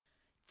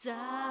残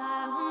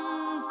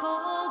酷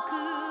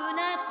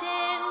な天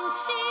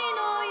使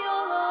のよ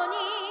うに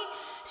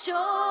少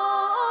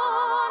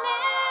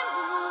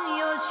年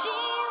よ神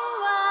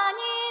話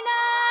にな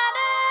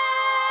れ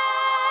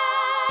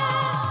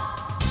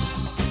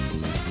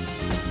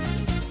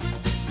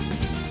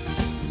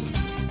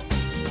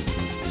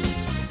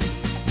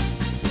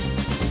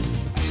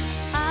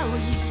青い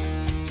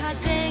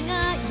風が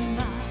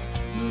今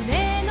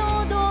胸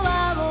のドア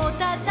を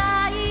叩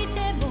いて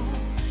も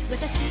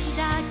私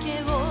だ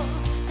けを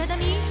ただ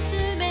見つ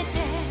めて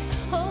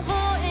微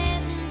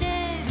笑んで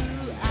る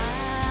あ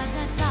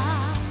なた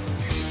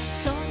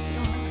そっ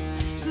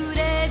と触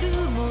れる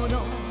も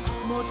の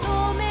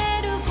求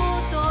めるこ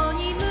と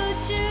に夢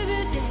中で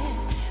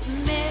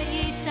運命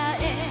さ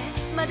え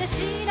まだ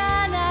知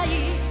らない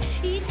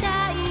痛い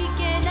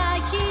けな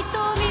瞳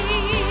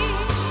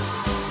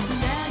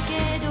だけ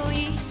ど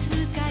いつ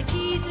か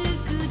気づ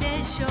く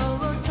でしょう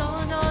そ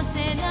の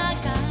背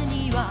中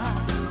には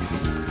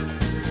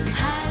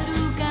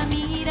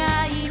未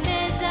来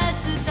目指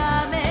す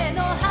ため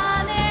の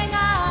羽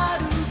があ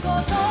るこ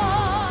と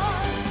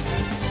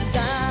残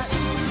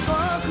酷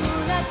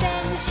な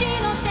天使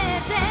の手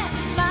で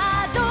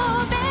窓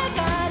辺か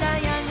ら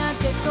やが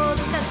て飛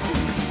び立つ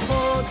ほ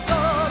と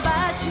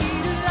ばしる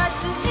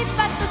熱い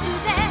パトス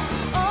で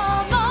思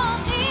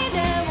い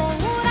出を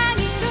裏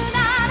切るな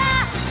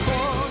らこ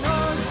の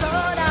空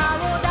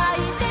を抱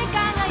いて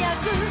輝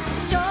く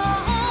少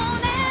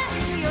年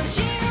よ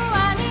神話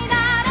にな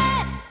れ。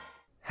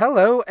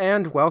Hello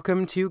and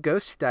welcome to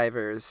Ghost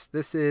Divers.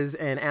 This is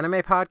an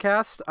anime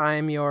podcast.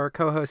 I'm your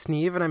co-host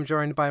Neve, and I'm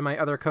joined by my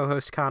other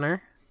co-host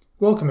Connor.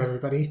 Welcome,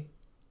 everybody.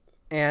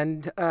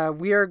 And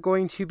we are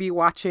going to be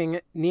watching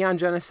Neon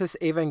Genesis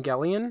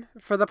Evangelion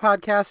for the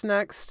podcast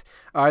next.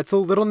 It's a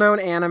little-known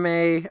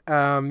anime.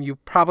 You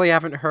probably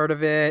haven't heard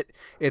of it.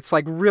 It's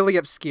like really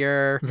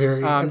obscure.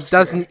 Very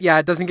obscure.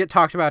 It doesn't get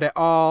talked about at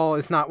all.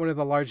 It's not one of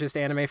the largest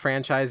anime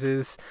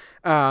franchises.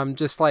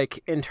 Just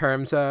like in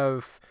terms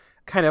of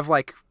kind of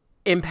like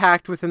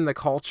impact within the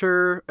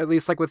culture, at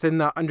least like within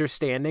the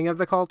understanding of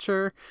the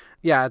culture.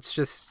 Yeah, it's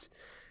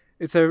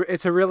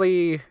a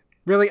really,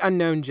 really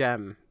unknown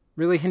gem,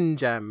 really hidden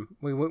gem.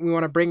 We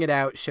want to bring it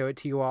out, show it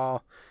to you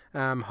all.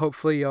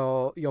 Hopefully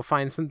you'll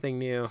find something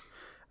new.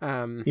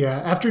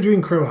 After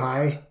doing Crow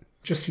High,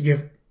 just to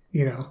give,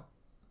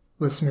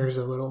 listeners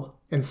a little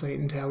insight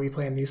into how we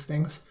plan these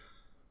things.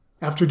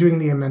 After doing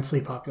the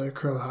immensely popular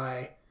Crow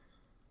High,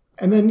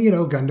 and then,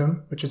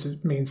 Gundam, which is a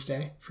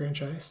mainstay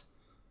franchise.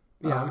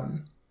 Yeah.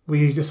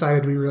 We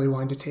decided we really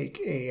wanted to take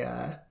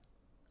a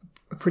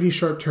pretty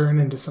sharp turn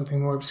into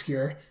something more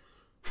obscure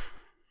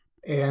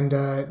and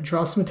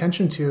draw some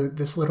attention to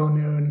this little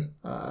known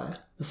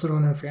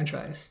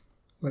franchise,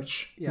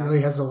 which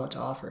really has a lot to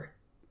offer.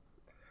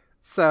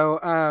 So,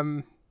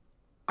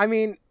 I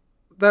mean,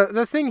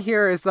 the thing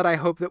here is that I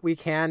hope that we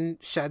can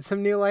shed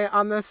some new light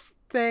on this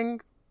thing,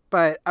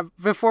 but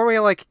before we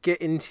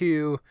get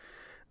into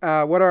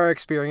what are our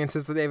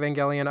experiences with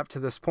Evangelion up to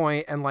this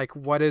point, and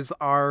what is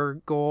our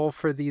goal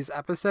for these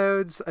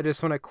episodes? I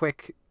just want a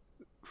quick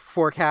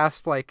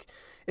forecast.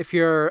 If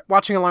you're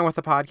watching along with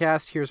the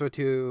podcast, here's what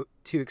to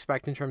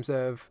expect in terms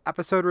of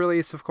episode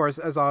release. Of course,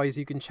 as always,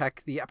 you can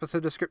check the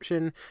episode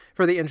description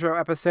for the intro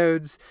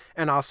episodes,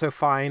 and also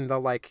find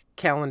the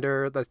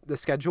calendar, the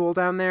schedule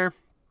down there.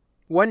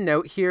 One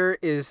note here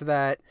is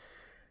that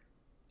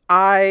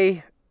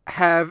I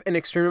have an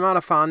extreme amount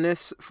of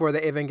fondness for the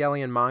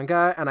Evangelion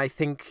manga, and I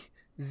think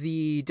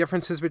the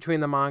differences between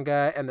the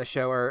manga and the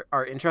show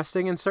are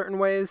interesting in certain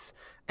ways,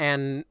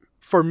 and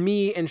for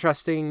me,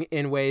 interesting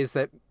in ways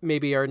that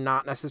maybe are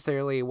not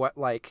necessarily what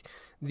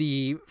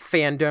the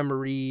fandom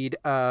read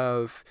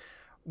of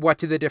what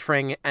do the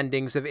differing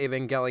endings of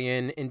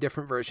Evangelion in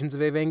different versions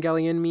of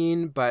Evangelion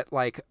mean, but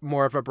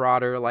more of a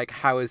broader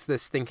how is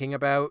this thinking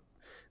about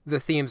the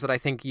themes that I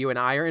think you and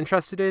I are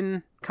interested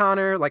in,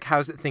 Connor?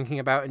 How's it thinking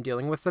about and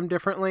dealing with them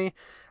differently?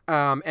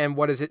 And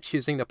what is it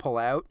choosing to pull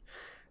out?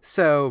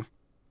 So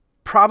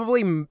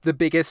probably the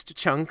biggest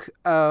chunk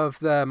of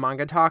the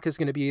manga talk is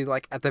going to be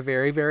at the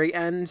very, very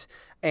end.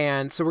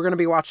 And so we're going to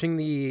be watching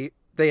the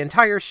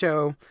entire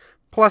show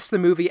plus the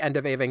movie End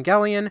of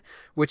Evangelion,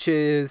 which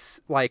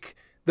is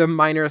the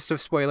minorest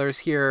of spoilers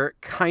here.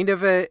 Kind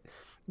of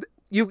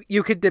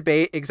You could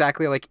debate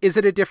exactly is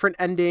it a different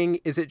ending?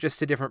 Is it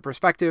just a different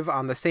perspective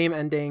on the same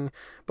ending?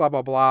 Blah,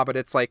 blah, blah. But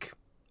it's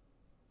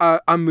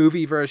a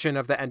movie version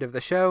of the end of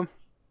the show.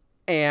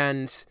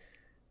 And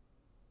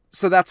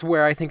so that's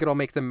where I think it'll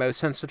make the most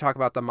sense to talk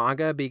about the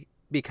manga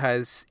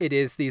because it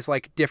is these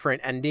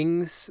different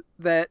endings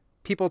that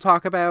people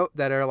talk about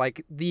that are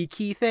the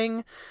key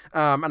thing.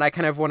 And I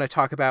kind of want to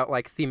talk about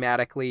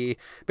thematically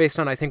based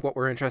on I think what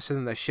we're interested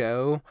in the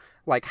show,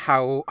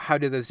 how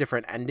do those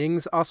different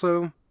endings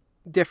also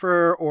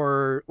differ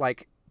or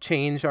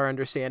change our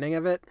understanding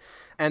of it.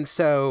 And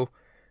so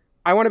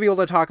I want to be able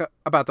to talk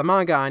about the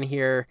manga on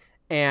here,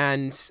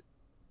 and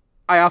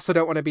I also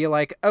don't want to be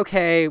like,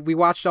 okay, we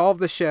watched all of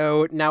the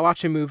show, now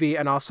watch a movie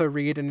and also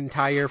read an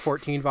entire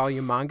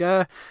 14-volume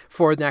manga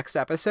for the next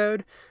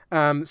episode.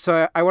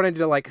 So I wanted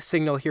to like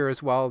signal here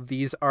as well.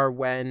 These are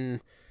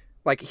when,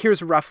 like,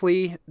 here's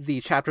roughly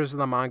the chapters of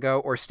the manga,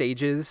 or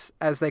stages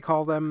as they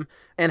call them,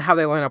 and how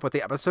they line up with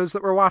the episodes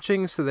that we're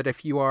watching, so that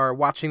if you are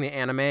watching the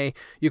anime,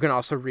 you can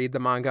also read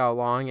the manga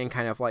along and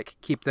kind of like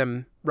keep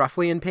them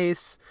roughly in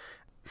pace.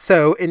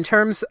 So in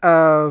terms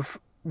of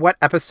what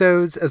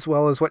episodes as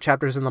well as what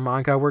chapters in the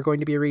manga we're going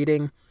to be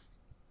reading,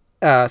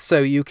 so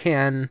you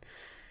can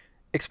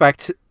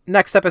expect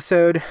next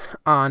episode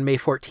on May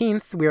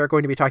 14th. We are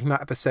going to be talking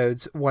about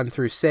episodes 1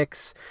 through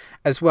 6,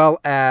 as well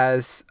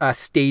as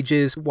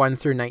stages 1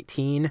 through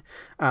 19,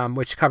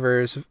 which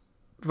covers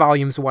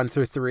volumes 1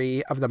 through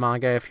 3 of the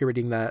manga if you're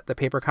reading the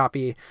paper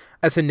copy.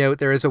 As a note,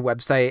 there is a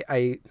website,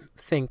 I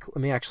think,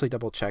 let me actually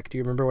double check. Do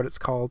you remember what it's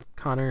called,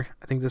 Connor?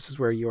 I think this is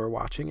where you are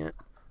watching it,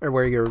 or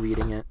where you're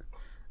reading it.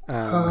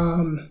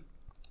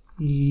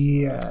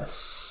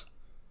 Yes.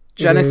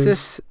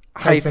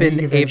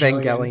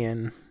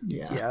 Genesis-Evangelion.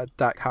 Yeah.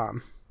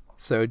 .com.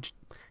 So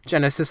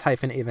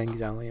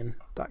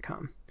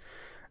Genesis-Evangelion.com.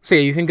 So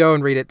yeah, you can go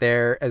and read it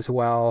there as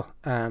well.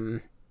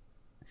 Then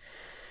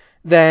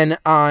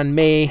on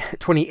May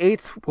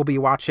 28th, we'll be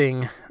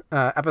watching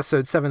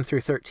episodes 7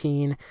 through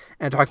 13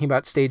 and talking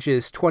about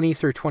stages 20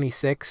 through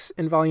 26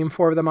 in volume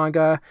 4 of the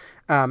manga.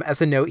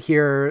 As a note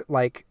here,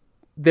 like,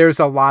 there's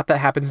a lot that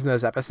happens in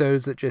those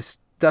episodes that just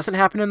doesn't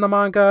happen in the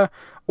manga,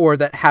 or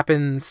that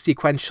happens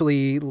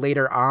sequentially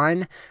later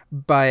on.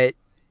 But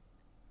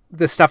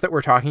the stuff that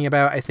we're talking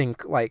about, I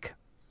think, like,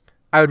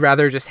 I would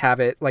rather just have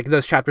it, like,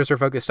 those chapters are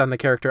focused on the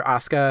character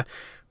Asuka.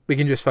 We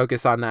can just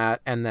focus on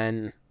that. And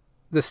then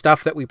the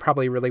stuff that we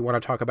probably really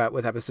want to talk about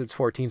with episodes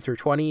 14 through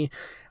 20,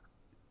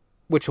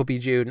 which will be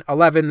June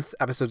 11th,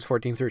 episodes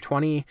 14 through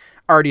 20,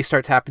 already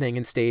starts happening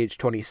in stage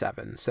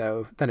 27.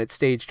 So then it's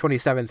stage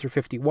 27 through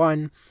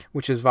 51,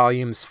 which is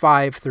volumes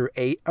 5 through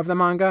 8 of the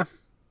manga.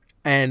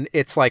 And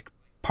it's like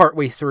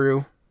partway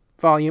through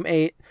volume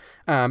 8.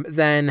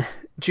 Then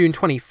June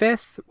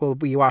 25th, we'll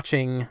be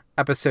watching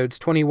episodes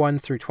 21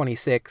 through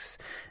 26.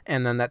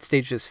 And then that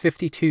stage is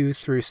 52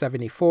 through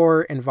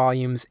 74 in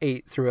volumes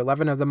 8 through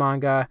 11 of the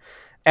manga.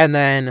 And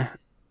then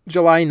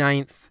July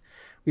 9th,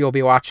 we will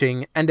be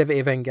watching End of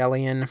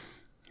Evangelion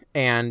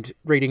and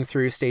reading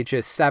through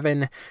stages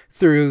 7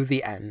 through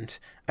the end.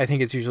 I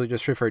think it's usually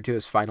just referred to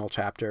as final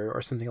chapter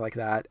or something like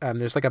that.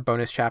 There's like a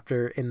bonus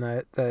chapter in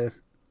the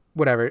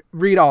whatever.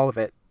 Read all of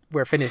it.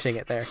 We're finishing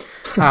it there,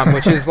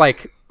 which is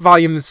like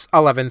volumes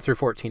 11 through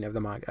 14 of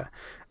the manga.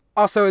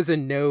 Also, as a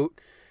note,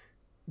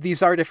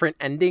 these are different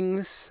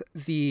endings.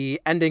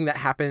 The ending that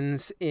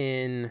happens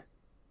in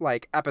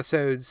like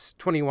episodes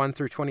 21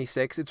 through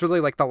 26, it's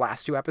really like the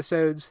last two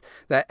episodes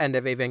that End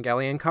of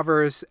Evangelion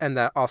covers, and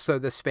that also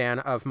the span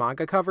of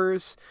manga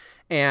covers.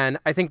 And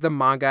I think the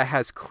manga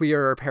has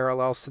clearer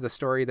parallels to the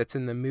story that's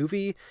in the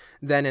movie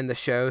than in the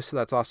show. So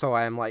that's also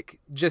why I'm like,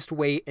 just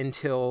wait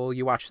until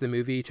you watch the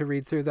movie to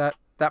read through that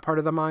part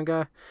of the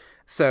manga.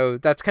 So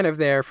that's kind of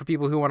there for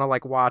people who want to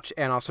like watch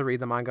and also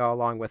read the manga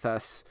along with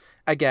us.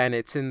 Again,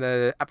 it's in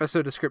the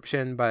episode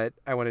description, but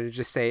I wanted to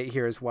just say it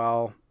here as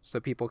well,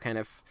 so people kind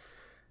of,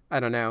 I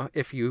don't know,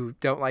 if you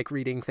don't like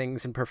reading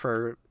things and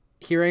prefer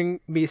hearing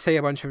me say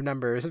a bunch of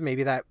numbers,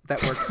 maybe that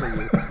works for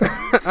you.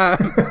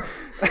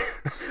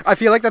 I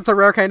feel like that's a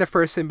rare kind of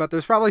person, but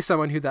there's probably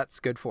someone who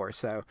that's good for.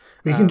 So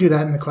we can do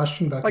that in the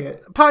question bucket.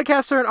 Like,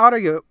 podcasts are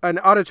an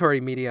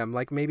auditory medium.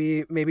 Like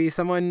maybe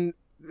someone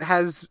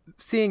has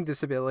seeing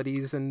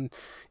disabilities and,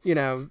 you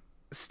know,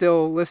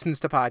 still listens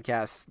to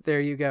podcasts.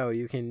 There you go.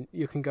 You can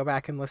go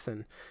back and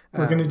listen.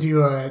 We're going to do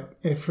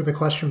for the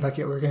question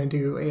bucket, we're going to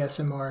do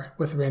ASMR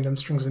with random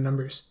strings of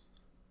numbers.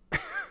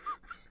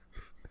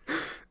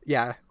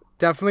 Yeah,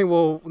 definitely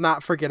will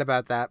not forget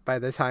about that by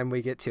the time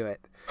we get to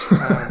it.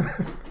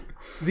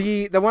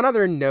 The one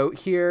other note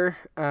here,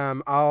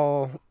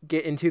 I'll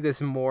get into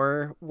this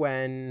more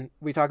when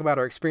we talk about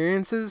our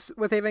experiences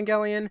with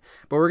Evangelion,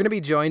 but we're going to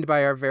be joined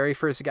by our very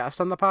first guest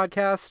on the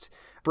podcast,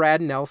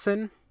 Brad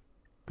Nelson.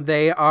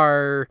 They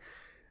are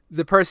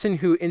the person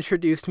who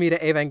introduced me to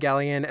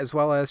Evangelion as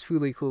well as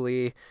Fooly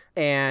Cooly,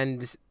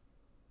 and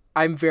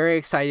I'm very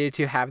excited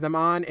to have them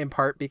on, in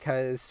part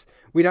because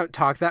we don't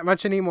talk that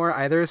much anymore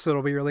either, so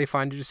it'll be really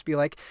fun to just be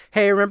like,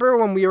 hey, remember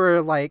when we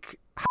were like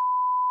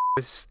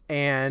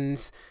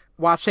and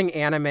watching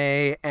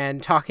anime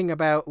and talking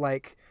about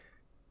like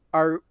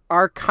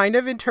our kind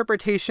of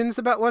interpretations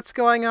about what's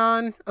going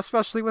on,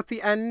 especially with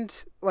the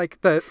end, like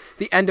the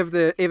end of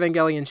the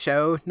Evangelion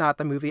show, not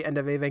the movie End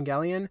of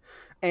Evangelion.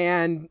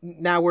 And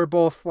now we're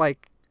both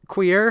like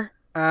queer.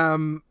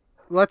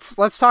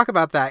 Let's talk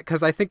about that,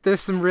 because I think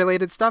there's some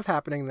related stuff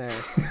happening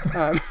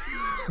there.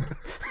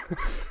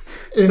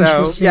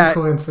 Interesting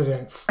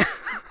coincidence.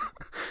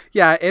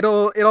 Yeah,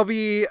 it'll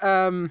be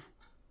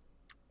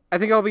I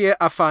think it'll be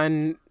a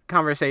fun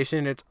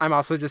conversation. I'm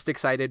also just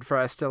excited for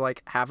us to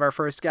like have our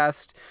first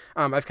guest.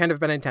 I've kind of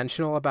been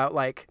intentional about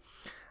like,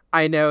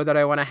 I know that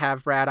I want to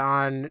have Brad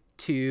on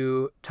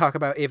to talk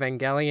about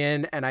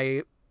Evangelion, and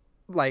I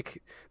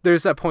like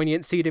there's a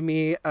poignancy to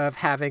me of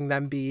having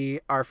them be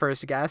our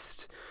first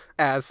guest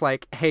as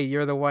like, hey,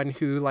 you're the one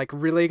who like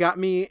really got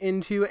me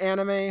into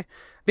anime.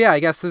 But yeah, I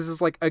guess this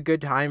is like a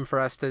good time for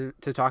us to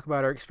talk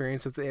about our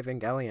experience with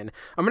Evangelion.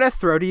 I'm gonna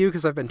throw to you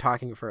because I've been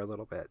talking for a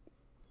little bit.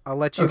 I'll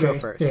let you go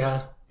first.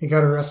 Yeah, you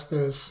gotta rest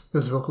those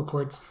vocal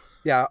cords.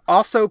 Yeah.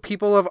 Also,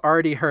 people have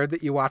already heard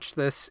that you watched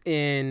this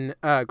in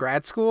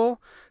grad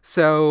school,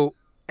 so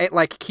it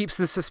like keeps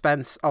the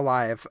suspense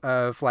alive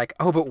of like,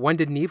 oh, but when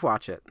did Neve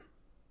watch it?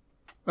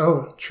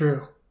 Oh,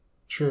 true.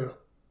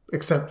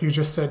 Except you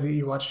just said that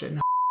you watched it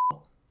in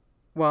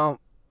Well,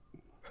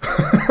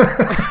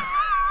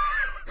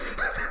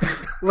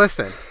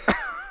 listen.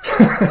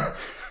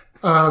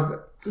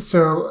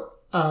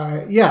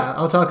 Yeah,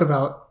 I'll talk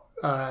about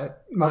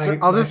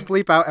I'll just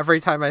bleep out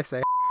every time I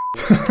say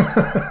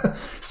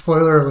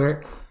spoiler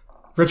alert.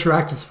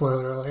 Retroactive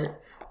spoiler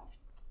alert.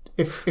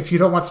 If you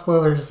don't want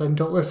spoilers, then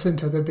don't listen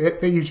to the bit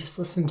that you just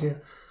listened to.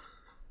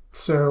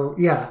 So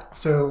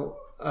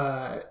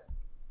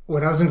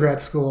when I was in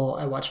grad school,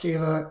 I watched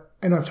Eva.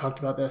 I know I've talked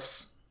about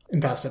this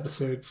in past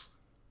episodes.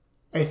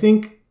 I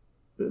think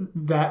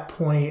that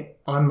point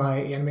on my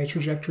anime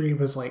trajectory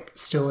was like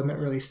still in the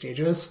early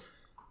stages.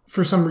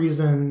 For some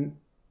reason,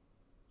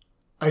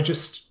 I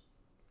just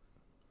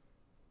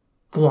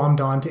glommed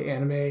onto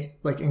anime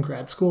like in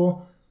grad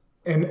school.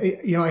 And,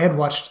 I had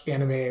watched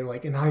anime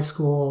like in high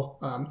school,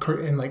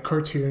 in like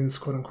cartoons,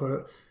 quote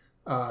unquote,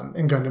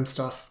 and Gundam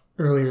stuff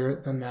earlier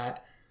than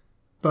that.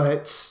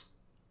 But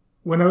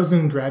when I was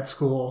in grad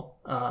school,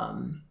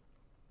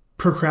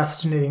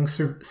 procrastinating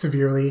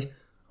severely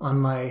on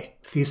my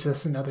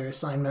thesis and other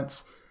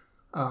assignments,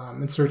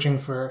 and searching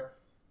for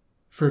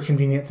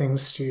convenient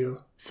things to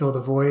fill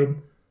the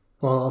void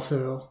while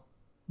also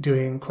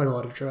doing quite a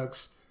lot of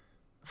drugs,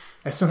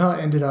 I somehow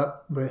ended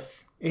up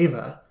with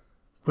Eva,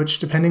 which,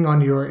 depending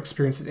on your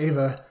experience at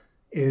Eva,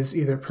 is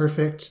either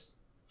perfect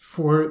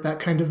for that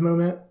kind of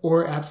moment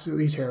or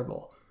absolutely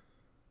terrible.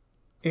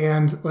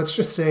 And let's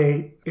just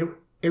say it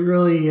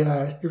really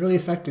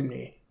affected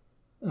me.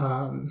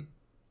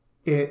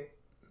 It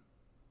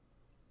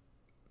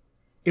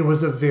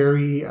was a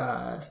very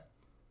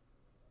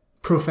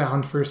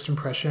profound first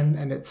impression,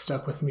 and it's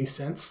stuck with me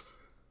since.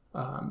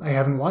 I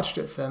haven't watched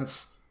it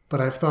since,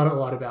 but I've thought a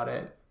lot about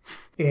it.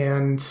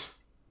 And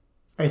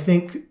I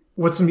think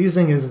what's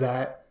amusing is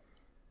that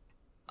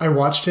I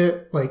watched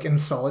it like in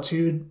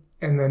solitude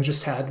and then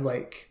just had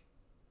like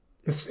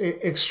this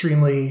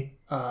extremely...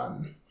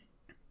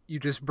 you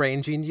just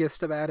brain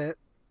geniused about it?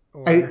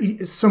 Or...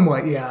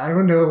 somewhat, yeah. I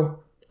don't know.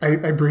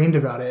 I brained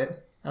about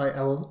it.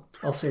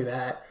 I'll say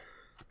that.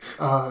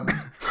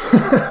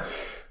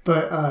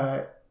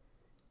 But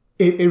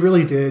it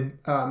really did.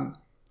 I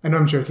know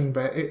I'm joking,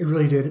 but it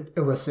really did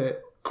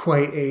elicit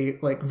quite a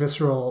like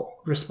visceral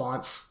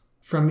response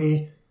from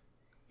me,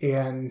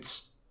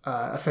 and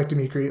affected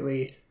me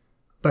greatly.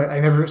 But I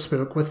never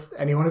spoke with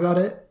anyone about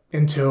it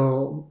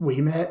until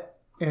we met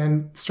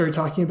and started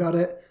talking about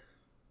it.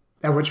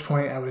 At which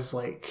point I was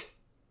like,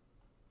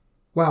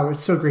 wow,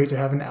 it's so great to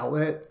have an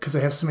outlet because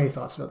I have so many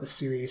thoughts about this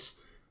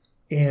series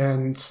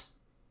and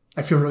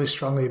I feel really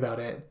strongly about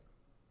it.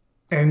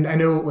 And I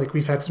know like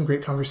we've had some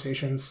great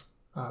conversations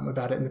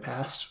about it in the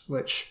past,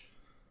 which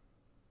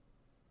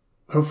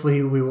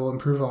hopefully we will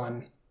improve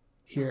on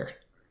here.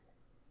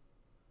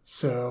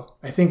 So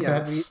I think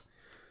this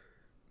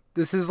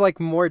is like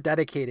more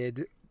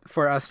dedicated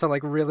for us to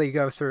like really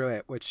go through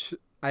it, which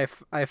I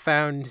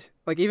found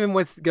like even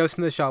with Ghost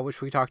in the Shell,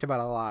 which we talked about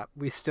a lot,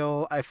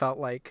 I felt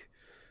like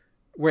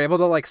we're able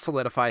to like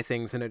solidify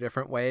things in a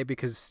different way,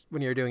 because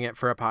when you're doing it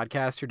for a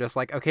podcast, you're just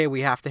like, okay,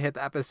 we have to hit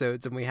the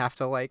episodes and we have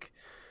to like,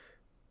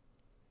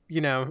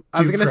 I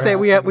was going to say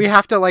we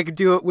have to like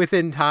do it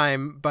within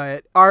time,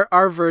 but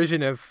our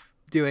version of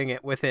doing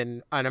it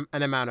within an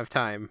amount of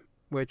time,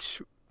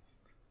 which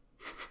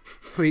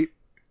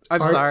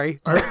sorry.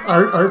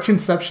 Our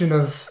conception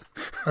of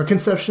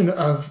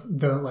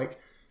the like,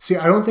 see,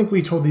 I don't think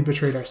we totally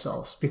betrayed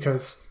ourselves,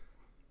 because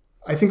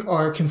I think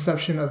our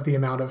conception of the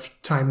amount of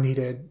time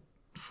needed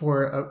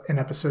for an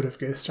episode of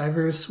Ghost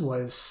Divers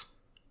was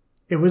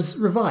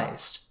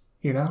revised,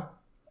 Yeah,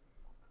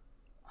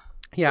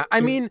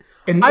 I mean,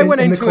 I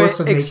went into it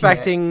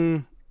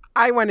expecting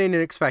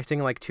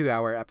like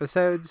 2-hour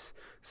episodes,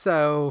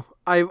 so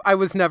I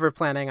was never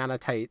planning on a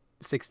tight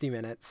 60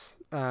 minutes.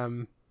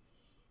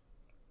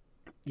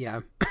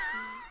 Yeah.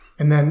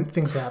 And then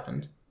things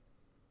happened.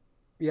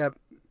 Yep.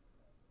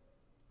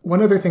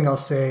 One other thing I'll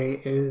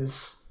say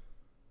is,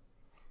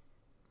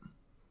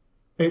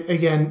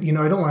 again,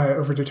 I don't want to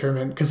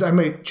overdetermine, because I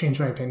might change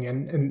my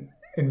opinion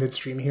in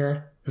midstream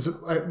here.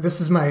 This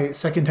is my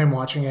second time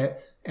watching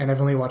it, and I've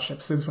only watched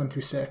episodes 1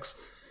 through 6.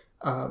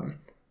 I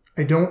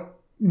don't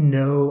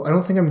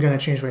think I'm going to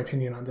change my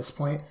opinion on this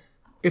point.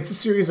 It's a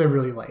series I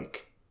really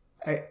like.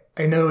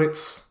 I know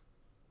it's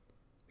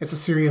a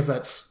series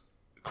that's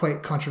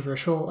quite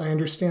controversial, I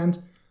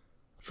understand,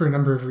 for a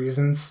number of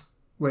reasons,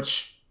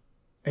 which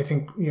I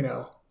think,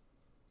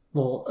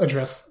 we'll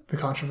address the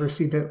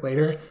controversy bit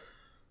later.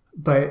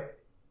 But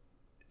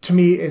to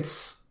me,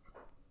 it's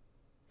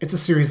it's a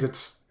series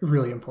that's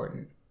really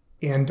important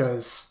and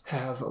does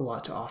have a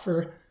lot to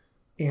offer.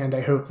 And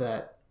I hope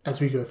that as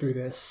we go through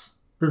this,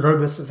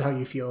 regardless of how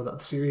you feel about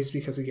the series,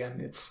 because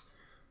again,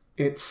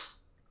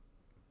 it's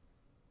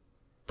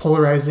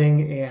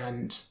polarizing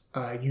and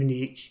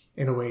unique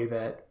in a way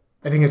that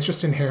I think it's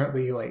just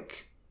inherently,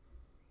 like,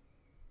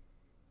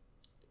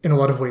 in a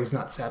lot of ways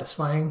not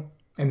satisfying,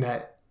 and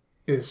that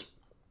is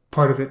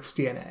part of its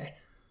DNA.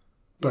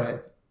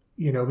 But,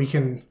 you know,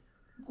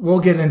 we'll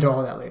get into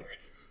all that later.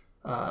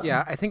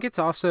 Yeah, I think it's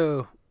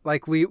also,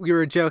 like, we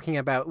were joking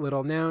about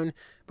Little Known,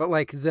 but,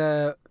 like,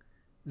 the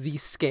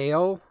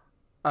scale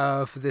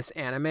of this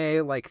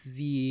anime, like,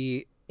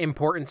 the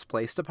importance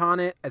placed upon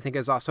it, I think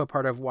is also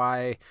part of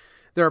why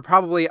there are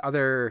probably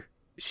other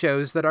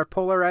shows that are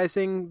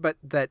polarizing, but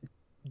that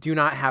do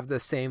not have the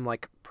same,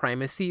 like,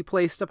 primacy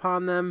placed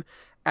upon them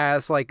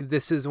as, like,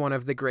 this is one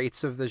of the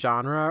greats of the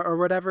genre or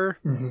whatever.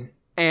 Mm-hmm.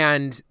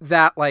 And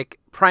that, like,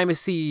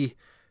 primacy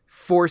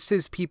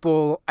forces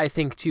people, I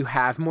think, to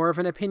have more of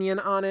an opinion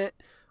on it,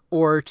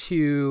 or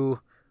to,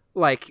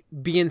 like,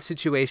 be in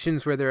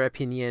situations where their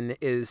opinion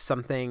is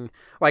something,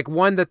 like,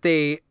 one that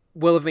they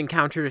will have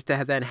encountered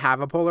to then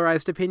have a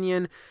polarized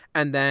opinion,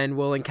 and then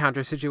will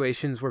encounter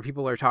situations where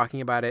people are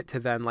talking about it to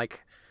then,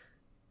 like,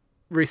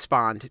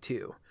 respond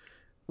to.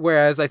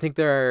 Whereas I think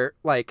there are,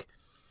 like,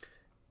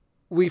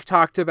 we've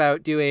talked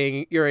about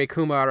doing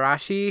Yurikuma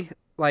Arashi,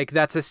 like,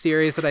 that's a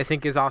series that I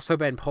think has also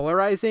been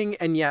polarizing,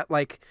 and yet,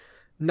 like,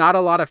 not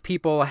a lot of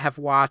people have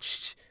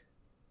watched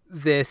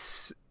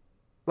this,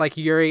 like,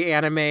 Yuri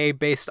anime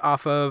based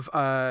off of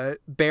a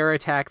bear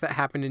attack that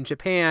happened in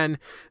Japan,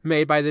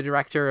 made by the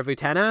director of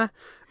Utena.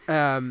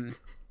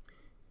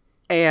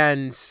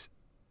 And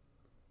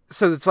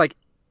so it's like,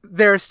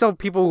 there are still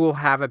people who will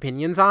have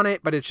opinions on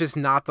it, but it's just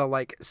not the,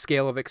 like,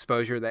 scale of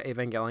exposure that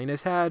Evangelion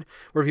has had,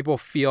 where people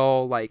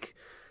feel like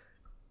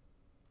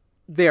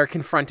they are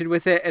confronted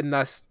with it, and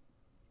thus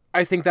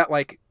I think that,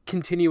 like,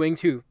 continuing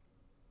to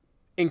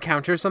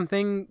encounter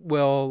something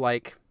will,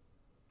 like,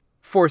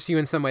 force you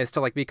in some ways to,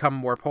 like, become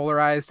more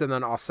polarized, and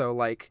then also,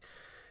 like,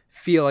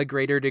 feel a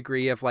greater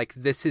degree of, like,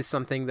 this is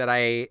something that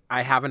I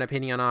have an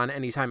opinion on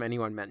anytime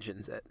anyone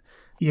mentions it.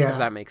 Yeah. If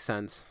that makes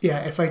sense. Yeah,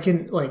 if I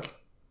can, like,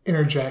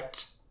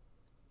 interject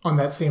on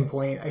that same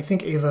point, I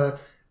think, Ava,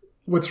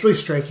 what's really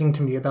striking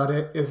to me about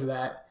it is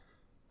that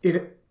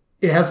it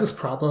has this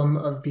problem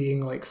of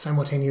being, like,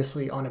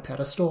 simultaneously on a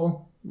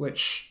pedestal,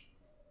 which,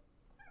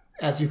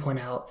 as you point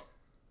out,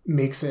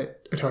 makes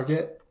it a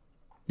target,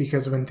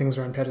 because when things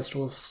are on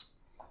pedestals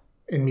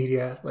in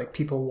media, like,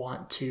 people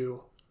want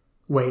to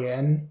weigh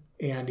in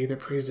and either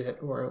praise it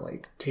or,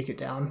 like, take it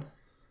down.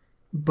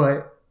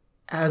 But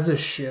as a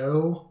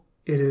show,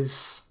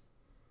 it's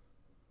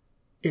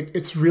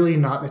really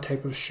not the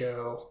type of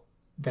show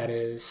that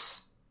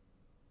is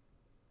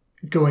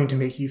going to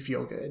make you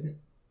feel good.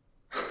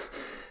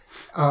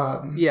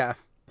 Yeah.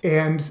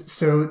 And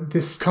so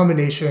this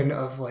combination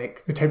of,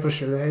 like, the type of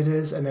show that it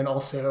is, and then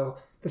also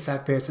the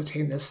fact that it's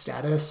attained this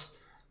status,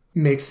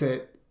 makes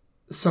it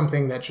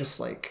something that just,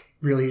 like,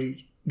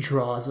 really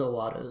draws a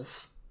lot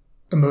of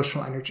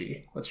emotional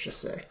energy, let's just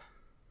say,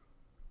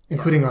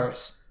 including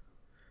ours.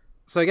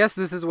 So I guess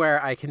this is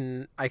where I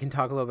can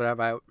talk a little bit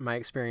about my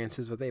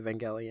experiences with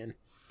Evangelion.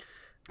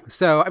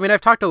 So, I mean,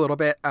 I've talked a little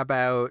bit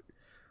about,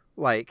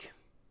 like,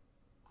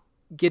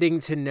 getting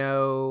to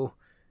know,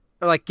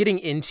 or, like, getting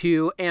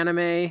into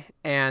anime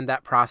and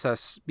that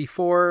process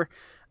before,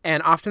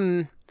 and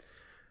often,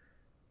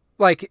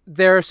 like,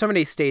 there are so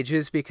many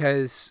stages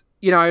because,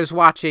 you know, I was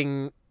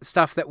watching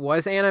stuff that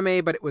was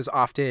anime, but it was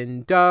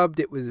often dubbed.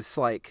 It was,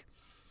 like,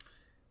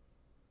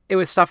 it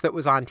was stuff that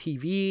was on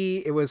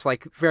TV. It was,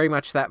 like, very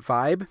much that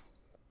vibe.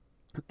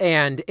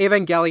 And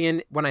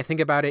Evangelion, when I think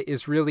about it,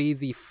 is really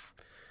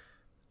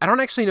I don't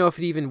actually know if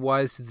it even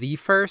was the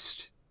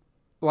first,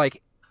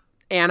 like,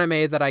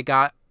 anime that I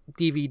got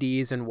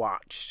DVDs and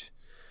watched.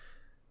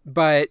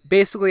 But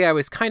basically I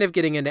was kind of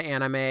getting into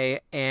anime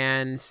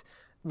and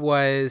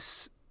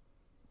was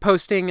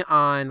posting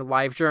on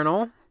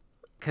LiveJournal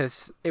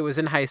because it was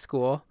in high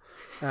school.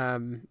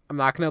 I'm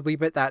not going to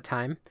bleep it that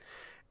time.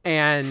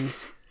 And,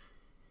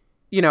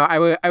 you know,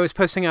 I was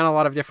posting on a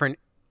lot of different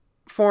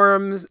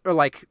forums, or,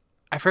 like,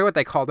 I forget what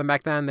they called them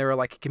back then. They were,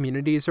 like,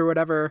 communities or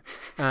whatever.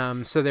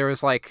 So there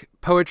was, like,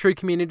 poetry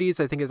communities,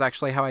 I think is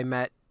actually how I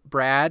met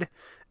Brad.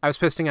 I was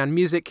posting on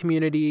music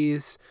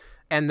communities,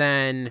 and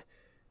then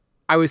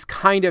I was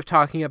kind of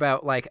talking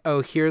about, like,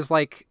 oh, here's,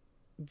 like,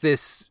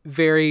 this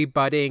very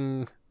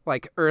budding,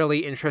 like,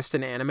 early interest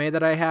in anime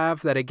that I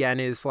have that, again,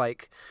 is,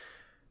 like,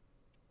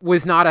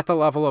 was not at the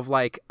level of,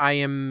 like, I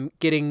am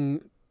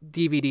getting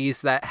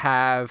DVDs that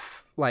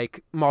have,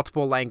 like,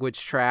 multiple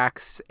language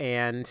tracks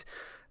and,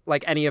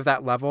 like, any of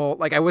that level.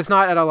 Like, I was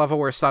not at a level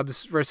where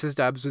subs versus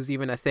dubs was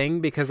even a thing,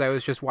 because I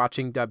was just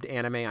watching dubbed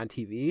anime on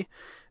TV.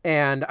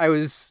 And I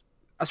was,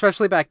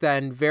 especially back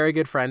then, very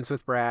good friends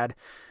with Brad.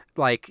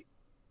 Like,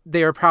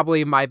 they were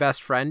probably my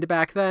best friend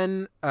back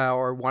then,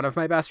 or one of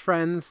my best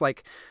friends,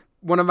 like,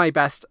 one of my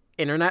best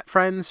internet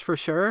friends for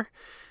sure.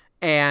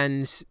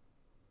 And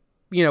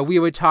we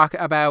would talk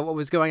about what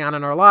was going on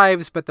in our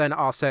lives, but then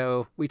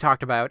also we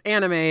talked about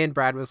anime, and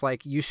Brad was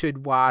like, you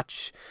should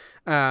watch.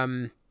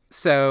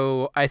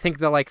 So I think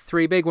the like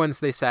 3 big ones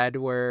they said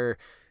were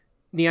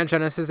Neon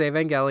Genesis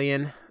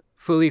Evangelion,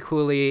 Fooly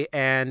Cooly,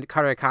 and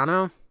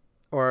Karekano,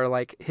 or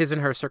like His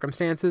and Her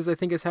Circumstances, I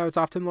think is how it's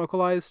often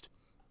localized.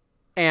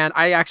 And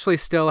I actually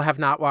still have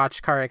not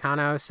watched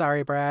Karekano.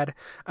 Sorry, Brad.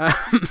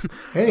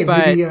 Hey,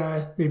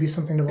 but, maybe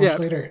something to watch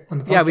later on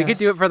the podcast. Yeah, we could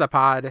do it for the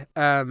pod.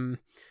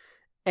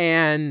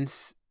 And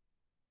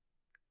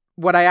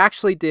what I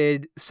actually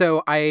did,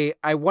 so I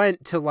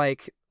went to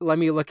like, let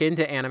me look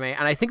into anime.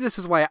 And I think this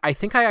is why I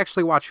think I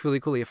actually watched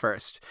Fooly Cooly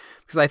first.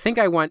 Because I think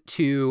I went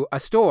to a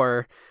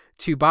store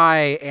to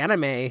buy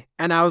anime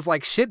and I was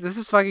like, shit, this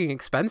is fucking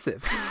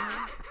expensive.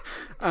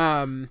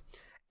 And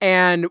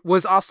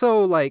was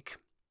also like,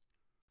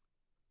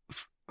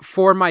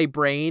 for my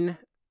brain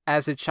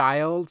as a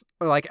child,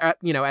 or like,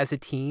 as a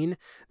teen,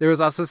 there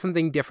was also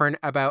something different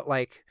about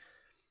like,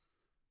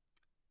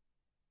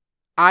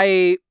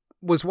 I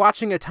was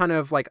watching a ton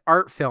of like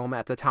art film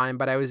at the time,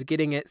 but I was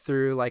getting it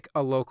through like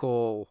a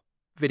local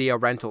video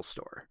rental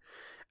store.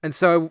 And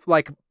so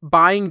like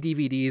buying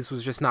DVDs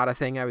was just not a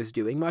thing I was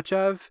doing much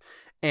of.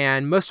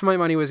 And most of my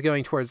money was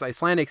going towards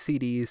Icelandic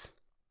CDs.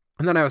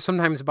 And then I was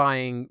sometimes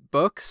buying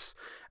books,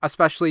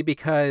 especially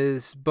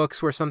because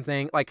books were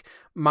something like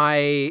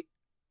my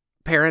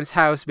parents'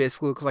 house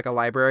basically looks like a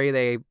library.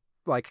 They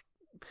like,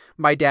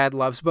 my dad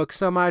loves books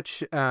so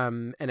much.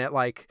 And it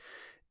like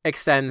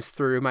extends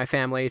through my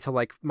family to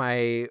like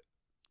my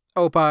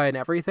Opa and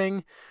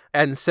everything.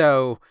 And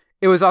so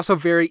it was also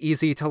very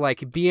easy to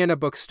like be in a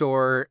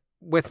bookstore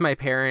with my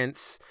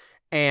parents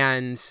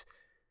and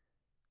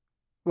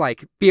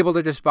like be able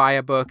to just buy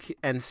a book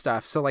and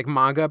stuff. So like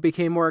manga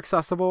became more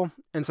accessible.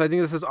 And so I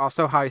think this is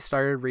also how I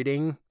started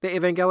reading the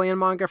Evangelion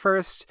manga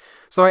first.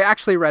 So I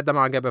actually read the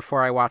manga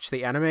before I watched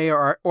the anime,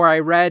 or I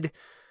read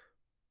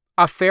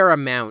a fair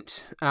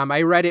amount.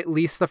 I read at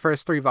least the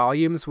first 3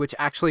 volumes, which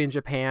actually in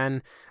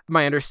Japan,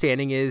 my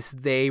understanding is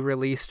they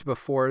released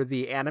before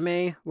the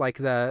anime. Like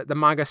the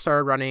manga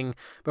started running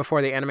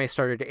before the anime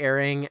started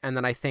airing. And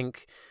then I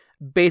think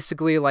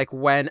basically like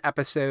when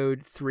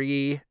episode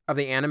 3 of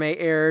the anime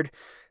aired,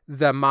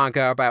 the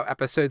manga about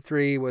episode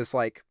 3 was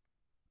like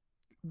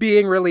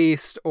being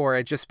released or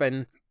had just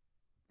been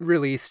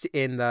released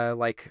in the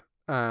like,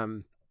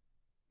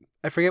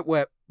 I forget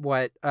what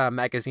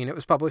magazine it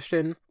was published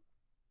in,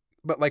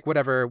 but like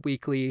whatever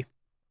weekly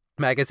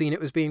magazine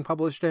it was being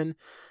published in,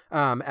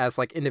 as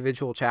like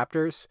individual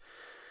chapters.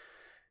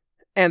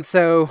 And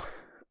so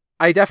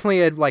I definitely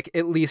had like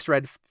at least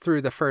read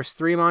through the first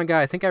 3 manga.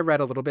 I think I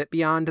read a little bit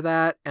beyond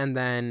that. And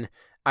then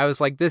I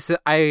was like,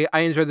 I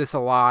enjoyed this a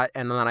lot.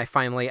 And then I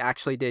finally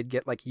actually did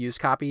get like used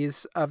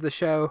copies of the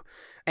show.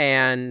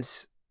 And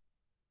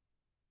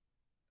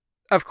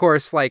of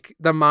course, like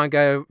the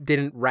manga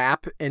didn't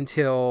wrap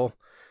until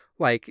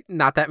like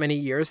not that many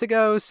years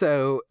ago.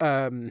 So,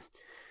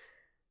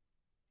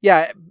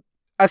 yeah,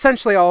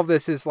 essentially all of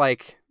this is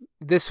like,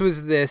 this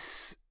was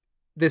this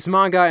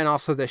manga and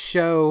also the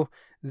show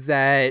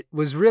that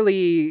was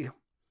really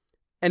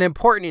an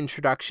important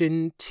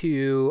introduction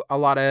to a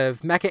lot of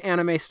mecha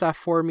anime stuff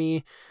for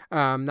me.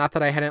 Not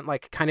that I hadn't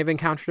like kind of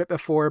encountered it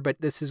before, but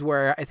this is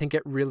where I think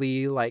it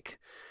really like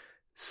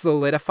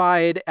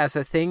solidified as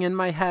a thing in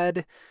my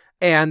head.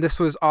 And this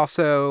was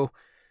also,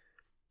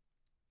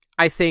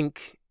 I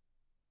think,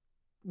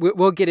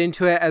 we'll get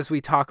into it as we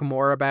talk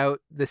more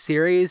about the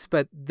series,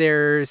 but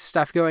there's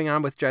stuff going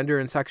on with gender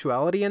and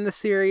sexuality in the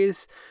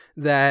series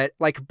that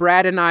like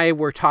Brad and I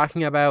were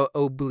talking about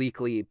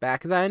obliquely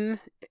back then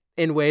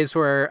in ways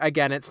where,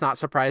 again, it's not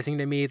surprising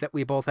to me that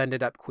we both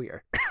ended up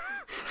queer.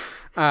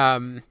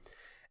 And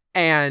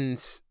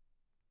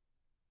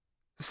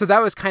so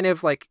that was kind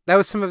of like, that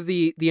was some of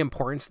the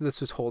importance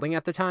this was holding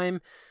at the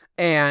time.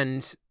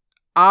 And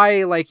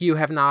I, like you,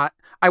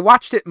 I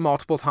watched it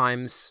multiple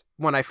times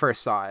when I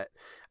first saw it.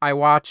 I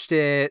watched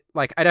it,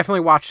 like, I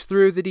definitely watched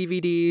through the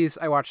DVDs.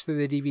 I watched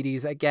through the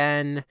DVDs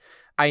again.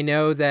 I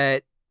know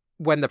that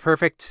when the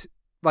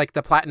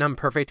Platinum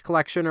Perfect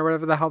Collection or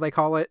whatever the hell they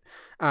call it,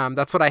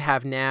 that's what I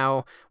have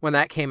now. When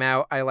that came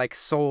out, I, like,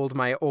 sold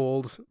my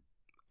old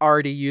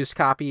already used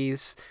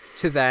copies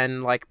to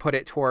then like put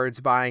it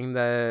towards buying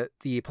the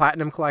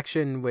Platinum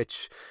Collection,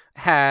 which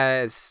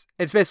it's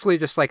basically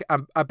just like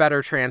a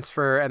better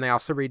transfer, and they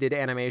also redid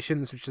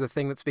animations, which is a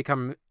thing that's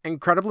become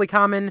incredibly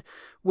common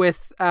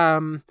with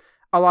a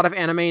lot of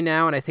anime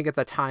now, and I think at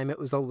the time it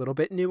was a little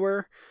bit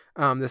newer.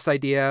 This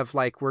idea of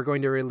like, we're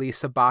going to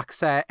release a box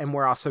set and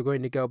we're also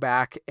going to go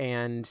back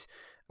and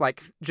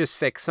like just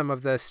fix some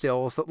of the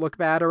stills that look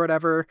bad or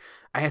whatever.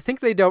 I think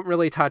they don't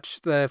really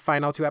touch the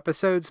final 2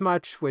 episodes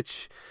much,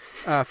 which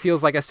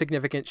feels like a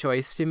significant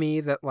choice to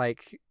me, that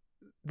like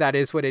that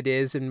is what it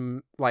is.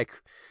 And like,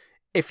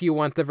 if you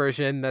want the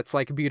version that's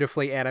like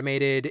beautifully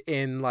animated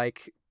in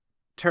like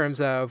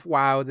terms of,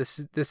 wow,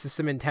 this is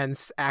some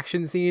intense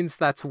action scenes.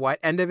 That's what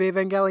End of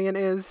Evangelion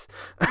is.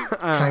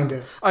 Kind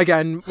of.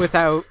 Again,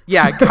 without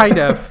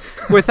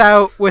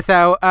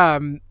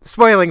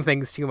spoiling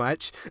things too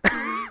much.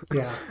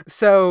 Yeah.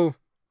 So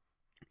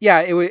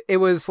yeah, it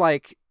was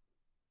like,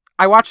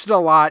 I watched it a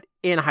lot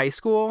in high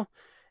school,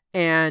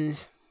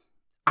 and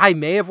I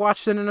may have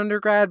watched it in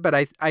undergrad, but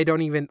I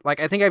don't even, like,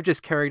 I think I've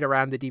just carried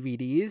around the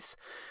DVDs.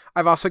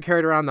 I've also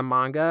carried around the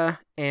manga,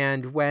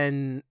 and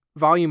when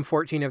volume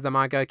 14 of the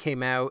manga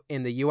came out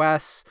in the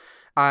US,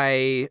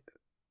 I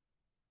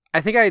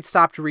think I had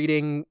stopped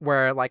reading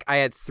where, like, I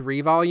had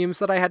 3 volumes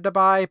that I had to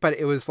buy, but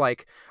it was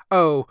like,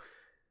 oh,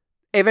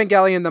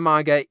 Evangelion the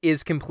manga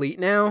is complete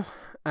now.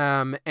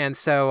 And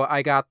so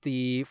I got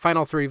the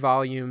final 3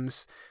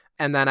 volumes,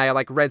 and then I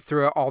like read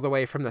through it all the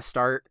way from the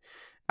start.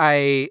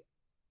 For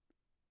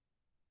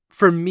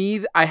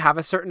me, I have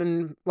a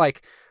certain,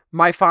 like,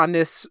 my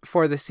fondness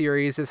for the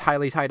series is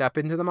highly tied up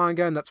into the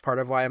manga, and that's part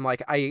of why I'm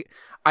like, I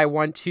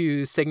want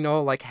to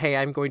signal, like, hey,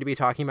 I'm going to be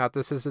talking about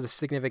this as a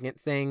significant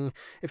thing.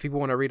 If people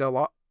want to read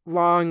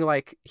along,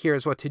 like,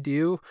 here's what to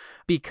do,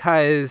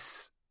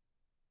 because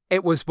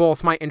it was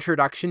both my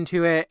introduction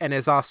to it and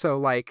is also,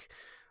 like,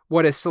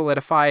 what has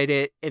solidified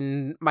it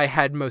in my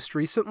head most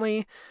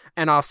recently.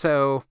 And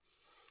also,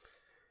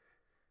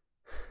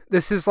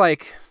 this is,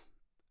 like,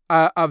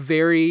 a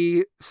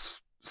very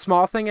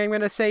small thing I'm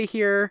going to say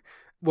here.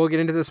 We'll get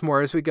into this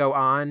more as we go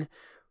on.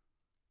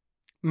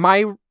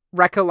 My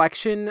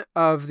recollection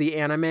of the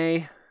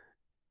anime,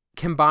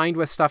 combined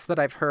with stuff that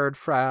I've heard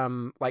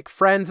from, like,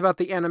 friends about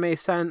the anime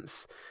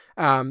since,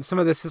 some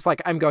of this is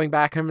like, I'm going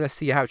back and I'm going to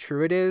see how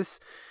true it is.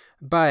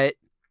 But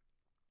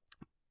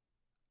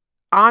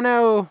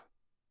Anno,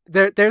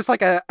 there's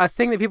like a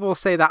thing that people will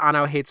say that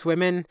Anno hates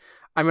women.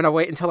 I'm going to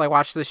wait until I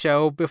watch the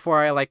show before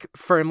I, like,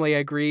 firmly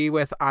agree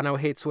with Anno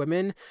hates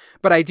women.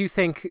 But I do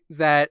think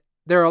that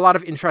there are a lot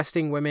of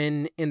interesting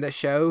women in the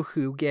show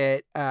who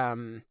get,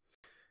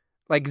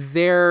 like,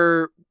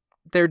 their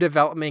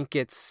development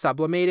gets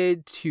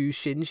sublimated to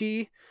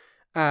Shinji.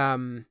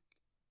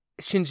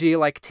 Shinji,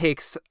 like,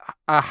 takes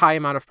a high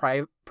amount of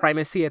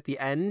primacy at the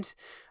end.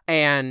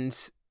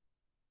 And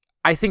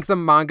I think the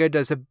manga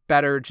does a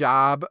better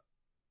job,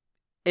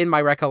 in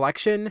my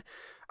recollection.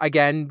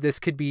 Again, this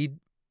could be,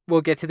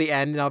 we'll get to the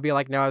end and I'll be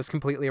like, no, I was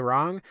completely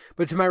wrong.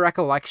 But to my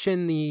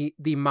recollection, the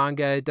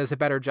manga does a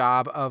better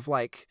job of,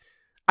 like,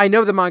 I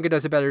know the manga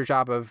does a better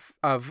job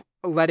of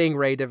letting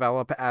Rei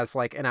develop as,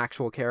 like, an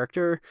actual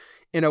character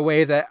in a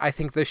way that I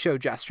think the show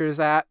gestures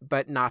at,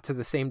 but not to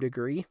the same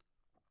degree.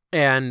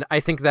 And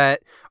I think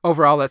that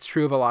overall that's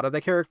true of a lot of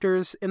the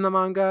characters in the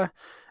manga.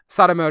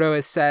 Sadamoto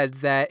has said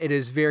that it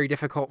is very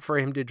difficult for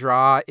him to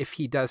draw if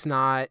he does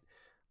not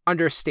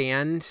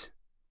understand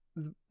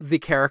the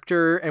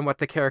character and what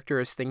the character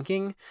is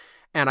thinking.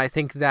 And I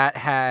think that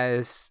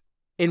has,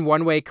 in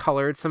one way,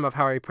 colored some of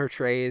how he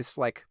portrays,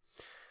 like,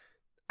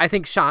 I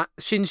think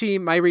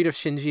Shinji, my read of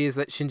Shinji is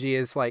that Shinji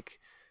is, like,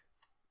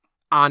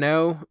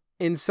 Anno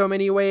in so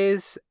many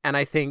ways. And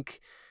I think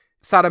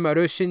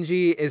Sadamoto's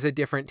Shinji is a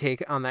different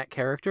take on that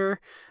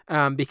character,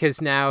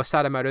 because now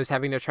Sadamoto's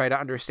having to try to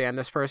understand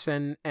this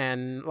person,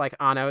 and, like,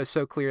 Anno is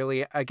so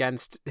clearly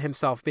against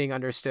himself being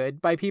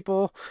understood by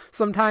people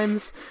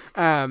sometimes.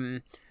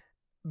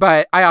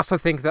 But I also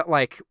think that,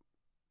 like,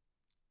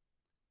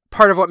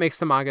 part of what makes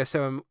the manga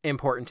so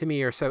important to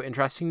me, or so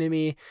interesting to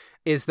me,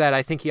 is that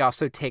I think he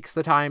also takes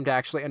the time to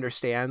actually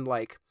understand,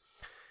 like,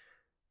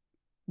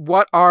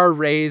 what are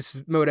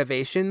Rei's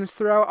motivations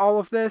throughout all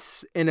of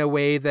this in a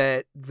way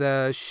that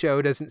the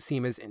show doesn't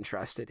seem as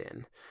interested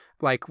in.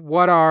 Like,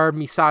 what are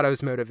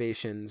Misato's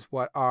motivations?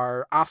 What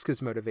are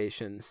Asuka's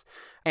motivations?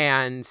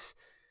 And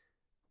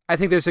I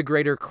think there's a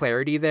greater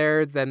clarity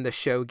there than the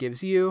show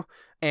gives you.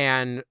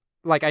 And,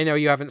 like, I know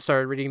you haven't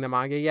started reading the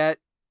manga yet,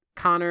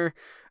 Connor.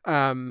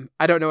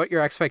 I don't know what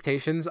your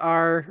expectations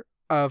are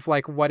of,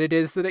 like, what it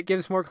is that it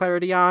gives more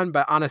clarity on,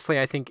 but honestly,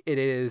 I think it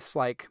is,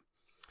 like,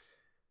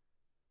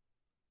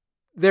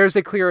 there's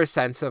a clearer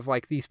sense of,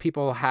 like, these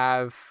people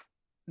have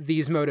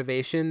these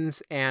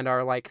motivations and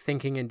are, like,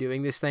 thinking and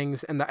doing these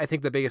things. And I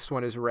think the biggest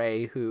one is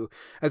Rei, who,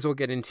 as we'll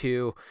get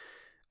into,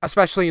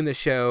 especially in the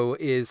show,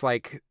 is,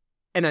 like,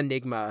 an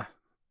enigma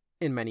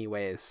in many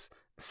ways.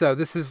 So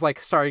this is, like,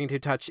 starting to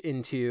touch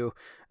into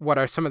what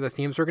are some of the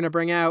themes we're going to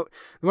bring out.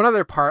 One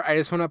other part I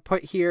just want to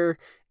put here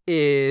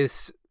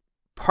is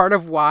part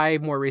of why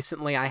more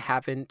recently I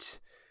haven't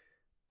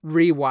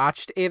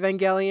rewatched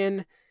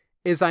Evangelion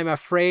is I'm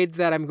afraid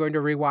that I'm going to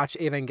rewatch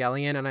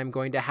Evangelion and I'm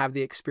going to have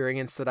the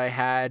experience that I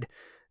had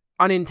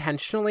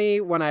unintentionally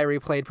when I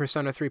replayed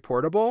Persona 3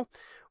 Portable,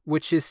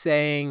 which is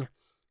saying,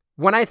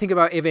 when I think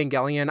about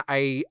Evangelion,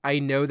 I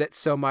know that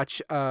so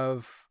much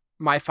of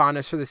my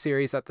fondness for the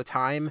series at the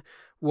time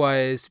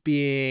was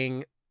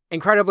being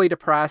incredibly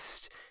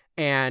depressed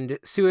and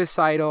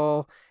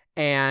suicidal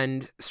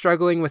and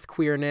struggling with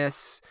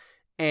queerness,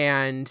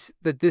 and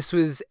that this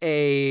was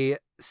a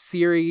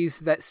series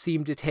that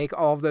seemed to take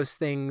all of those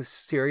things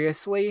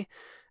seriously.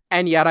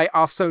 And yet I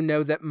also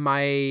know that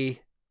my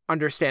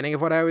understanding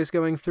of what I was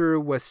going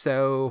through was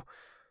so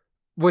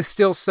was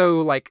still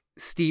so like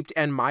steeped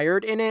and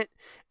mired in it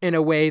in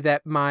a way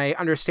that my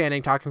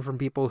understanding, talking from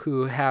people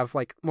who have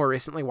like more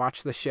recently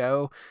watched the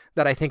show,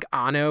 that I think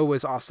Ano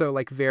was also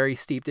like very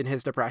steeped in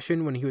his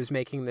depression when he was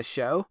making the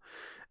show.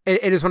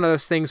 It is one of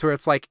those things where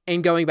it's like,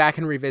 in going back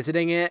and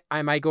revisiting it,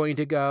 am I going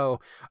to go,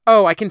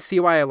 oh, I can see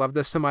why I loved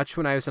this so much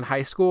when I was in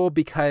high school,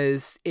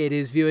 because it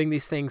is viewing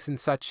these things in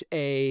such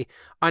a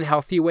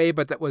unhealthy way,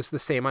 but that was the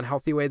same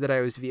unhealthy way that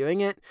I was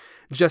viewing it.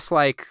 Just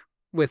like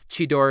with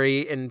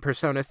Chidori in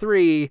Persona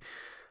 3,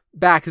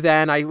 back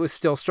then I was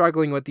still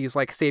struggling with these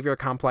like savior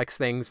complex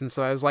things. And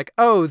so I was like,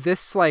 oh,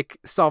 this like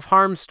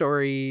self-harm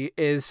story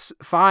is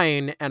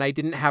fine. And I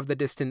didn't have the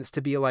distance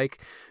to be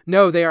like,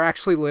 no, they are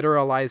actually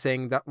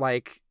literalizing that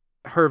like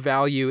her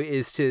value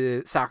is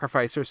to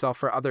sacrifice herself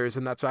for others.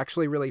 And that's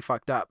actually really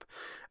fucked up.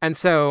 And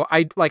so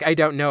I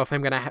don't know if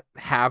I'm going to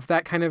have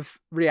that kind of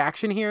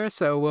reaction here.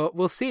 So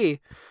we'll see.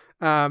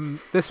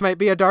 This might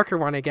be a darker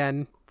one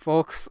again,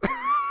 folks.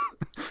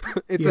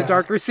 It's a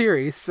darker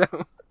series. So,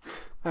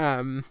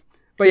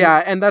 but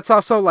yeah, and that's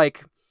also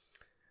like,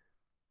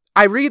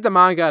 I read the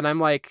manga and I'm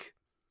like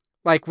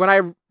when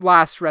I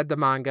last read the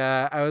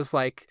manga, I was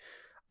like,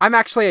 I'm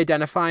actually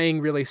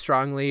identifying really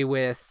strongly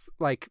with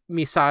like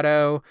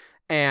Misato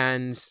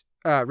and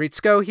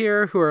Ritsuko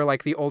here, who are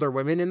like the older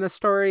women in the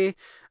story,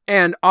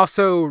 and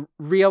also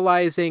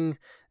realizing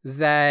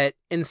that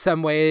in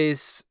some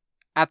ways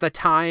at the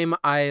time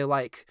I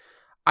like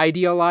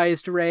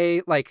idealized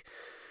Rei. Like,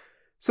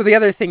 so the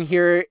other thing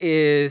here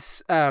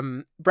is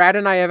Brad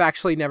and I have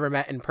actually never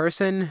met in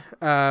person.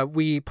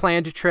 We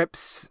planned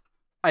trips.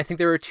 I think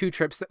there were 2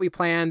 trips that we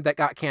planned that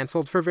got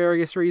canceled for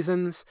various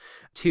reasons,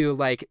 to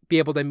like be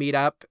able to meet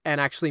up and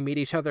actually meet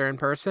each other in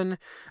person.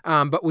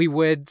 But we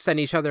would send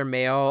each other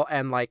mail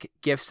and like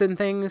gifts and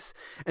things.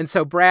 And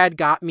so Brad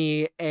got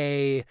me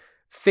a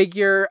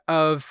figure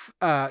of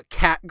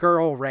Cat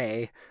Girl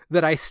Rei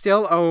that I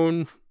still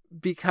own,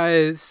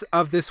 because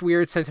of this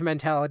weird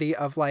sentimentality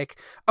of like,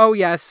 oh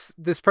yes,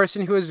 this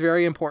person who was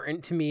very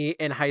important to me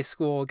in high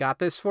school got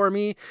this for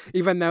me,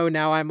 even though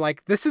now I'm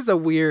like, this is a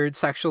weird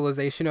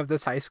sexualization of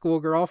this high school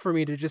girl for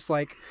me to just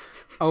like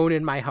own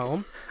in my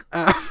home.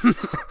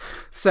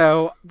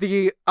 So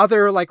the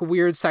other like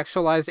weird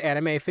sexualized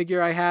anime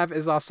figure I have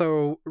is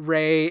also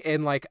Rei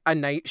in like a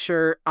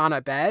nightshirt on a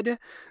bed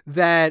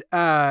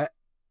that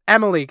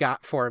Emily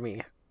got for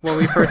me when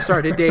we first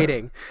started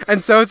dating.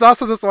 And so it's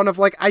also this one of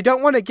like, I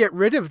don't want to get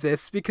rid of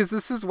this because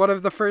this is one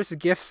of the first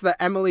gifts that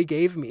Emily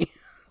gave me.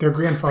 Their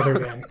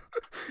grandfather in.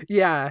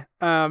 Yeah.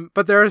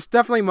 But there's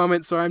definitely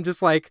moments where I'm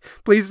just like,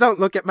 please don't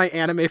look at my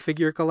anime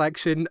figure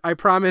collection. I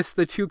promise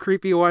the 2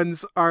 creepy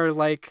ones are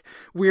like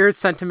weird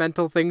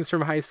sentimental things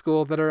from high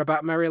school that are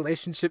about my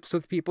relationships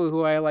with people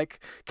who I like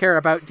care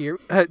about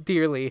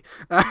dearly.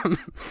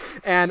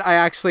 And I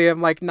actually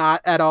am like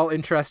not at all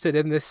interested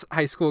in this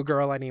high school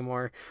girl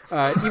anymore.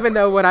 Even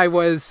though when I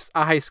was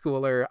a high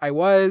schooler, I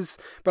was,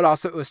 but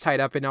also it was tied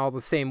up in all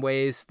the same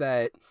ways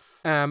that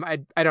I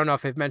don't know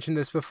if I've mentioned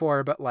this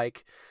before, but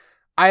like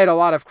I had a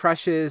lot of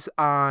crushes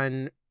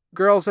on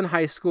girls in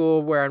high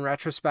school where in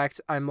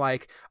retrospect I'm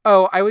like,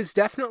 oh, I was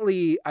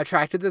definitely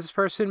attracted to this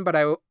person, but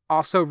I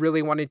also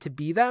really wanted to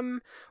be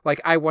them.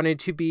 Like I wanted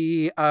to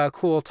be a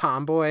cool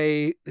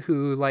tomboy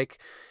who like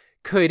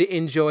could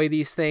enjoy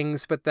these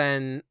things, but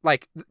then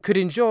like could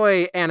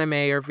enjoy anime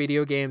or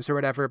video games or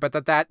whatever, but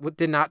that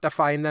did not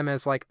define them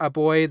as like a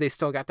boy. They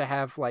still got to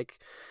have like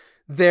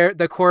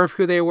the core of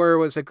who they were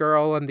was a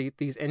girl and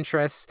these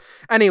interests.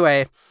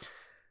 Anyway,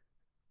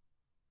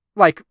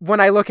 like when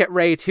I look at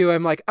Rei too,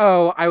 I'm like,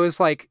 oh, I was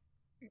like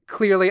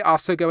clearly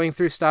also going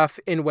through stuff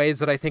in ways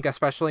that I think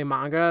especially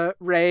manga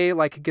Rei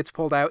like gets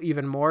pulled out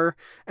even more.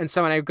 And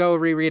so when I go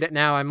reread it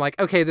now, I'm like,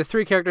 okay, the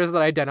 3 characters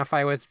that I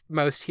identify with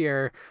most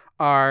here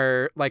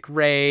are like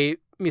Rei,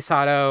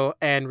 Misato,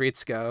 and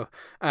Ritsuko.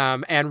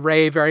 And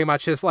Rei very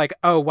much is like,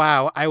 oh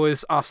wow, I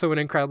was also an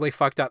incredibly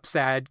fucked up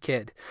sad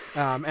kid.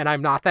 And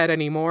I'm not that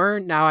anymore.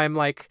 Now I'm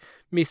like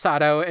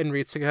Misato and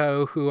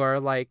Ritsuko, who are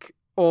like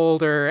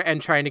older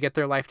and trying to get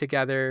their life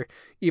together,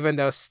 even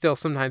though still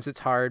sometimes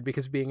it's hard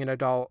because being an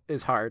adult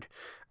is hard.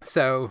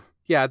 So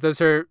yeah,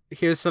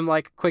 here's some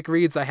like quick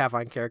reads I have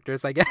on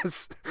characters, I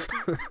guess.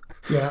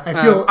 Yeah, I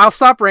feel I'll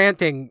stop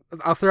ranting.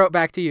 I'll throw it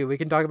back to you. We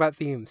can talk about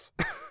themes.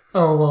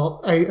 Oh,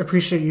 well, I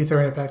appreciate you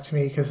throwing it back to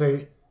me because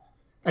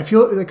I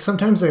feel like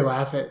sometimes I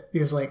laugh at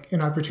these like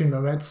inopportune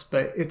moments,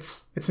 but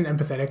it's an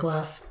empathetic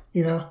laugh,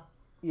 you know?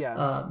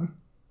 Yeah.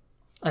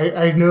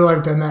 I know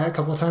I've done that a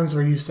couple of times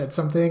where you've said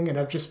something and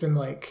I've just been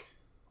like,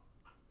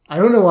 I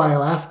don't know why I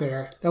laughed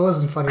there. That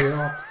wasn't funny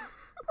at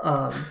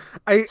all.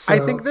 I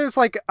think there's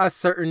like a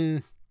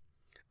certain,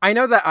 I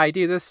know that I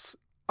do this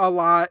a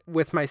lot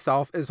with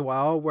myself as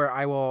well, where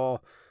I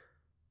will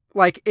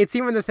like, it's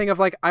even the thing of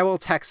like, I will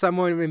text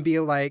someone and be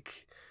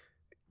like,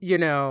 you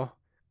know,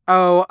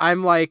 oh,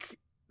 I'm like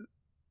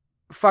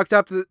fucked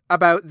up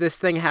about this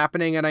thing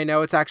happening, and I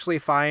know it's actually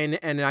fine,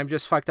 and I'm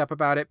just fucked up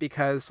about it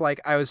because like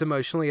I was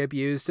emotionally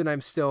abused and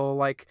I'm still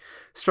like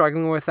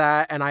struggling with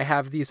that, and I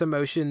have these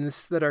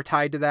emotions that are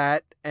tied to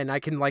that, and I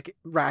can like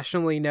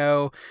rationally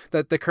know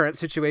that the current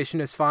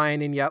situation is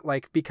fine, and yet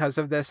like because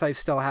of this I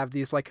still have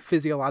these like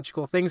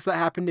physiological things that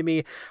happen to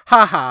me.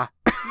 Haha.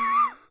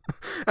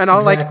 And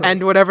I'll like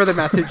end whatever the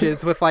message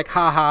is with like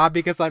haha,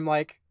 because I'm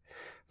like,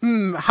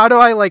 how do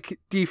I like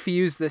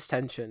defuse this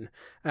tension?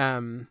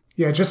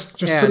 Yeah, just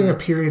putting a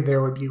period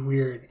there would be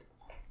weird.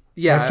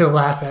 Yeah. I have to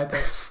laugh at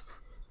this.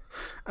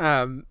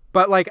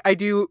 But like I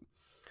do,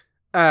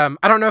 I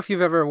don't know if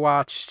you've ever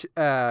watched,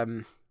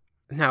 no,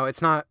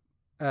 it's not,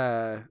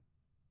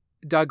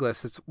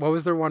 Douglas. What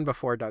was their one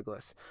before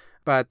Douglas?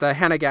 But the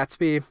Hannah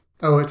Gatsby.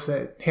 Oh, it's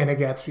a Hannah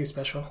Gatsby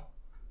special.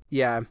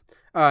 Yeah.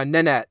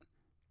 Nanette.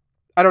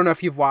 I don't know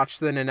if you've watched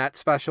the Nanette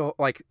special,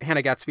 like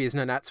Hannah Gatsby's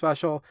Nanette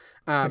special.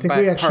 I think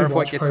we actually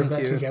watched part of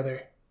that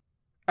together.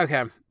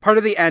 Okay. Part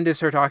of the end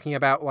is her talking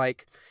about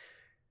like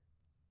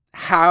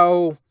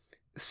how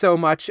so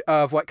much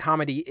of what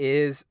comedy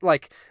is,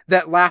 like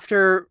that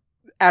laughter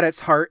at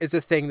its heart is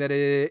a thing that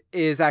it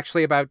is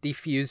actually about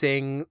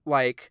diffusing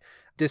like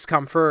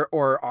discomfort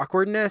or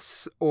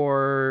awkwardness,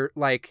 or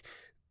like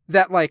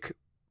that like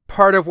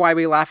part of why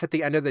we laugh at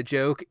the end of the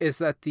joke is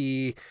that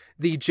the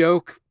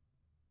joke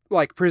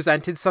like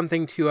presented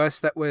something to us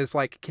that was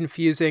like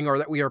confusing or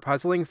that we were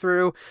puzzling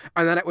through,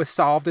 and then it was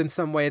solved in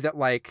some way that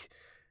like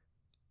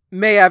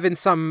may have in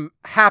some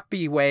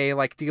happy way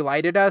like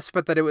delighted us,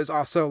 but that it was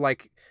also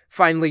like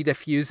finally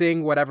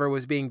diffusing whatever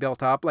was being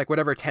built up, like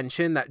whatever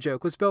tension that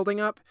joke was building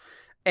up.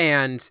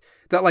 And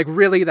that like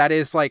really that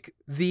is like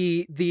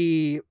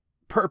the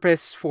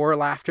purpose for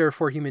laughter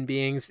for human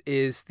beings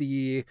is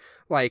the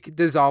like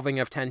dissolving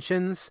of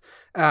tensions,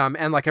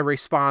 and like a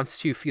response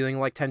to feeling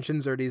like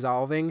tensions are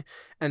dissolving.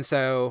 And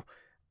so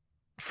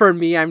for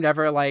me, I'm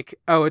never like,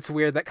 oh, it's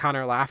weird that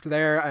Connor laughed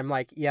there. I'm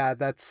like, yeah,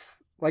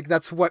 that's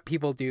what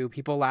people do.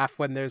 People laugh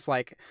when there's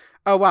like,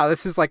 oh wow,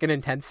 this is like an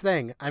intense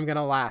thing. I'm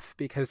gonna laugh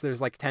because there's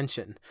like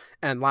tension,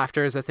 and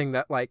laughter is a thing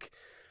that like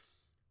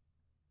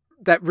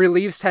that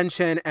relieves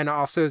tension, and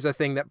also is a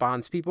thing that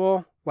bonds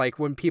people. Like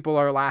when people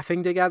are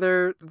laughing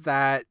together,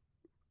 that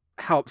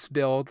helps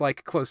build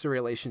like closer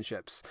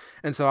relationships.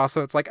 And so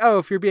also it's like, oh,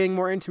 if you're being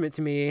more intimate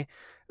to me,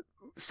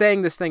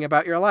 saying this thing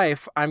about your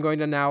life, I'm going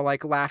to now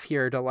like laugh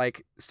here to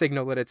like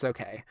signal that it's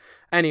okay.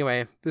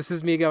 Anyway, this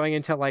is me going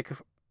into like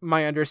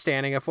my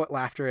understanding of what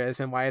laughter is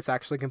and why it's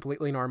actually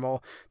completely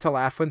normal to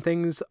laugh when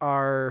things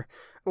are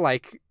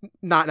like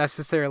not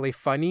necessarily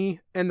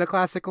funny in the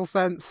classical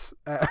sense,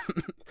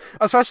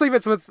 especially if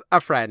it's with a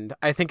friend.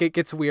 I think it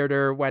gets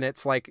weirder when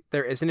it's like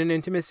there isn't an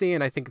intimacy,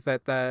 and I think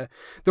that the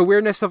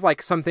weirdness of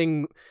like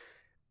something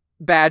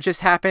bad just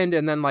happened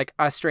and then like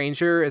a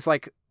stranger is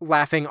like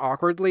laughing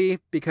awkwardly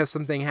because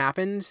something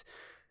happened.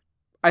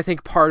 I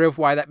think part of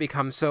why that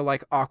becomes so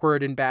like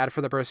awkward and bad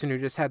for the person who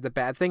just had the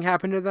bad thing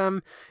happen to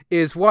them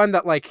is one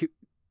that like,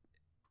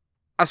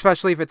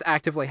 especially if it's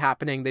actively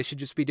happening, they should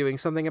just be doing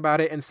something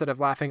about it instead of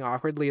laughing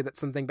awkwardly that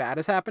something bad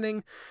is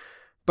happening.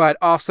 But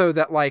also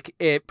that like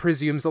it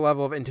presumes a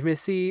level of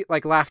intimacy.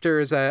 Like laughter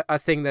is a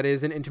thing that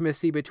is an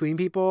intimacy between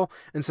people.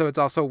 And so it's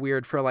also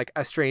weird for like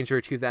a stranger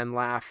to then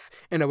laugh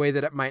in a way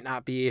that it might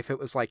not be if it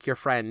was like your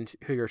friend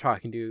who you're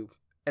talking to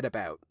it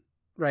about.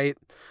 Right?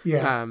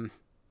 Yeah.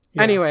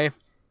 Anyway.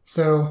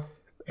 So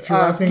if you're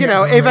laughing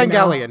Evangelion. Right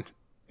now,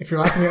 if you're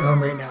laughing at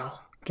home right now,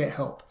 get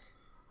help.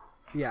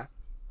 Yeah.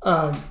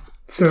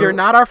 So you're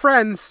not our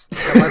friends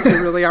unless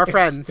you're really our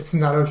friends. It's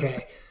not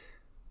okay.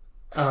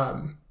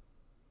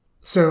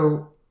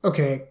 So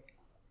okay.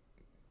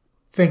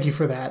 Thank you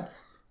for that.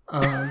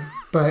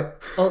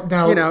 But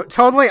now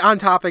totally on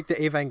topic to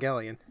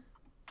Evangelion.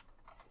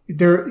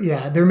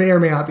 There may or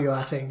may not be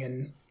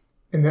laughing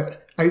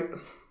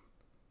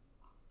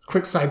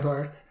quick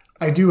sidebar.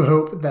 I do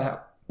hope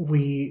that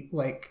we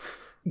like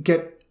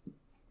get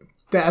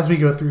that as we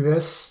go through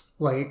this,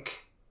 like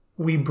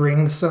we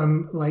bring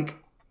some like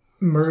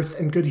mirth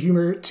and good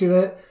humor to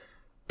it,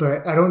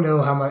 but I don't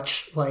know how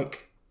much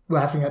like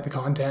laughing at the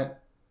content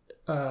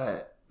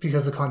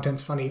because the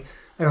content's funny.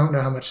 I don't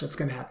know how much that's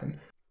going to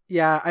happen.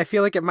 Yeah, I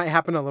feel like it might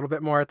happen a little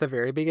bit more at the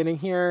very beginning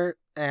here,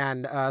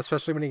 and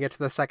especially when you get to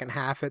the second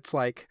half, it's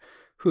like,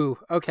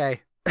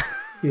 okay.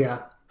 Yeah.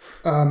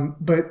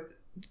 But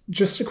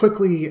just to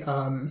quickly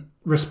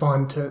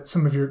respond to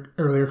some of your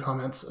earlier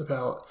comments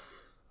about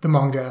the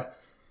manga.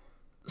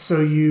 So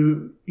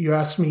you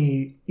asked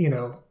me,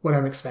 what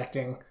I'm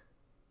expecting.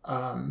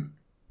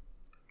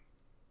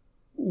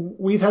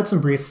 We've had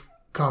some brief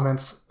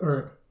comments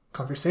or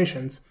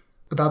conversations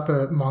about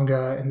the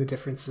manga and the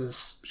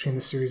differences between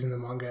the series and the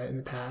manga in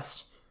the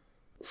past.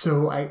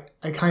 So I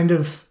kind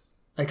of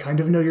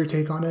know your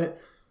take on it.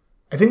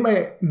 I think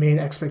my main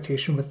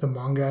expectation with the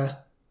manga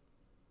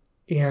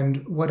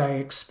and what I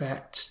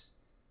expect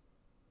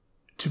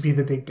to be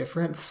the big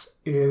difference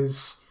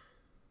is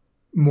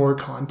more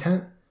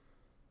content,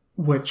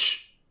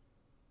 which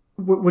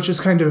is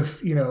kind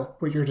of,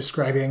 what you're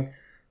describing,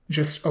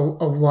 just a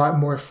lot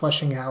more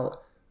fleshing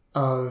out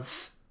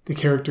of the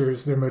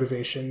characters, their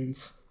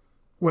motivations,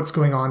 what's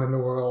going on in the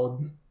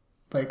world,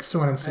 like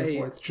so on and so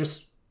forth.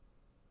 Just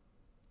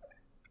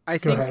I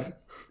go think ahead.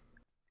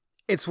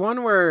 it's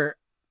one where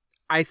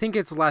I think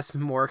it's less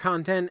more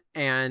content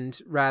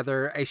and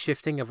rather a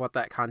shifting of what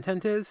that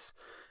content is.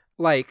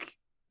 Like,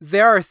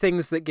 there are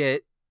things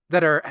that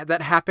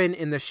happen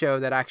in the show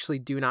that actually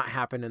do not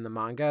happen in the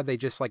manga. They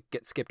just like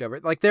get skipped over.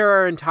 Like, there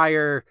are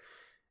entire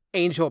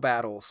angel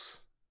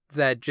battles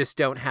that just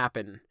don't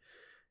happen.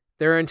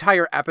 There are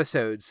entire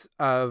episodes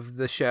of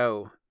the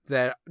show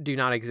that do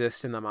not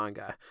exist in the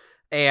manga.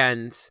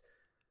 And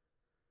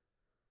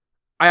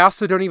I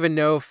also don't even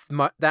know if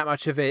that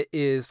much of it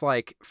is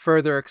like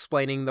further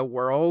explaining the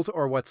world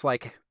or what's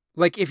like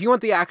if you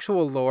want the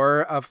actual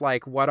lore of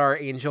like what are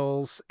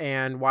angels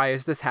and why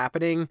is this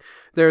happening,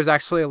 there's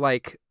actually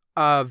like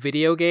a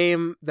video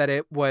game that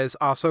it was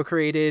also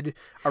created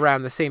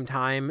around the same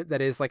time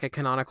that is like a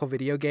canonical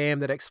video game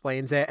that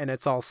explains it, and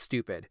it's all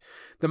stupid.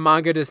 The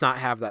manga does not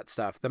have that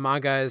stuff. The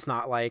manga is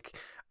not like,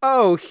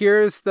 oh,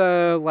 here's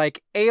the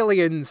like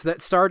aliens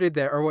that started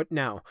there or what.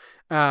 No.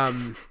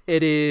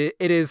 It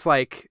is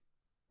like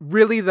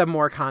really the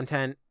more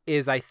content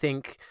is, I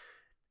think,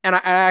 and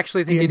I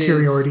actually think the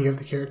interiority of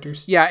the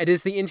characters. Yeah, it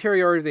is the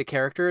interiority of the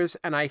characters,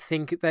 and I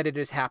think that it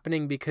is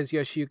happening because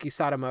Yoshiyuki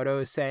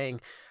Sadamoto is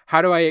saying,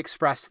 how do I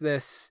express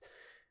this?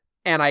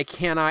 And I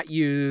cannot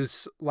in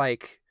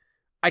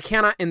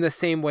the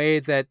same way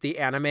that the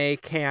anime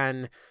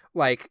can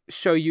like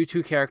show you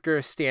two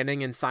characters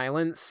standing in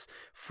silence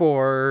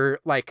for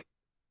like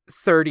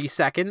 30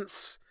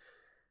 seconds.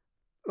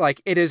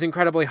 Like, it is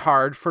incredibly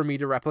hard for me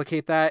to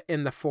replicate that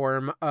in the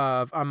form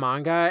of a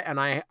manga, and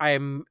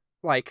I'm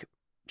like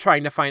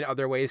trying to find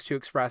other ways to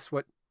express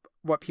what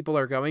people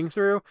are going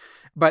through,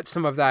 but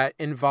some of that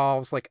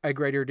involves like a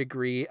greater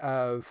degree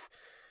of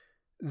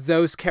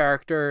those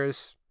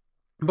characters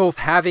both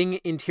having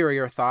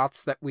interior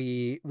thoughts that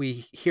we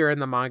hear in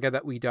the manga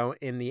that we don't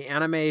in the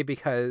anime,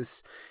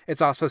 because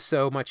it's also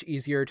so much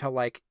easier to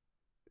like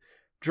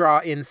draw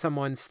in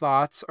someone's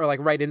thoughts or like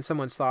write in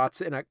someone's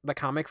thoughts in the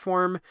comic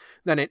form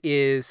than it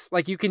is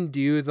like you can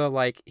do the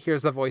like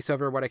here's the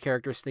voiceover what a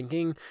character's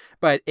thinking,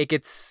 but it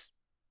gets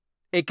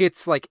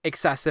like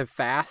excessive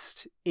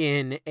fast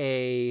in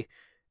a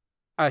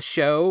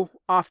show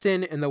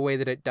often in the way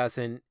that it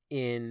doesn't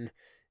in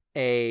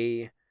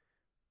a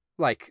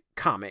like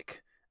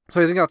comic.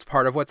 So I think that's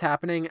part of what's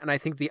happening. And I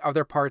think the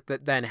other part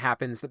that then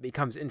happens that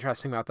becomes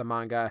interesting about the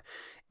manga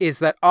is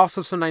that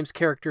also sometimes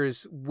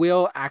characters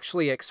will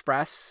actually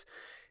express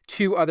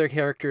to other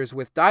characters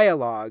with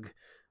dialogue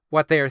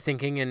what they are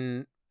thinking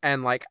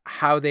and like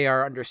how they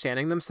are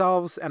understanding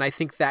themselves. And I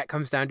think that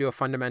comes down to a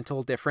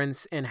fundamental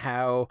difference in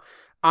how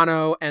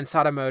Anno and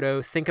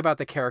Sadamoto think about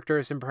the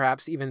characters and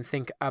perhaps even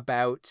think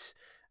about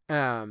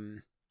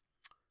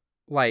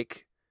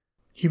like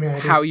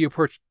Humanity. how you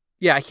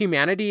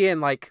humanity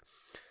and like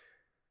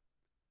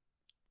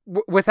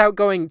without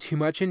going too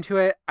much into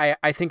it,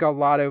 I think a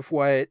lot of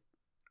what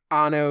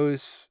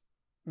Anno's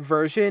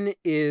version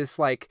is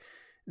like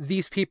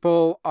these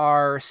people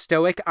are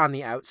stoic on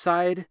the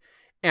outside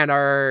and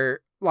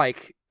are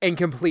like in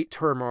complete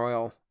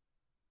turmoil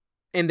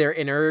in their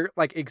inner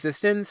like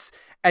existence,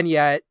 and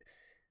yet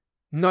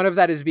none of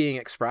that is being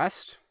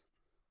expressed.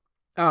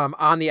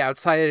 On the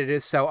outside, it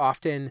is so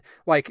often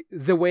like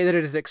the way that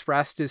it is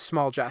expressed is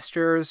small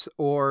gestures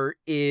or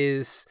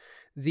is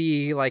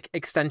the like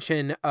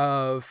extension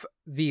of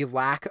the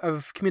lack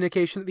of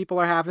communication that people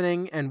are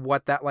having and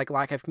what that like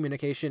lack of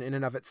communication in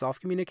and of itself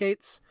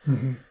communicates.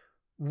 Mm-hmm.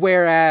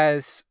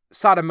 Whereas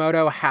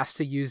Sadamoto has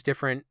to use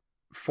different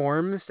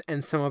forms,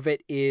 and some of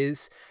it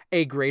is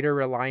a greater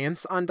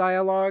reliance on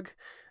dialogue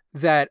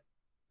that,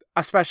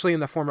 especially in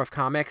the form of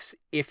comics,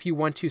 if you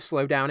want to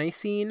slow down a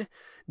scene,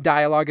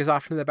 dialogue is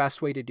often the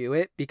best way to do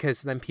it,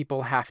 because then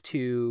people have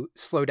to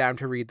slow down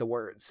to read the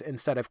words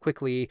instead of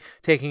quickly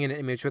taking an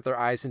image with their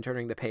eyes and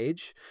turning the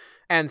page.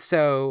 And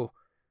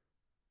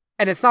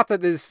it's not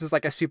that this is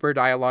like a super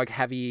dialogue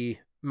heavy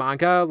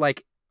manga.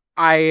 Like,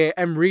 I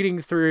am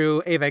reading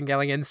through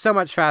Evangelion so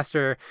much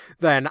faster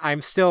than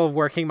I'm still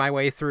working my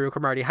way through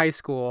Cromartie High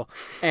School.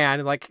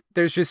 And like,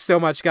 there's just so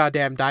much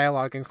goddamn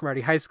dialogue in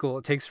Cromartie High School.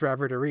 It takes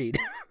forever to read.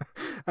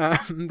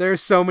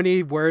 There's so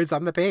many words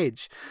on the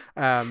page.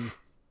 And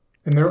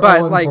they're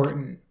all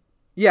important.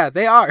 Yeah,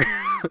 they are.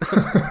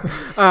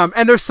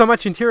 And there's so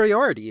much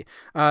interiority.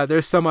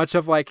 There's so much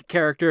of like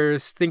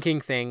characters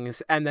thinking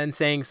things and then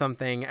saying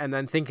something and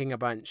then thinking a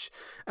bunch.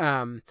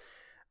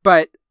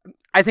 But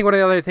I think one of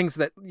the other things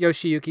that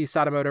Yoshiyuki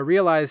Sadamoto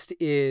realized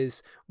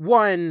is,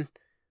 one,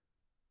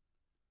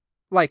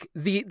 like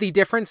the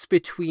difference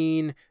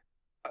between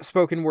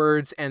spoken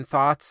words and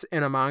thoughts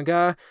in a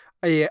manga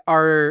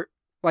are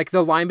like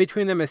the line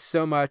between them is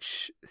so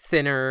much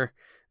thinner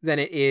than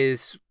it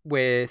is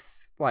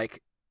with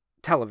like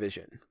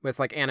television, with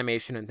like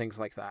animation and things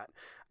like that.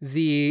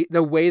 The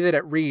way that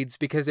it reads,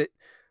 because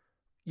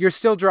you're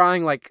still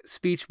drawing like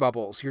speech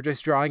bubbles. You're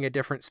just drawing a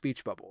different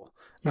speech bubble.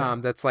 Yeah.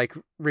 That's like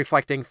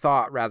reflecting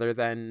thought rather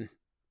than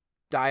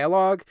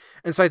dialogue.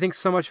 And so I think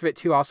so much of it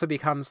too also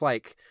becomes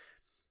like,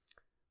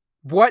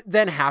 what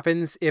then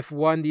happens if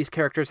these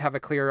characters have a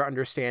clearer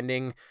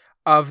understanding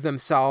of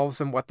themselves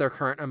and what their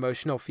current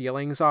emotional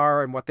feelings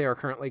are and what they are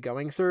currently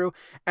going through.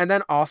 And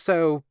then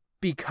also,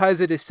 because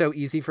it is so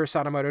easy for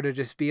Sadamoto to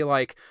just be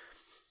like,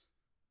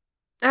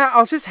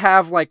 I'll just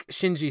have like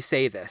Shinji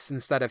say this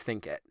instead of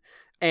think it.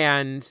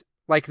 And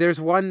like, there's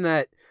one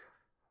that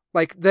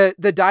like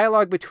the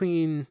dialogue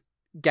between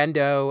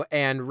Gendo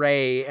and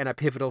Rei in a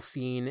pivotal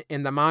scene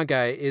in the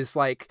manga is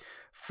like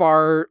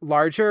far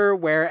larger,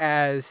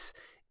 whereas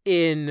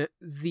in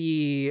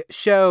the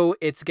show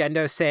it's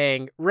Gendo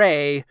saying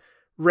Rei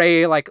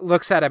like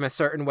looks at him a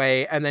certain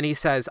way and then he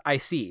says, I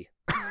see.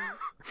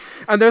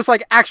 And there's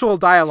like actual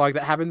dialogue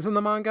that happens in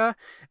the manga.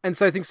 And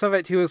so I think some of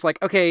it too is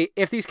like, okay,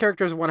 if these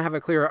characters want to have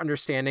a clearer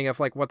understanding of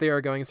like what they are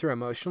going through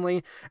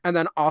emotionally, and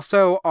then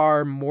also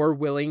are more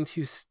willing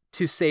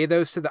to say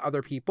those to the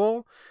other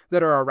people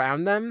that are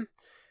around them,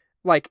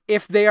 like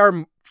if they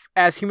are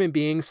as human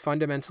beings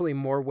fundamentally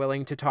more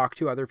willing to talk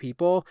to other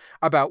people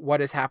about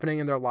what is happening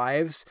in their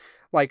lives,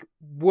 like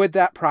would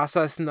that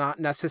process not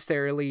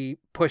necessarily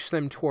push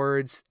them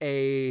towards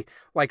a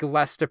like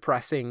less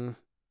depressing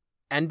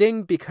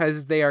ending,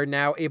 because they are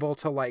now able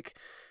to like,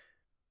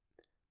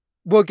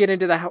 we'll get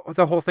into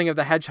the whole thing of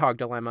the hedgehog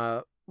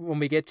dilemma when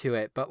we get to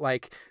it, but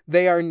like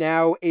they are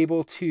now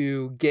able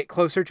to get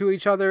closer to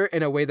each other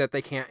in a way that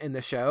they can't in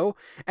the show.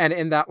 And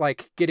in that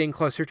like getting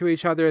closer to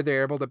each other,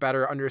 they're able to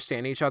better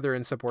understand each other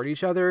and support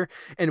each other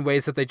in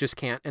ways that they just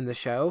can't in the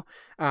show.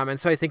 And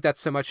so I think that's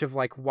so much of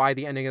like why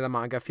the ending of the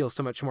manga feels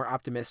so much more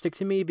optimistic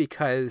to me,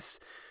 because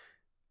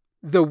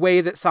the way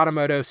that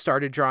Sadamoto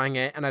started drawing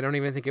it, and I don't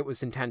even think it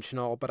was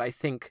intentional, but I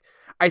think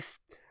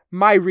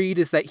my read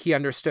is that he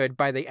understood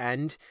by the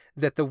end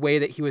that the way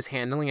that he was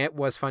handling it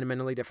was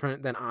fundamentally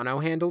different than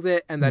Ano handled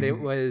it, and that it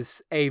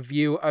was a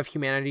view of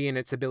humanity and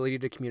its ability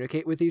to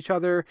communicate with each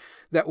other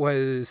that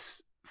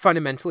was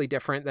fundamentally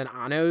different than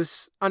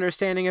Ano's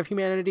understanding of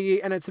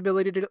humanity and its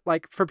ability to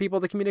like for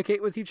people to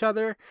communicate with each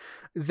other.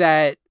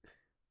 That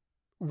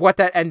what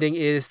that ending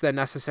is then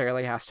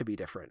necessarily has to be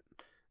different.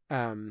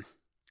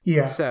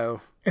 Yeah.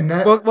 So and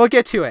that we'll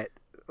get to it.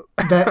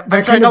 That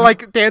I'm trying to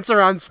like dance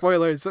around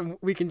spoilers, and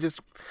we can just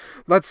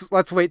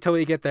let's wait till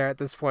we get there at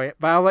this point.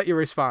 But I'll let you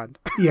respond.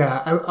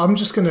 Yeah, I'm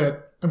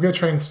gonna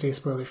try and stay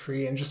spoiler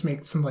free and just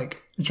make some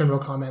like general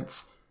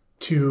comments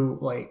to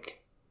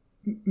like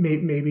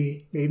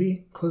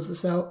maybe close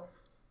this out.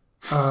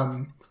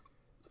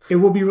 It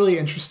will be really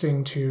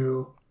interesting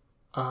to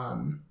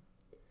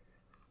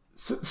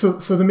so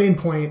the main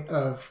point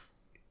of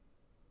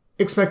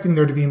expecting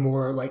there to be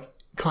more like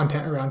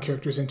content around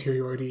characters'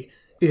 interiority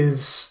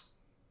is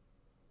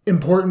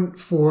important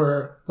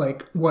for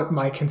like what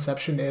my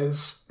conception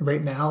is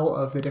right now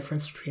of the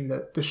difference between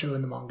the show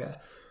and the manga.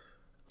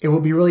 It will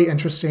be really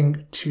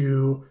interesting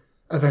to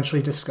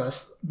eventually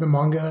discuss the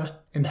manga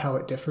and how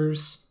it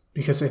differs,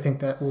 because I think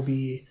that will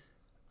be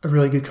a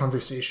really good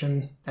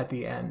conversation at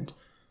the end.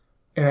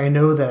 And I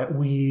know that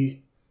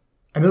we've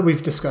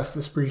discussed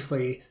this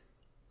briefly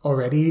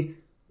already,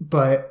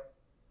 but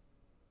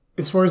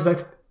as far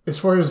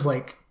as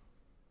like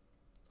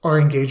our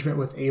engagement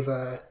with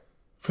Eva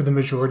for the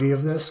majority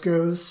of this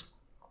goes,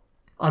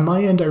 on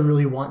my end, I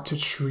really want to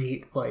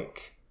treat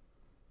like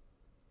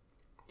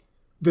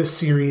this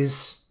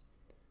series.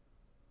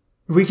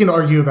 We can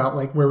argue about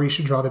like where we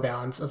should draw the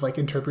bounds of like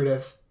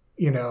interpretive,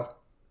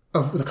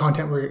 of the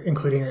content we're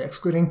including or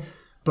excluding,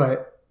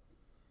 but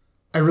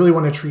I really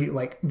want to treat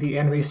like the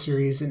anime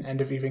series and End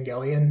of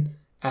Evangelion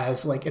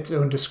as like its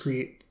own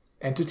discrete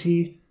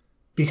entity,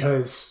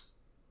 because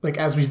like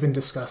as we've been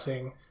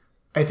discussing,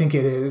 I think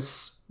it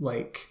is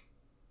like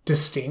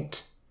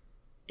distinct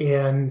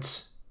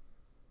and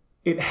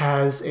it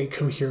has a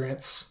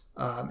coherence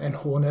and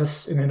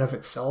wholeness in and of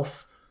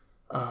itself.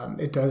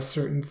 It does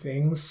certain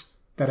things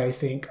that I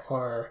think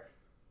are,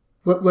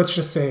 let's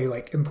just say,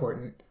 like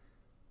important.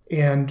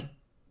 And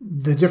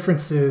the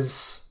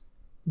differences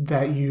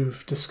that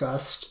you've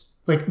discussed,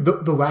 like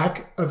the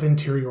lack of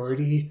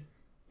interiority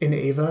in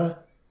Eva,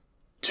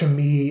 to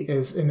me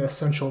is an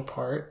essential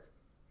part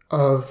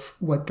of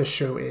what the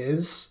show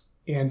is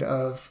and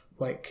of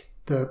like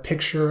the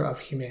picture of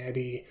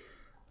humanity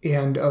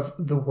and of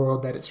the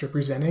world that it's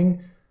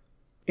representing,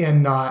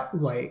 and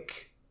not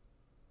like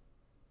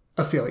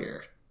a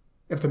failure,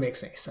 if that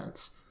makes any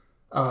sense.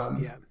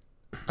 Yeah.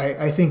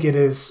 I think it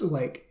is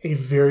like a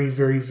very,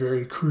 very,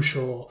 very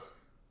crucial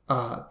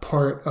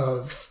part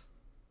of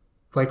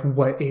like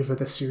what Eva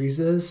the series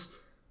is,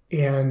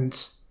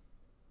 and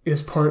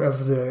is part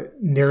of the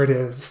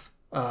narrative,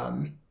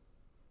 a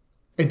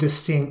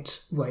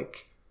distinct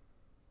like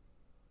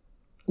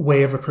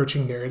way of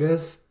approaching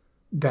narrative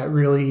that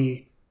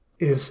really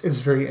is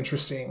very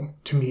interesting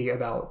to me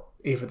about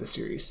Eva the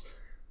series,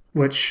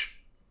 which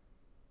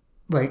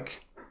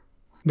like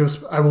no,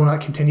 I will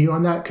not continue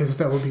on that because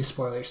that will be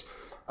spoilers.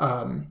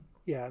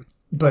 Yeah,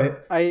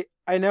 but I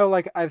know,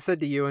 like I've said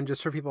to you, and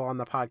just for people on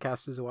the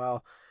podcast as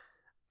well,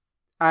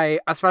 I,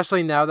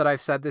 especially now that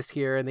I've said this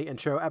here in the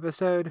intro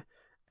episode,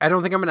 I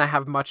don't think I'm going to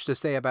have much to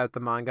say about the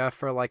manga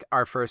for like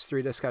our first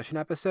 3 discussion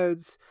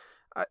episodes.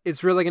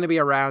 It's really going to be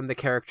around the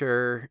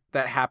character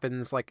that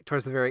happens like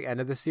towards the very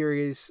end of the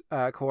series,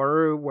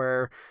 Koru,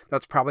 where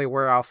that's probably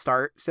where I'll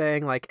start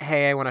saying like,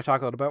 hey, I want to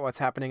talk a little bit what's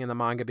happening in the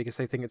manga because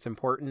I think it's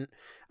important.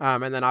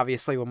 And then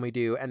obviously when we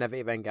do End of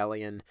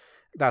Evangelion,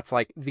 that's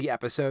like the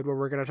episode where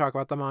we're going to talk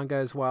about the manga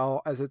as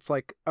well as its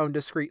like own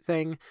discrete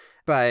thing.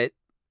 But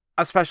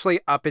especially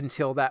up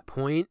until that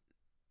point,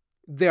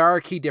 there are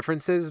key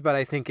differences, but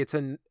I think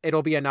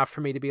it'll be enough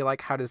for me to be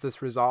like, how does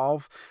this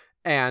resolve?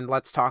 And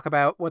let's talk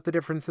about what the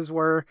differences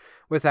were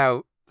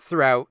without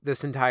throughout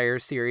this entire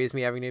series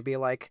me having to be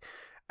like,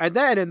 and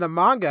then in the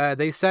manga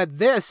they said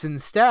this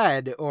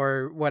instead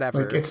or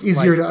whatever. Like it's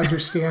easier to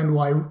understand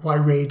why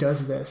Rei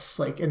does this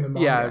like in the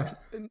manga.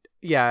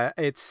 Yeah,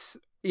 it's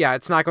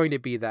not going to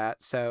be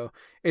that. So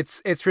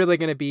it's really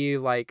going to be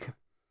like,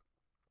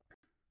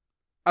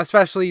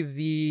 especially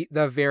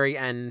the very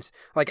end,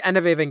 like End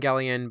of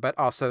Evangelion, but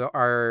also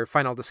our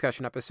final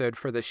discussion episode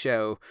for the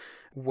show,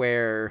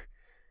 where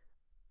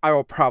I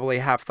will probably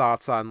have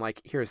thoughts on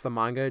like, here's the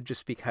manga,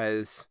 just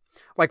because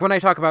like when I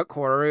talk about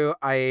Koru,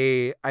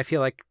 I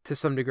feel like to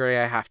some degree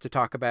I have to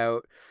talk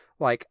about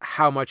like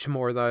how much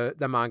more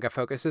the manga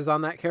focuses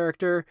on that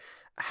character,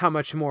 how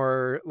much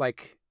more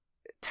like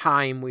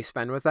time we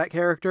spend with that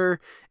character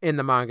in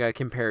the manga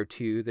compared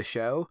to the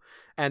show.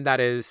 And that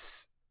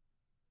is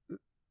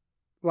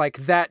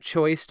like that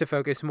choice to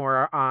focus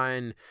more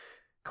on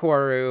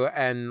Koru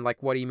and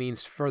like what he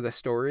means for the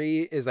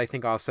story is, I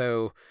think,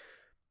 also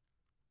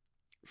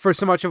for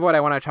so much of what I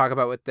want to talk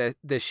about with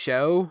this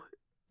show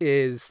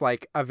is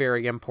like a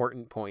very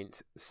important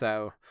point.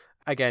 So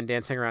again,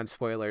 dancing around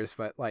spoilers,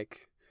 but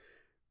like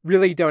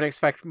really don't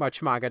expect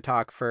much manga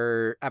talk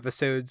for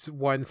episodes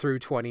 1 through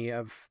 20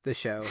 of the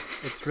show.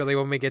 It's really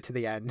when we get to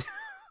the end.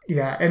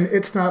 Yeah. And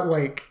it's not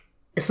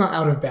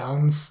out of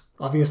bounds.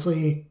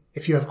 Obviously,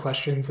 if you have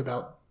questions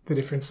about the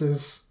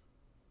differences,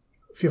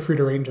 feel free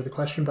to write into the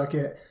question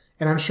bucket,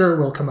 and I'm sure it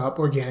will come up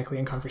organically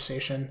in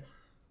conversation.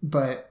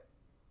 But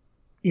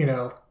you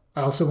know,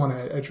 I also want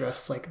to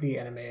address like the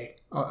anime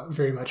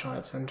very much on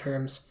its own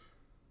terms.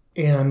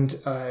 And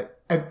the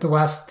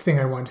last thing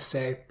I wanted to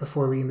say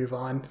before we move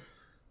on,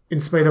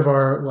 in spite of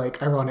our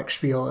like ironic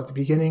spiel at the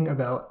beginning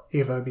about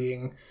Eva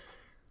being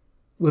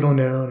little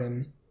known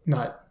and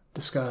not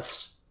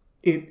discussed,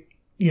 it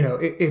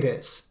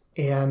is.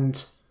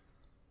 And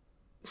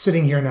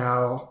sitting here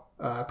now,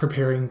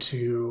 preparing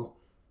to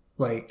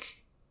like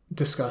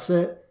discuss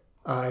it,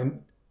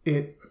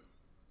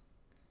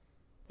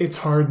 it's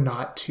hard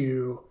not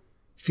to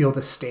feel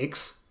the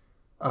stakes,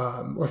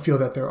 or feel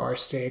that there are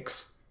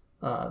stakes,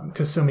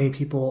 because so many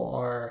people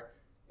are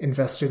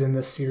invested in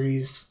this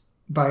series.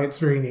 By its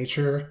very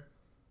nature,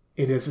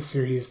 it is a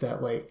series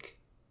that like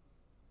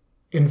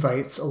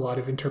invites a lot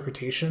of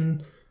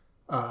interpretation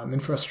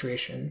and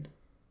frustration,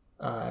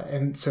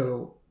 and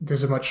so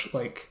there's a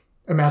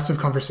massive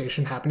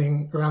conversation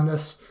happening around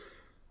this.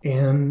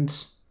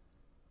 And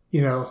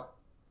you know,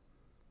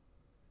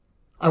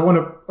 I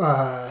want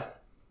to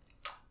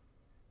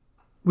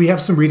we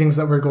have some readings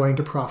that we're going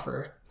to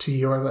proffer to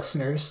your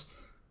listeners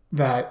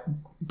that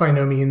by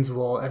no means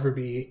will ever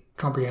be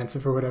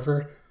comprehensive or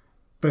whatever,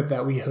 but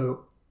that we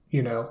hope,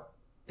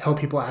 help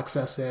people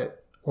access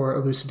it or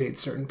elucidate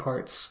certain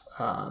parts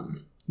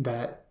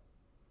that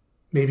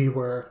maybe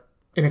were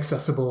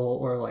inaccessible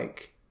or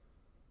like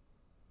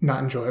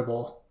not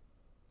enjoyable,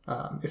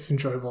 if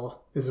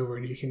enjoyable is a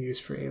word you can use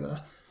for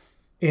Eva.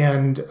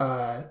 And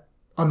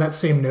on that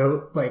same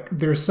note, like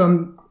there's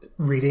some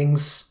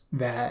readings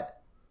that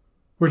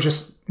we're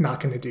just not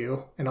going to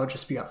do, and I'll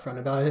just be upfront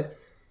about it.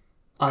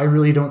 I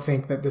really don't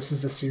think that this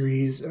is a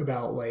series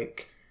about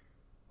like,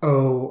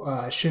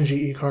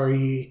 Shinji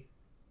Ikari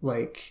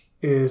like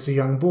is a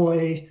young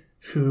boy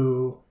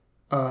who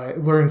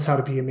learns how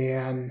to be a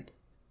man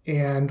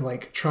and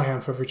like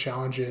triumph over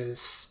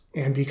challenges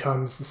and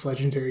becomes this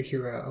legendary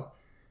hero,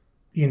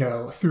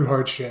 through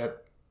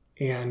hardship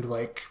and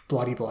like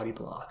blah blah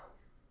blah.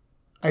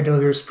 I know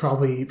there's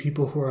probably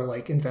people who are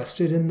like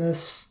invested in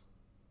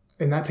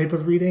that type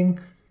of reading,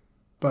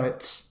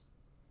 but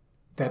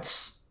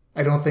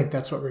I don't think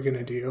that's what we're going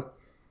to do.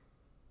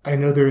 I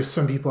know there's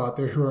some people out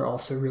there who are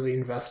also really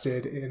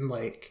invested in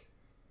like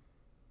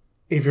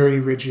a very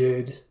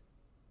rigid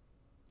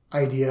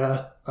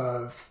idea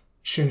of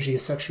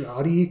Shinji's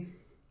sexuality,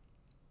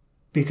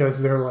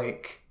 because they're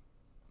like,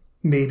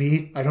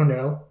 maybe, I don't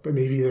know, but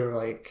maybe they're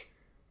like,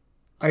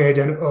 I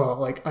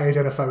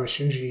identify with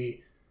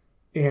Shinji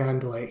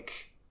and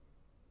like,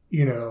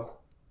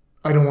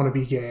 I don't want to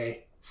be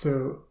gay,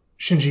 so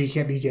Shinji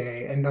can't be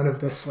gay, and none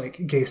of this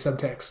like gay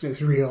subtext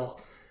is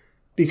real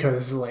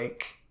because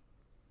like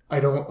I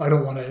don't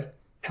want to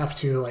have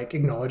to like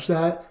acknowledge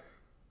that.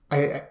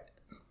 I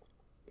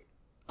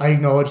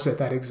acknowledge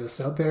that exists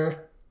out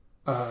there,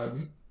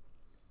 and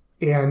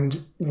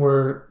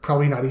we're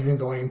probably not even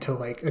going to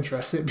like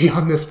address it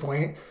beyond this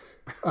point.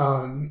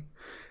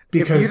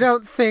 Because if you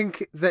don't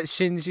think that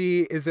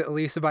Shinji is at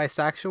least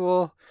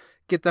bisexual,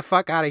 get the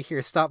fuck out of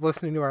here. Stop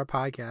listening to our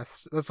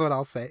podcast. That's what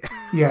I'll say.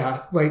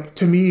 Yeah, like,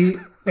 to me,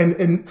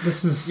 and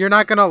this is... You're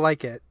not going to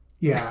like it.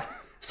 Yeah.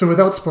 So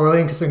without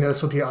spoiling, because I know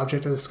this will be an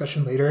object of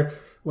discussion later,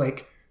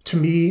 like, to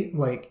me,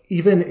 like,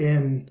 even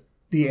in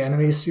the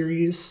anime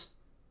series,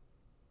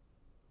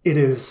 it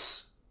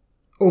is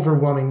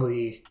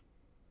overwhelmingly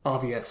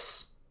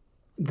obvious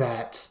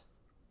that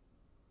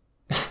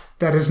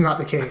that is not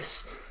the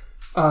case.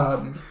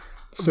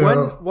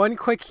 So one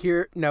quick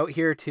note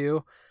here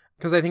too,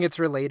 because I think it's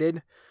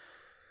related.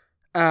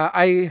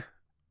 I'm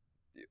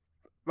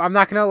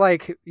not gonna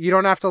like, you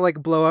don't have to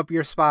like blow up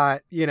your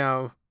spot. You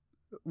know,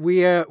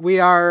 we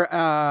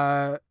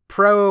are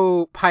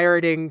pro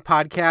pirating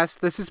podcast.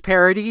 This is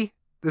parody.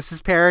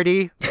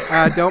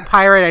 Don't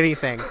pirate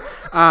anything.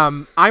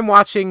 I'm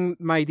watching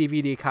my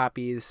DVD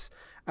copies.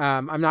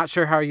 I'm not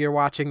sure how you're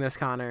watching this,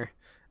 Connor.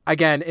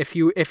 Again, if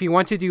you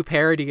want to do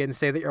parody and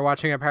say that you're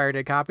watching a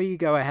pirated copy,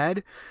 go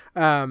ahead.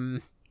 I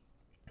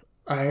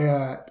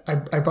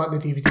bought the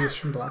DVDs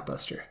from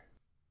Blockbuster.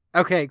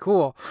 Okay,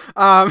 cool.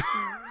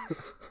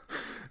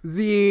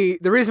 The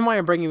reason why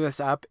I'm bringing this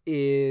up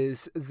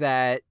is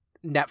that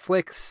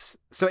Netflix,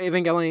 so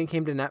Evangelion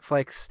came to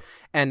Netflix,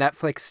 and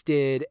Netflix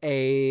did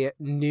a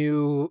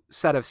new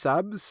set of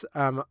subs.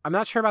 I'm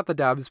not sure about the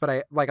dubs, but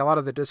I like a lot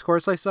of the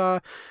discourse I saw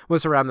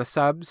was around the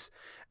subs.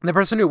 And the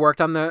person who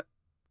worked on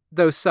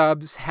those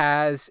subs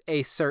has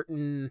a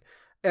certain,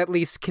 at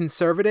least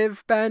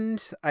conservative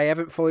bend. I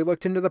haven't fully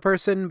looked into the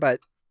person, but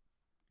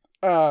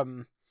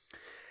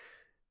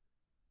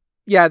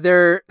yeah,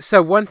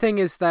 so one thing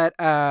is that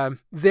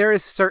there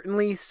is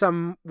certainly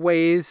some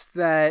ways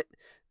that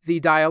the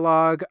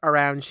dialogue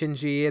around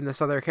Shinji and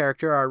this other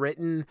character are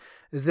written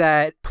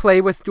that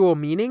play with dual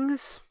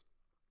meanings,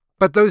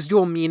 but those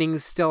dual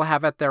meanings still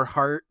have at their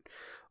heart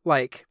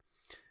like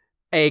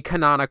a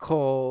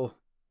canonical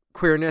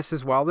queerness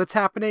as well that's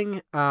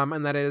happening,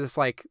 and that it is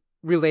like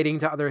relating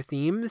to other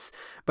themes.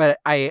 But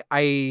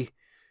the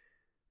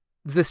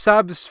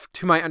subs,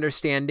 to my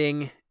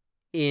understanding,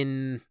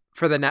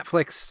 for the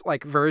Netflix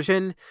like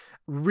version,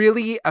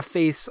 really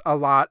efface a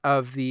lot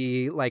of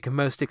the like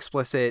most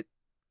explicit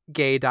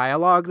gay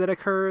dialogue that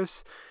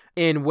occurs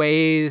in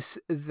ways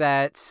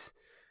that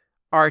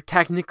are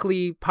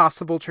technically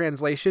possible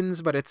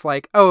translations, but it's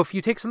like, oh, if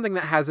you take something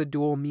that has a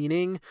dual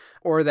meaning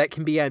or that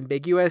can be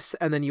ambiguous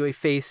and then you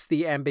efface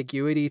the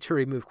ambiguity to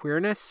remove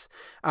queerness,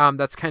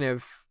 that's kind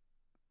of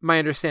my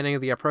understanding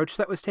of the approach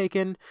that was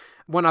taken.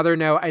 One other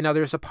note, I know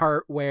there's a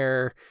part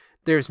where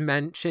there's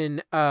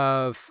mention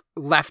of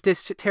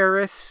leftist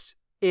terrorists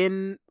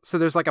so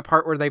there's like a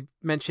part where they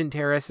mention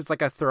terrorists. It's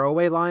like a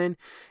throwaway line,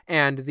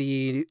 and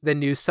the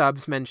new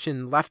subs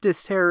mention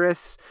leftist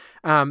terrorists.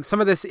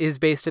 Some of this is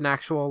based in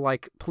actual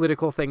like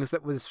political things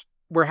that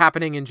were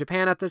happening in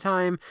Japan at the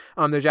time.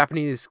 The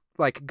Japanese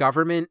like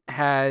government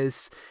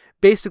has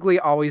basically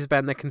always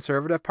been the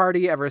conservative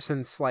party ever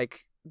since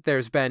like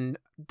there's been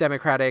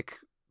democratic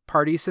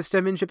party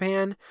system in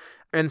Japan,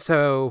 and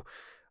so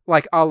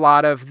like a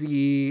lot of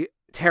the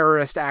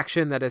terrorist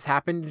action that has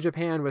happened in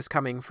Japan was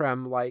coming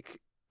from like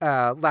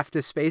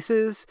leftist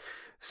spaces.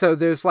 So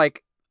there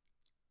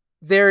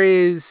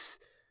is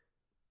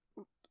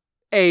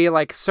a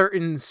like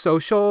certain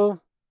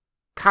social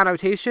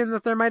connotation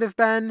that there might have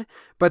been,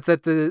 but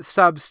that the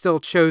sub still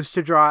chose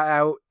to draw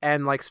out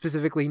and like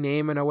specifically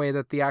name in a way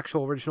that the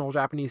actual original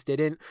Japanese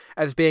didn't,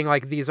 as being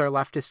like, these are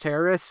leftist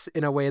terrorists,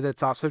 in a way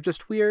that's also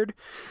just weird.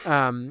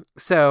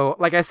 So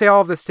like I say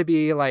all of this to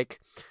be like,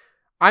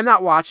 I'm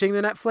not watching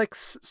the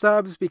Netflix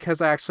subs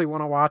because I actually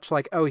want to watch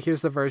like, oh,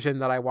 here's the version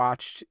that I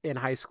watched in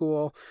high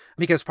school,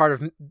 because part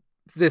of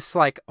this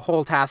like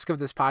whole task of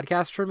this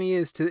podcast for me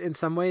is to, in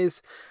some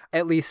ways,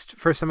 at least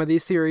for some of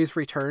these theories,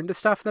 return to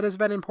stuff that has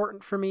been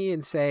important for me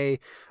and say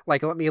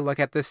like, let me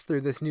look at this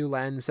through this new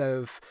lens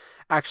of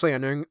actually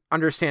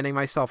understanding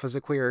myself as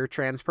a queer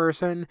trans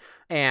person,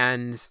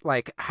 and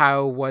like,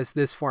 how was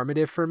this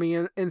formative for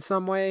me in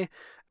some way.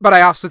 But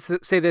I also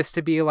say this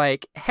to be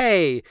like,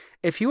 hey,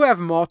 if you have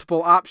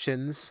multiple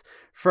options,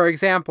 for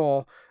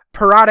example,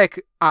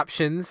 parodic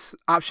options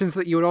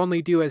that you would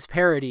only do as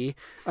parody,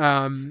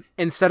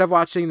 instead of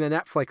watching the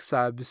Netflix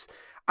subs,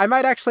 I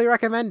might actually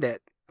recommend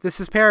it.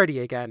 This is parody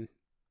again.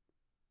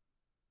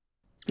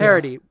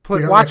 Parody.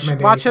 Yeah,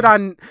 watch it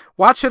on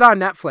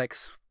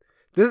Netflix.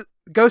 This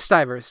Ghost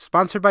Divers,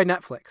 sponsored by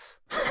Netflix.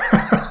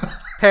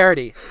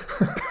 Parody.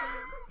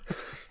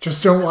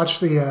 Just don't watch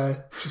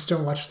the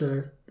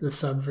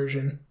sub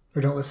version,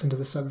 or don't listen to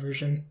the sub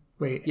version.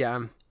 Wait.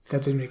 Yeah.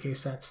 That didn't make any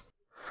sense.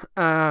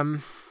 I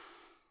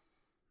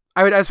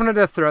just wanted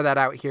to throw that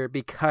out here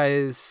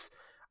because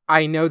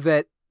I know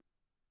that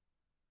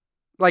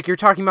like you're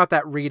talking about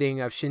that reading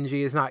of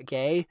Shinji is not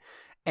gay,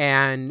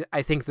 and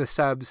I think the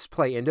subs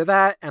play into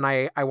that, and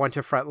I want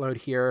to front load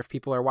here if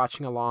people are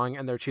watching along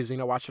and they're choosing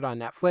to watch it on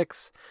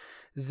Netflix,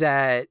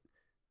 that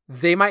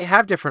they might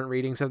have different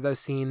readings of those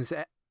scenes.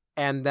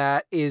 And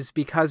that is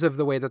because of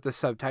the way that the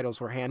subtitles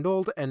were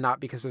handled, and not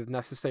because of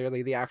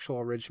necessarily the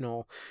actual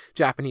original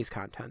Japanese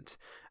content.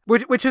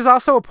 Which is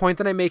also a point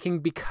that I'm making,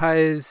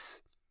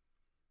 because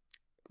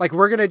like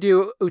we're going to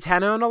do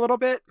Utena in a little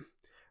bit.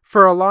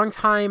 For a long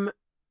time,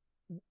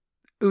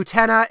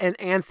 Utena and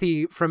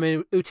Anthe from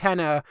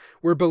Utena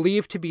were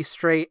believed to be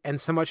straight,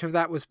 and so much of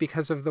that was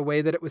because of the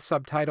way that it was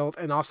subtitled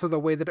and also the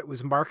way that it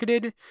was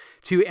marketed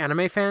to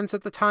anime fans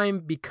at the time,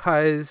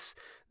 because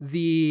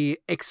the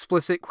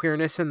explicit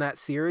queerness in that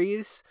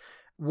series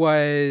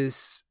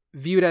was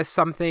viewed as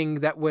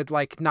something that would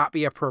like not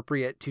be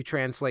appropriate to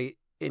translate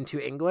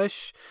into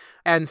English.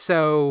 And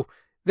so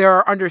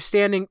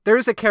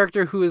there's a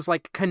character who is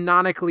like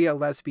canonically a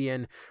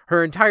lesbian.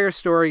 Her entire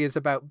story is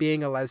about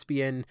being a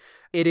lesbian.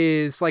 It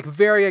is like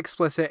very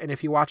explicit, and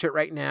if you watch it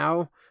right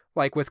now,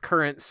 like with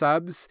current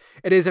subs,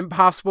 it is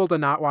impossible to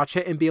not watch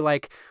it and be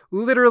like,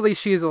 literally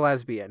she's a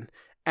lesbian.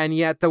 And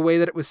yet the way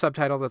that it was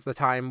subtitled at the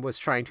time was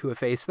trying to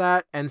efface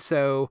that. And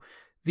so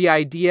the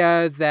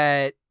idea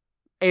that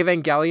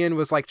Evangelion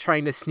was like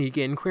trying to sneak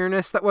in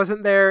queerness that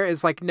wasn't there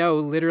is like, no,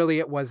 literally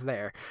it was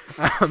there.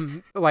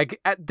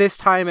 Like at this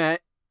time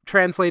at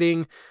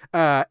translating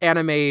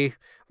anime,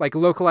 like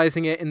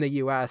localizing it in the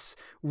US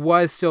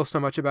was still so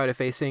much about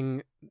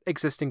effacing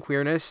existing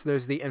queerness.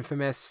 There's the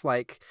infamous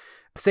like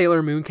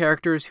Sailor Moon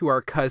characters who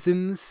are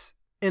cousins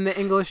in the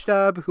English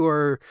dub, who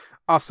are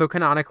also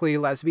canonically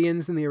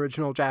lesbians in the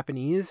original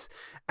Japanese.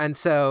 And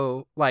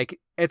so like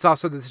it's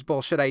also this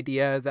bullshit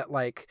idea that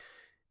like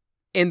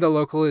in the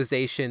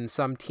localization,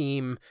 some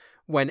team,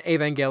 when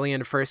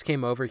Evangelion first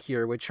came over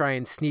here, would try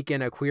and sneak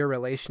in a queer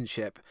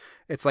relationship.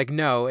 It's like,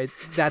 no,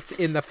 that's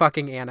in the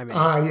fucking anime.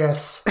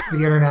 Yes.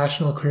 The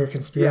international queer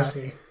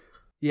conspiracy.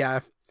 Yeah.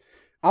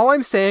 All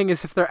I'm saying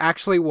is if there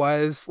actually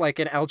was like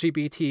an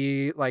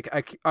LGBT, like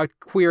a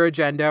queer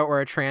agenda or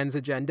a trans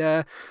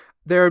agenda,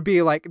 there would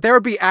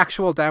be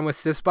actual down with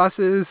cis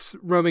buses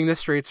roaming the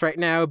streets right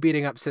now,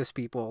 beating up cis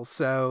people.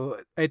 So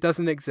it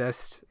doesn't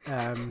exist.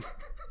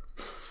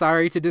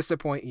 Sorry to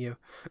disappoint you.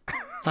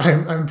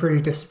 I'm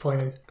pretty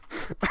disappointed.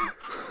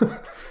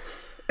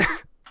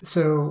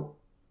 So,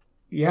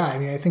 yeah, I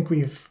mean, I think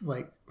we've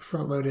like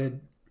front loaded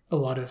a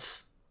lot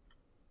of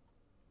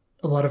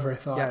our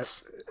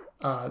thoughts.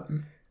 Yeah.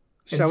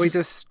 Shall we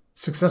just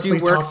successfully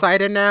do Works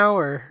Cited now,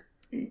 or?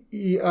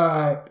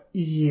 Yeah.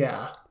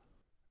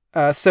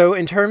 So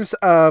in terms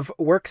of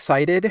Works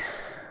Cited,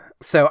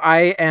 so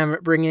I am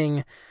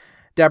bringing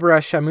Deborah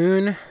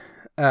Shamoun,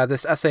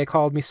 this essay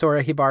called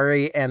Misora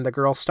Hibari and the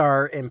Girl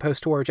Star in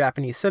Post-War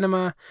Japanese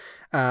Cinema.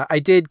 I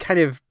did kind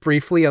of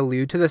briefly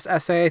allude to this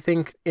essay, I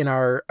think, in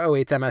our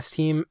 08th MS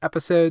Team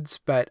episodes,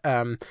 but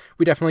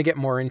we definitely get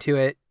more into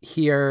it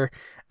here.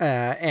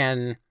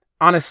 And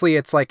honestly,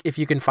 it's like, if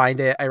you can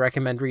find it, I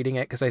recommend reading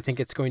it, because I think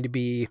it's going to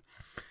be,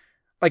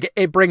 like,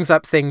 it brings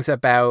up things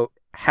about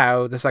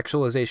how the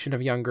sexualization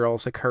of young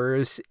girls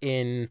occurs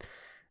in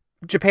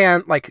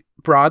Japan, like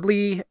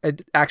broadly.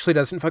 It actually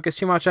doesn't focus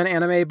too much on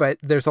anime, but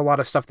there's a lot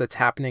of stuff that's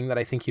happening that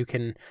I think you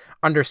can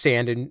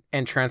understand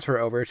and transfer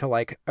over to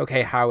like,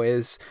 okay, how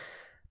is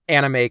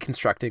anime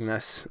constructing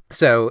this?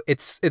 So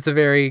it's a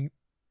very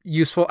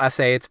useful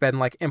essay. It's been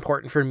like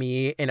important for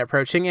me in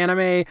approaching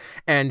anime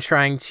and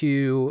trying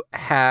to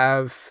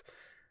have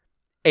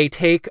a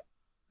take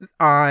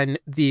on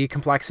the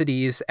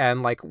complexities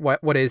and like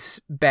what is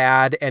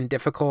bad and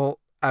difficult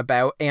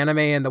about anime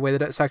and the way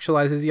that it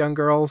sexualizes young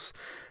girls,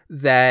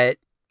 that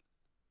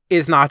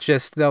is not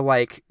just the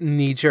like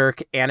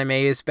knee-jerk anime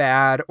is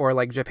bad or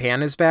like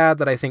Japan is bad,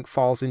 that I think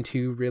falls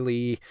into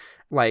really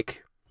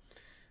like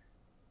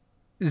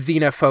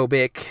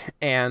xenophobic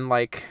and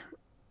like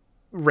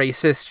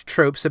racist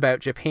tropes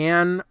about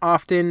Japan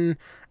often,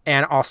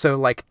 and also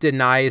like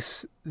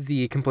denies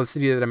the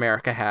complicity that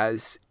America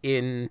has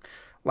in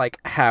like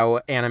how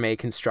anime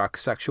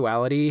constructs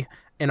sexuality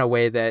in a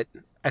way that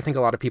I think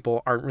a lot of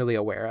people aren't really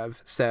aware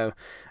of. So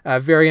a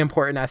very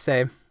important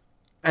essay.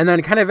 And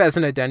then kind of as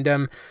an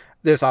addendum,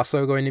 there's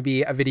also going to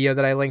be a video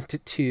that I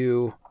linked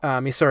to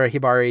Misora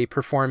Hibari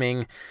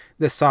performing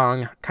the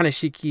song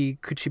Kaneshiki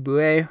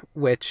Kuchibue,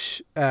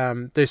 which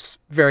there's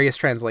various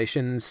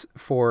translations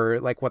for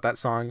like what that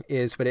song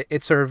is, but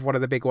it's sort of one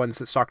of the big ones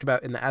that's talked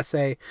about in the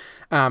essay.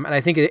 And I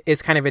think it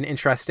is kind of an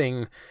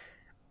interesting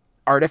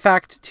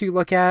artifact to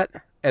look at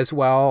as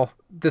well.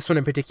 This one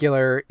in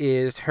particular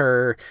is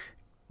her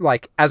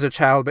like as a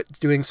child, but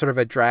doing sort of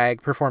a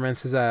drag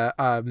performance as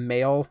a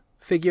male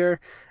figure.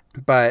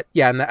 But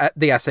yeah, and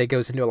the essay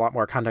goes into a lot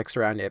more context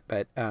around it,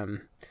 but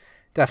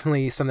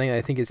definitely something that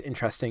I think is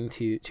interesting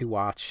to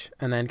watch.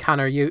 And then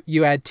Connor,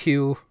 you add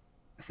two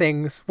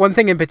things, one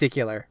thing in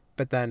particular,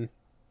 but then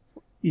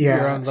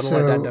your own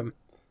little addendum.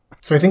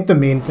 So I think the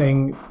main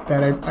thing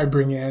that I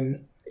bring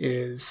in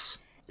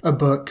is a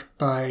book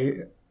by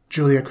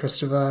Julia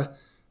Kristeva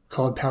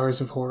called Powers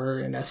of Horror,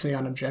 an essay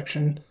on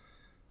objection.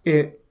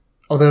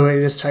 Although it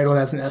is titled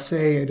as an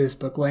essay, it is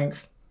book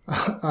length.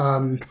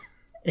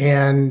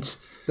 And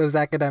those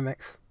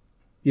academics.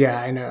 Yeah,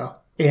 I know.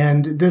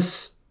 And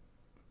this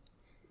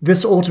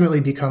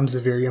ultimately becomes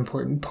a very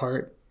important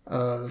part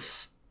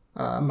of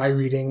my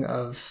reading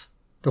of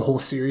the whole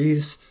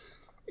series,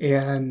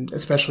 and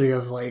especially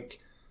of like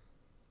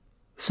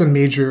some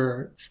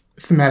major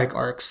thematic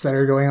arcs that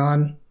are going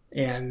on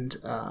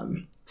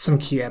and some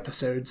key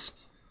episodes.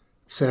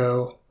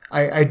 So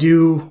I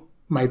do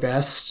my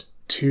best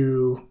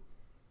to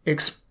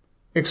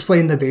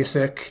explain the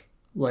basic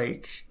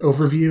like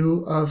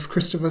overview of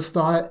Kristova's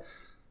thought,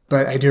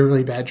 but I do a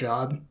really bad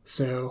job.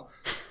 So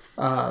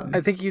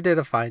I think you did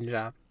a fine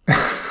job.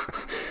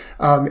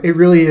 It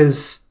really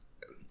is.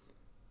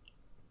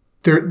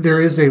 There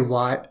is a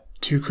lot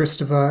to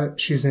Kristova.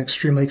 She's an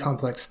extremely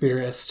complex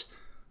theorist.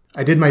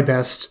 I did my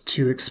best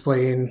to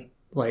explain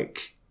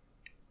like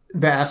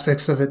the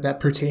aspects of it that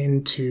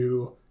pertain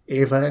to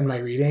Ava in my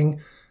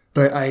reading,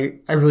 but I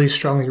really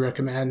strongly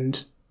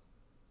recommend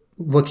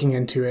looking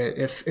into it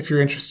if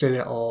you're interested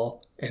at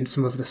all in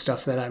some of the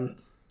stuff that I'm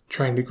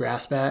trying to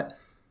grasp at.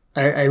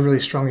 I really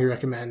strongly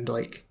recommend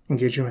like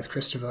engaging with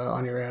Kristova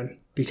on your own,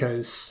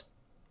 because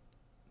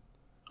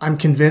I'm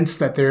convinced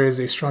that there is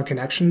a strong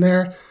connection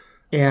there,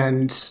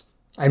 and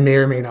I may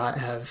or may not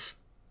have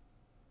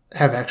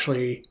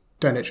actually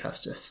done it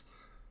justice.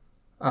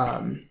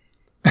 The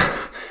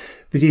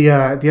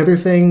other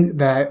thing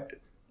that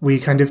we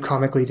kind of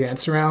comically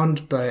dance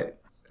around but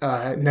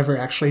never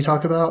actually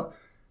talk about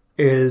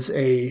is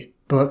a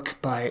book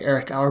by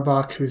Erich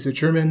Auerbach, who's a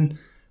German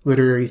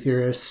literary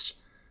theorist,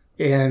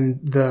 and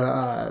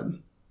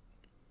the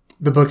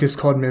book is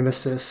called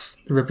Mimesis: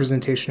 The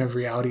Representation of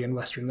Reality in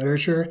Western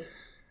Literature.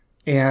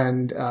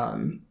 And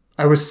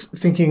I was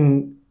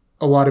thinking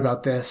a lot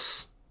about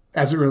this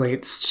as it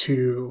relates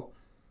to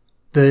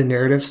the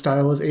narrative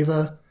style of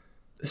Ava,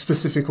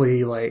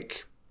 specifically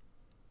like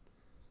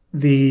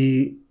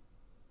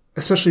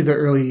especially the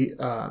early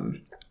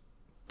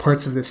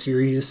parts of the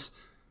series,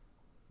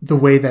 the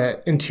way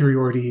that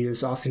interiority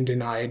is often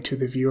denied to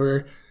the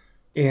viewer,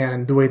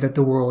 and the way that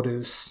the world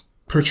is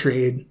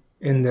portrayed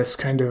in this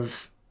kind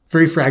of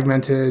very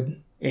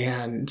fragmented,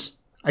 and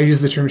I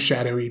use the term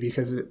shadowy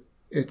because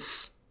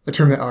it's a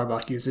term that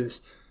Auerbach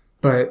uses.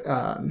 But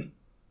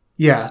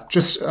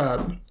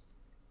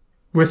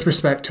with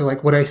respect to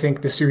like what I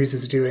think the series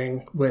is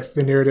doing with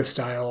the narrative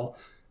style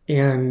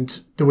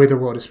and the way the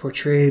world is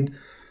portrayed,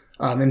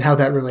 and how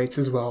that relates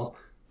as well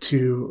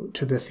to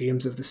the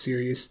themes of the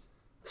series.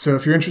 So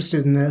if you're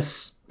interested in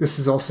this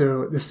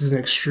is an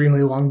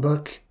extremely long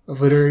book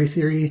of literary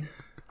theory,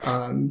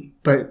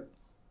 but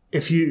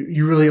if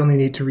you really only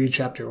need to read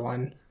chapter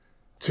 1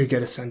 to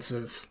get a sense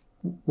of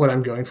what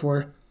I'm going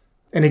for.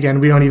 And again,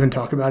 we don't even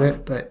talk about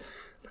it, but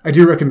I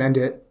do recommend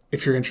it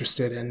if you're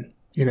interested in,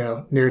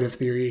 narrative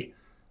theory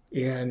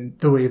and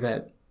the way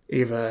that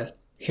Ava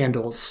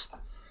handles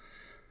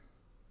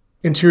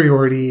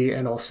interiority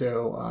and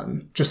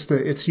also just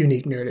its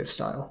unique narrative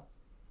style.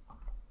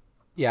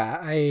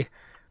 Yeah,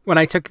 when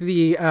I took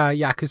the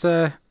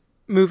Yakuza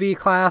movie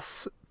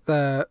class,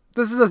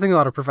 this is the thing a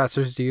lot of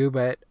professors do,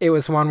 but it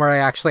was one where I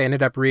actually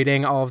ended up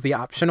reading all of the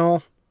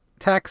optional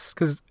texts,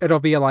 because it'll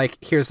be like,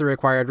 here's the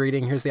required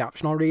reading, here's the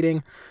optional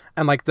reading,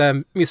 and like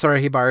the Misora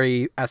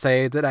Hibari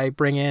essay that I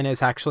bring in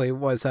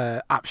was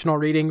a optional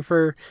reading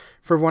for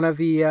one of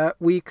the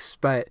weeks.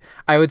 But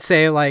I would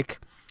say like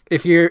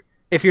if you're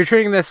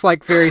treating this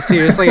like very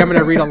seriously, I'm going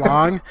to read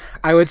along.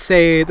 I would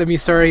say the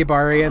Misora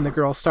Hibari and the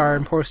Girl Star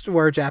in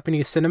Post-War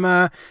Japanese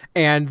Cinema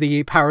and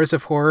the Powers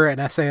of Horror and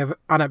Essay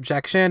on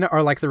Objection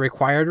are like the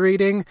required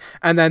reading,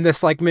 and then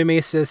this like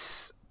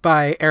Mimesis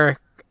by Erich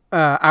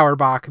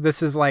Auerbach,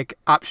 this is like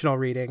optional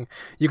reading.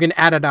 You can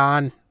add it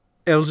on.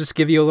 It'll just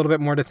give you a little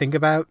bit more to think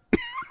about.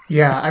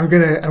 Yeah, I'm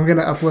gonna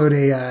upload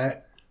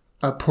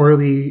a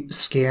poorly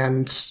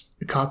scanned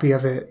copy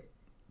of it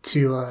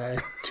to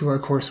our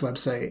course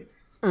website.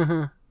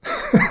 Mm-hmm.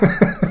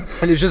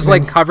 And it's just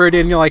like covered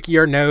in like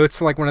your notes.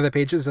 Like one of the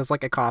pages has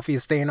like a coffee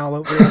stain all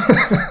over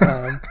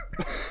it.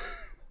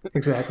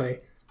 Exactly.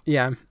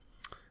 Yeah.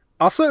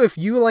 Also, if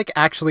you like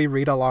actually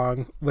read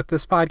along with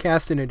this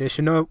podcast in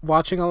addition to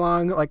watching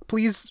along, like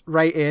please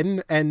write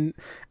in and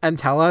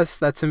tell us.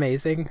 That's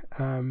amazing.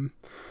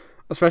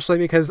 Especially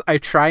because I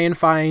try and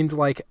find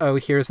like, oh,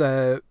 here's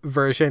a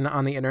version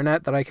on the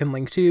internet that I can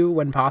link to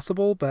when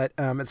possible, but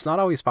it's not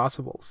always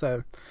possible.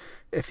 So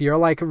if you're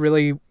like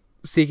really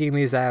seeking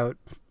these out,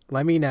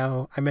 let me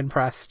know. I'm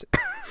impressed.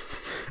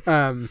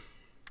 And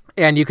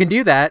you can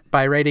do that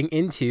by writing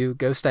into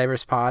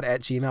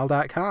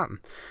ghostdiverspod@gmail.com.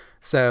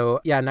 So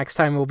yeah, next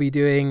time we'll be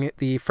doing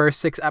the first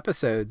 6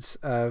 episodes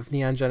of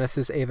Neon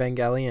Genesis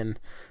Evangelion.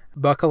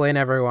 Buckle in,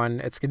 everyone.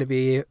 It's going to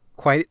be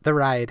quite the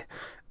ride.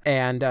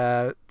 And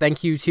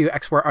thank you to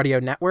Export Audio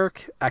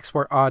Network,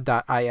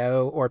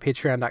 exportaud.io, or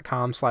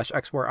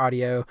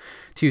patreon.com/exportaudio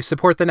to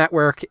support the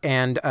network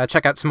and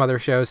check out some other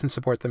shows and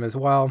support them as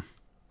well.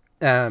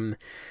 Then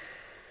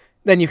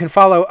you can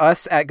follow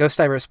us at Ghost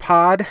Divers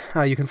Pod.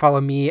 You can follow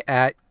me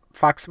at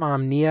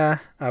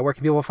FoxMomNia. Where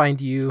can people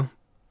find you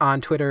on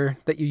Twitter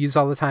that you use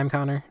all the time,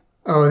 Connor?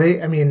 Oh,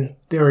 they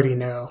already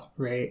know,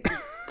 right?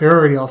 They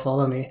already all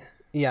follow me.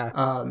 Yeah.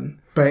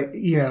 But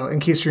in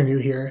case you're new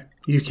here,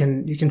 you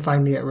can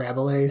find me at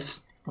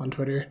Rabelais on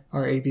Twitter,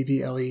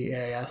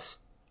 RABBLEAIS.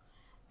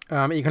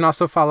 You can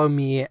also follow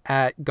me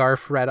at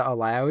Garf Read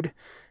Aloud.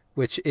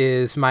 which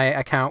is my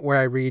account where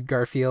I read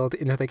Garfield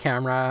into the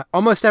camera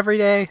almost every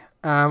day.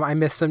 I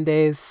miss some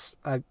days.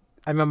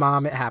 I'm a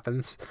mom. It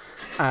happens.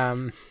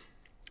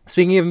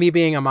 Speaking of me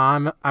being a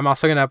mom, I'm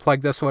also going to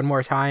plug this one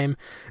more time.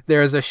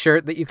 There is a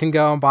shirt that you can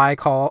go and buy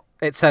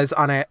it says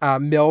on it,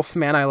 MILF,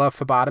 Man I Love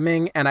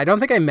Phlebotoming. And I don't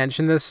think I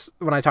mentioned this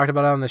when I talked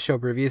about it on the show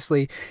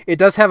previously. It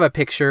does have a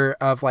picture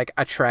of like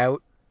a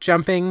trout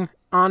jumping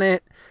on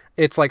it.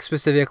 It's like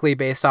specifically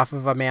based off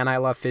of a Man I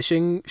Love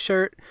Fishing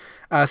shirt.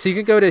 So you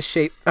can go to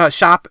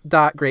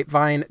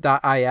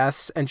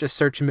shop.grapevine.is and just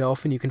search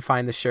MILF and you can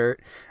find the shirt.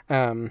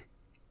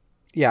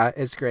 Yeah,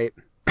 it's great.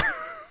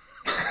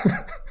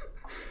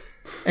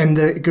 And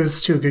it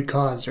goes to a good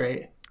cause,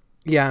 right?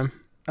 Yeah.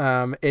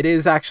 It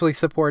is actually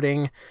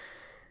supporting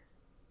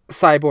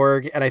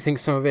Cyborg, and I think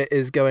some of it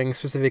is going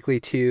specifically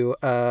to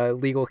a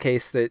legal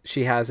case that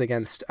she has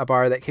against a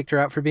bar that kicked her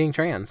out for being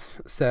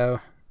trans. So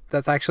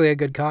that's actually a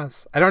good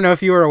cause. I don't know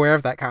if you were aware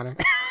of that, Connor.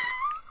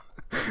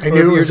 I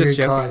knew it was a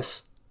good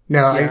cause.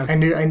 No, yeah. I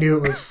knew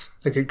it was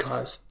a good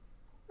cause.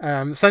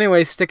 So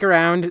anyway, stick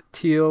around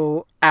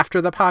till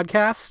after the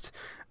podcast,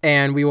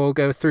 and we will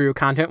go through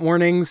content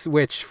warnings,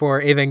 which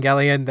for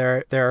Evangelion,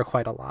 there are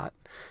quite a lot.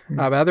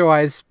 But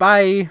otherwise,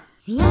 bye!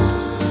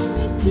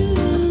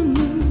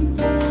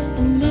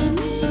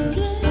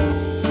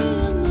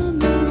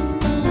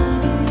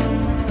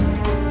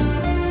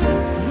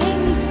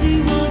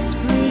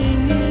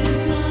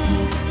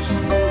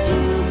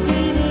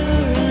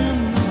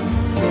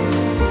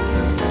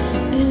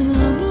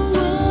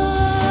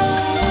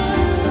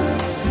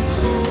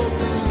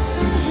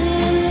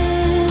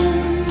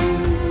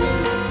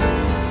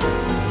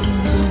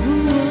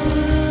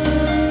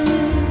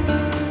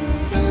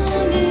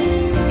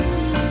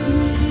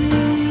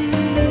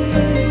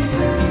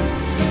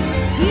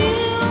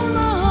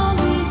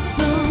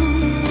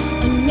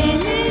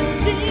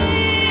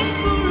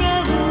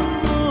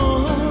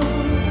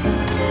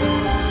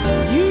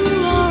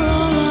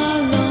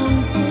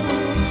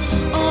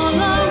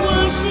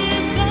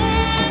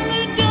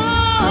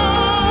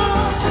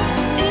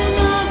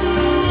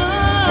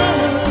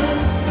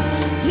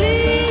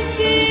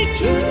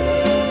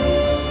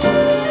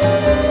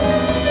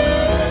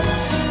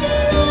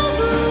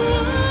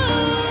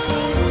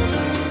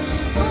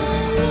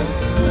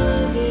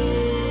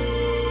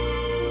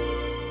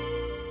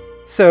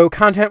 So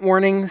content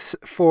warnings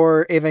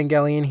for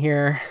Evangelion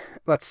here.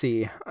 Let's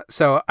see.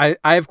 So I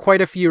have quite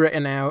a few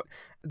written out.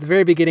 At the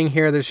very beginning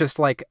here, there's just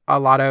like a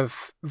lot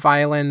of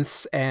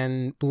violence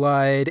and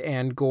blood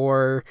and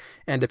gore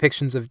and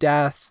depictions of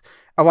death.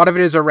 A lot of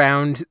it is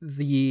around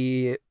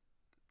the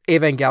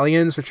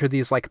Evangelions, which are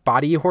these like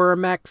body horror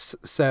mechs.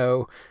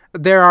 So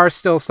there are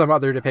still some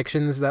other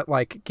depictions that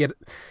like get...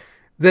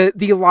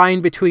 The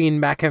line between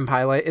mech and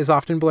pilot is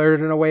often blurred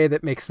in a way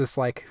that makes this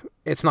like,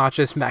 it's not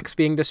just mechs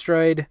being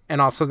destroyed,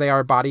 and also they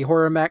are body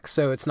horror mechs,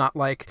 so it's not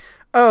like,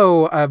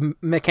 oh, a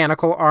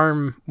mechanical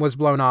arm was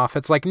blown off.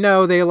 It's like,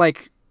 no, they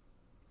like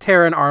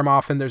tear an arm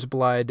off and there's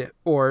blood,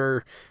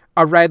 or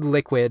a red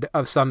liquid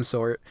of some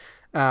sort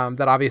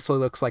that obviously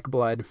looks like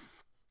blood.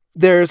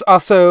 There's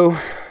also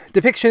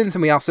depictions,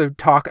 and we also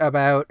talk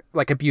about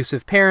like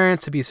abusive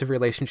parents, abusive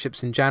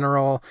relationships in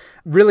general.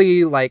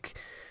 Really, like,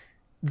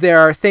 there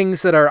are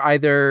things that are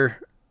either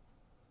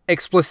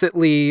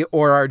explicitly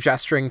or are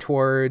gesturing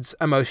towards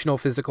emotional,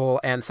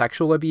 physical, and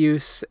sexual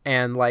abuse,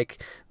 and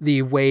like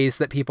the ways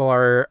that people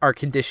are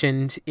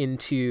conditioned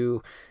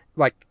into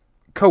like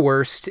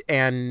coerced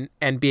and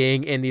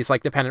being in these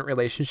like dependent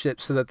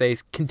relationships so that they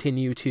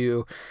continue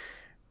to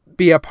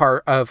be a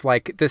part of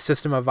like this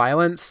system of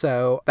violence.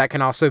 So that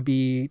can also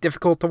be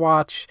difficult to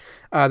watch.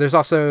 There's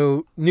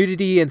also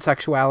nudity and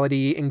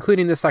sexuality,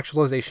 including the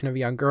sexualization of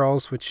young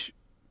girls, which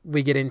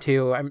we get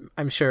into.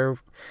 I'm sure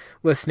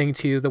listening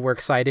to the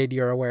work cited,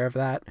 you're aware of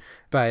that,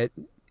 but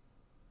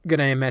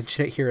gonna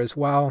mention it here as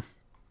well.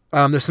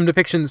 There's some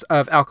depictions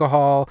of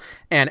alcohol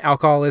and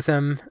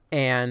alcoholism,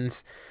 and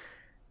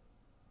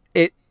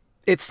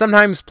it's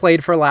sometimes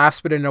played for laughs,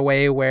 but in a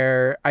way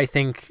where I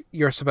think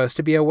you're supposed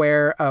to be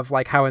aware of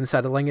like how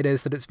unsettling it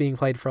is that it's being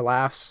played for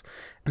laughs.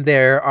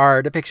 There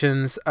are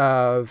depictions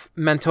of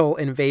mental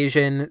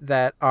invasion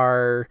that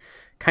are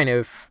kind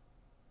of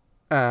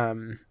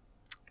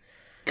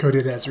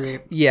coded as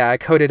rape. Yeah,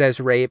 coded as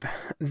rape.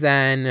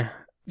 Then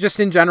just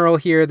in general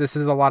here, this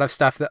is a lot of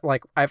stuff that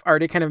like I've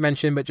already kind of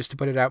mentioned, but just to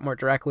put it out more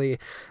directly,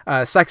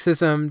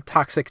 sexism,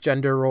 toxic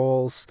gender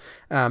roles,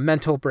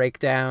 mental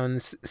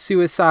breakdowns,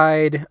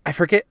 suicide. I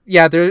forget.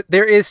 Yeah,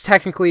 there is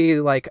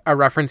technically like a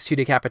reference to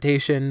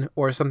decapitation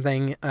or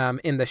something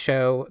in the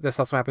show. This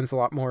also happens a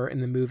lot more in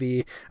the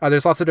movie.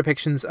 There's also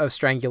depictions of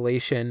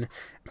strangulation.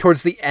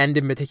 Towards the end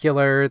in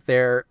particular,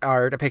 there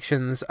are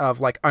depictions of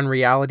like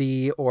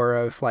unreality or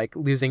of like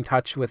losing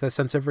touch with a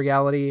sense of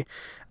reality.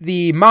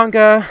 The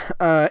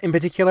manga in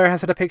particular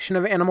has a depiction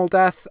of animal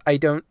death. I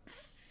don't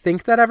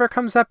think that ever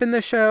comes up in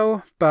the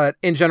show, but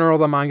in general,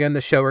 the manga and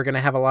the show are going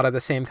to have a lot of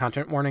the same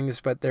content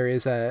warnings, but there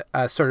is a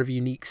sort of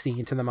unique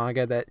scene to the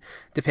manga that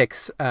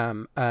depicts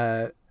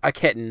a a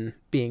kitten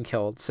being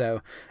killed.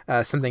 So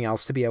something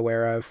else to be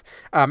aware of.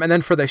 And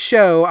then for the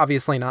show,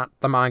 obviously not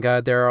the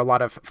manga, there are a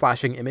lot of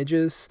flashing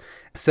images.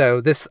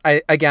 So this,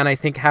 I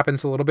think,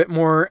 happens a little bit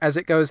more as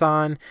it goes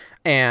on.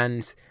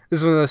 And this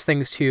is one of those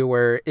things, too,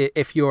 where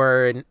if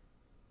you're an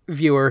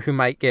viewer who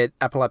might get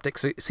epileptic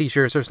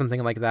seizures or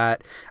something like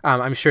that,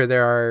 I'm sure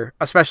there are,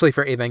 especially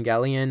for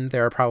Evangelion,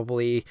 there are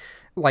probably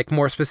like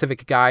more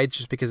specific guides,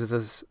 just because this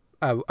is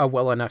a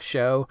well enough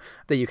show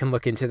that you can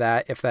look into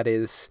that if that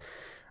is.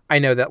 I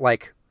know that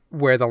like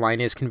where the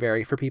line is can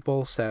vary for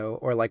people, so,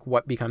 or like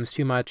what becomes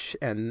too much,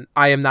 and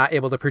I am not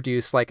able to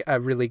produce like a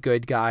really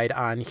good guide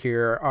on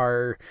here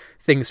are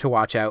things to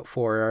watch out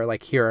for, or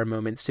like here are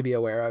moments to be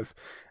aware of.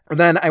 And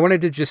then I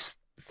wanted to just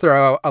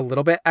throw a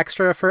little bit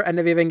extra for End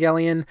of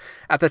Evangelion.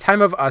 At the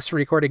time of us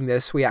recording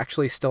this, we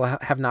actually still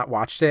have not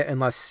watched it,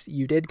 unless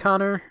you did,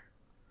 Connor?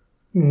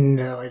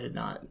 No, I did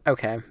not.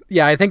 Okay.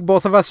 Yeah, I think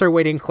both of us are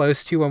waiting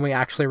close to when we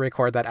actually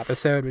record that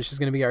episode, which is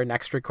going to be our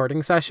next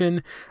recording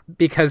session,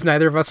 because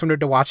neither of us wanted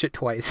to watch it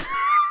twice.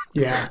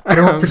 Yeah, I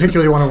don't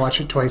particularly want to watch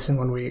it twice in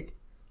 1 week.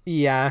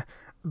 Yeah,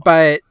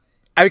 but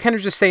I would kind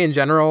of just say in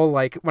general,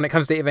 like when it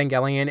comes to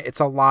Evangelion, it's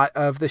a lot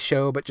of the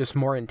show, but just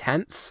more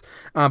intense.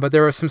 But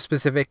there were some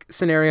specific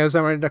scenarios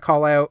I wanted to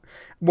call out.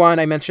 One,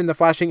 I mentioned the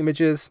flashing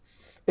images.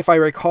 If I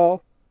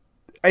recall,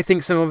 I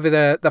think some of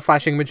the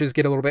flashing images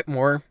get a little bit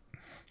more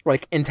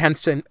like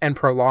intense and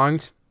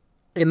prolonged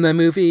in the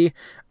movie.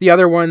 The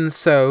other ones,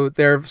 so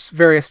there's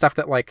various stuff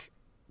that like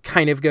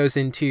kind of goes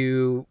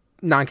into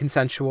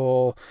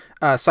non-consensual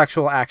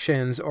sexual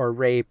actions or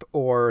rape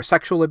or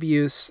sexual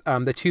abuse.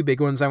 The two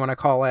big ones I want to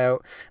call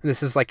out, and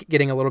this is like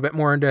getting a little bit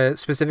more into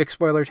specific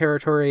spoiler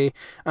territory,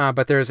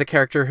 but there's a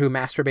character who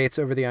masturbates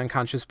over the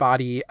unconscious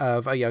body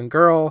of a young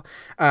girl,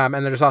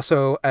 and there's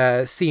also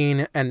a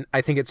scene, and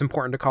I think it's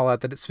important to call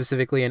out that it's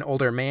specifically an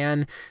older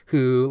man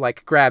who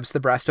like grabs the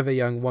breast of a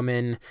young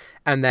woman,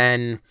 and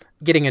then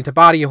getting into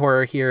body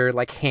horror here,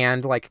 like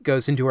hand like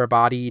goes into her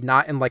body,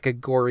 not in like a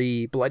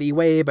gory, bloody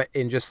way, but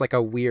in just like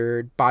a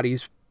weird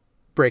bodies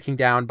breaking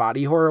down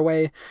body horror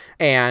way,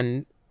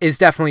 and is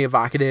definitely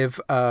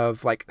evocative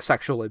of like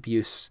sexual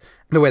abuse,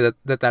 the way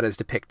that is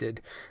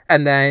depicted.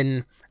 And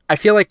then I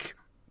feel like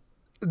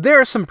there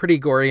are some pretty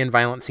gory and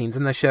violent scenes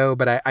in the show,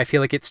 but I feel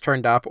like it's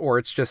turned up, or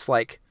it's just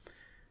like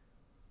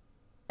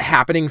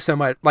happening so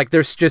much, like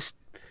there's just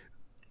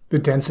the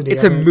density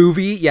it's of a it.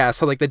 movie, yeah,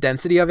 so like the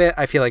density of it,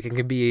 I feel like it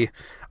can be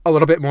a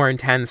little bit more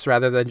intense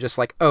rather than just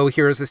like, oh,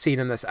 here's the scene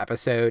in this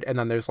episode, and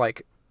then there's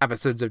like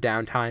episodes of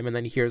downtime, and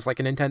then here's like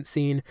an intense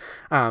scene.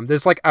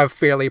 There's like a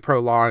fairly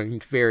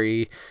prolonged,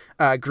 very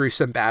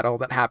gruesome battle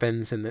that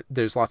happens, and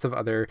there's a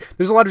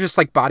lot of just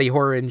like body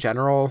horror in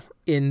general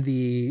in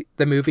the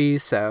movie.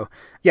 So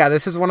yeah,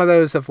 this is one of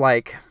those of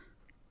like,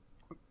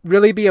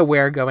 really be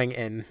aware going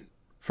in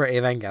for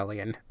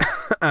Evangelion.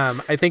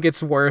 I think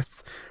it's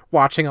worth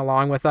watching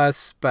along with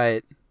us,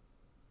 but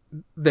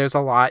there's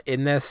a lot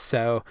in this,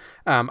 so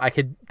I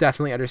could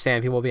definitely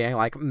understand people being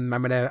like, I'm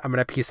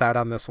gonna peace out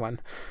on this one.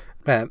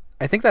 But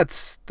I think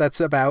that's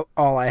about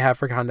all I have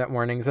for content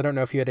warnings. I don't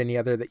know if you had any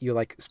other that you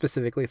like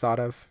specifically thought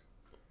of.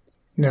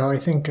 No, I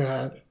think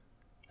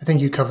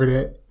you covered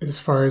it as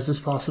far as is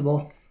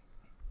possible.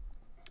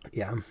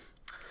 Yeah.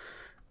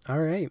 All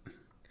right.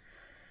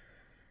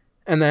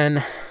 And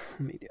then let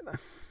me do that.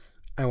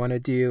 I want to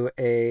do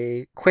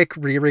a quick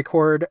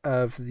re-record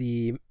of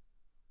the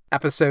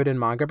episode and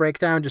manga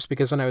breakdown, just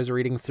because when I was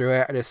reading through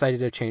it, I decided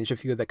to change a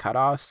few of the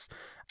cutoffs.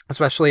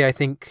 Especially, I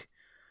think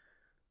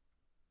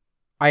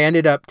I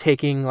ended up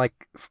taking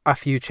like a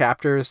few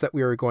chapters that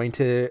we were going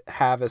to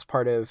have as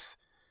part of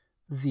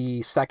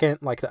the second,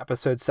 like the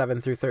episode 7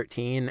 through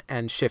 13,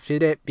 and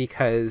shifted it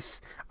because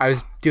I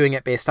was doing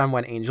it based on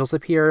when angels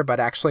appear,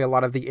 but actually a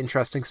lot of the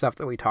interesting stuff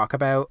that we talk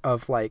about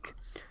of like,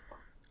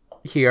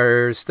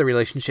 here's the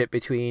relationship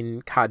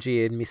between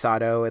Kaji and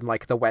Misato and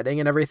like the wedding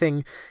and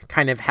everything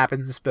kind of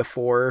happens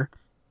before,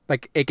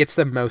 like it gets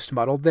the most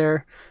muddled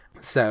there.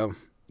 So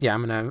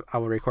yeah, I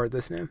will record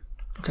this now.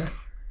 Okay.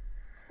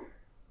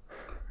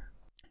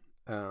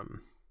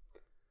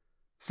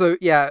 So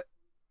yeah,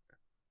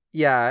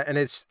 and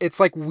it's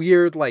like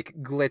weird like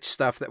glitch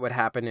stuff that would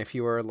happen if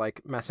you were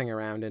like messing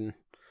around in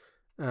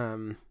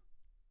some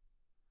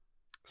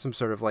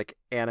sort of like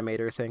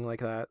animator thing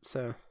like that.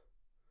 So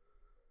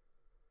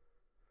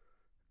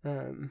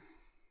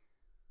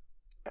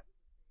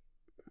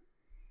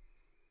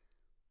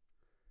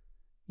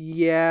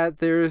yeah,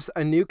 there's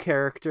a new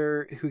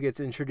character who gets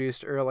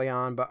introduced early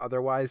on, but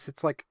otherwise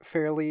it's like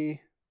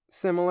fairly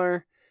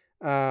similar.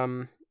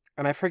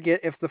 And I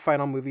forget if the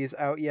final movie's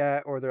out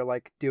yet or they're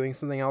like doing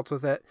something else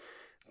with it,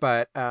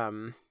 but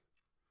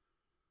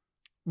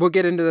we'll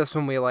get into this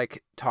when we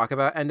like talk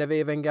about End of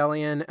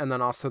Evangelion and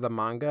then also the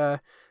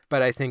manga.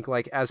 But I think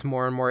like as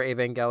more and more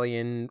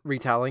Evangelion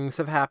retellings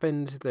have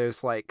happened,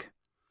 there's like,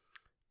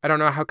 I don't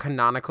know how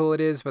canonical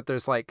it is, but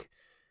there's like,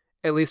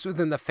 at least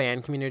within the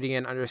fan community,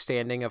 an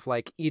understanding of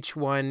like each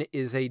one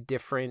is a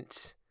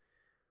different,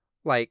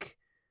 like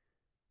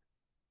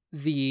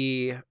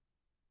the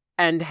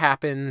end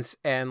happens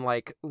and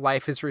like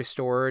life is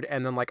restored,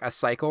 and then like a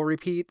cycle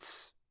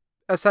repeats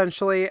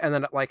essentially, and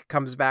then it like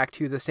comes back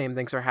to the same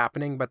things are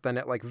happening, but then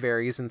it like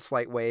varies in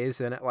slight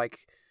ways, and it like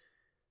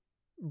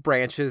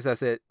branches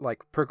as it like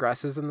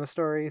progresses in the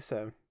story.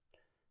 So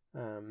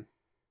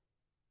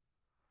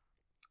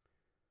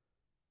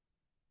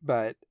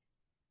but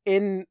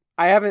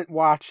I haven't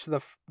watched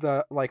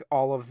the like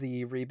all of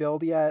the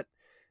rebuild yet,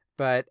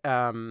 but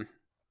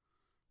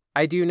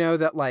I do know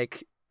that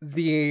like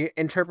the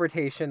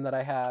interpretation that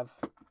I have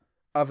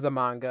of the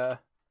manga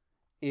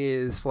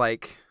is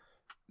like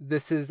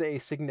this is a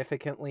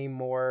significantly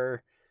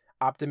more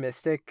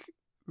optimistic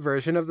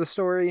version of the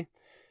story.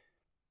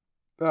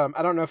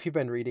 I don't know if you've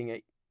been reading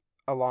it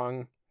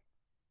along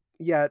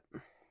yet.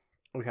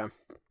 Okay.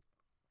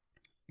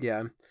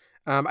 Yeah.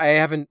 I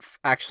haven't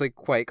actually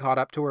quite caught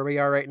up to where we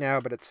are right now,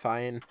 but it's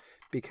fine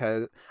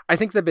because I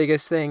think the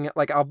biggest thing,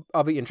 like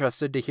I'll be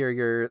interested to hear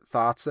your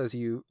thoughts as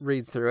you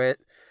read through it.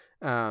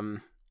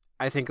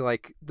 I think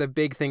like the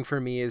big thing for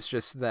me is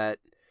just that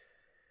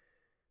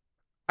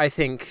I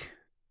think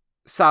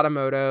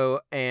Sadamoto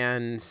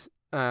and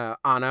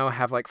Ano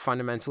have like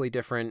fundamentally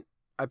different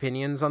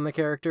opinions on the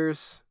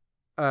characters,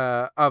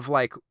 of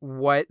like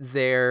what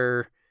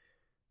their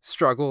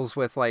struggles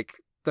with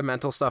like the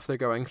mental stuff they're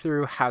going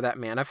through, how that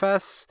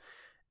manifests.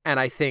 And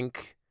I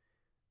think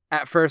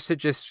at first it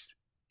just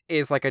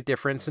is like a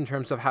difference in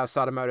terms of how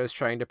Sadamoto is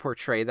trying to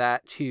portray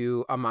that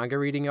to a manga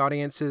reading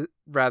audience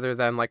rather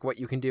than like what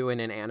you can do in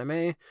an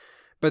anime.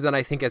 But then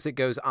I think as it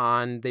goes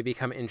on, they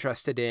become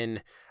interested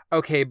in,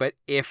 okay, but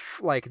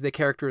if like the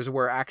characters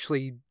were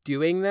actually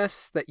doing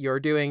this that you're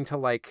doing to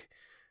like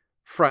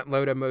front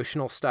load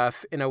emotional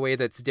stuff in a way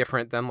that's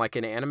different than like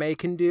an anime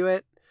can do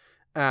it,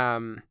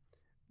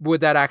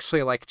 would that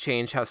actually like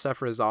change how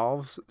stuff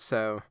resolves?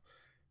 So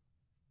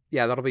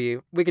yeah,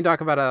 we can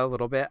talk about it a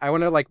little bit. I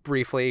want to like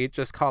briefly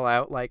just call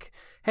out like,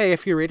 hey,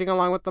 if you're reading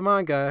along with the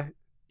manga,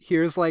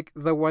 here's like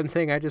the one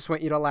thing I just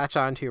want you to latch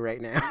onto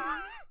right now.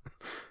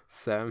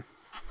 So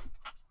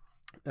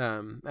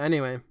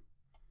anyway.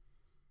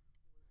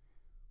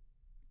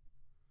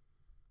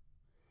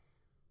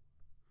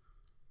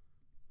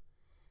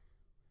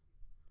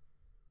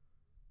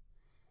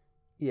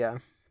 Yeah.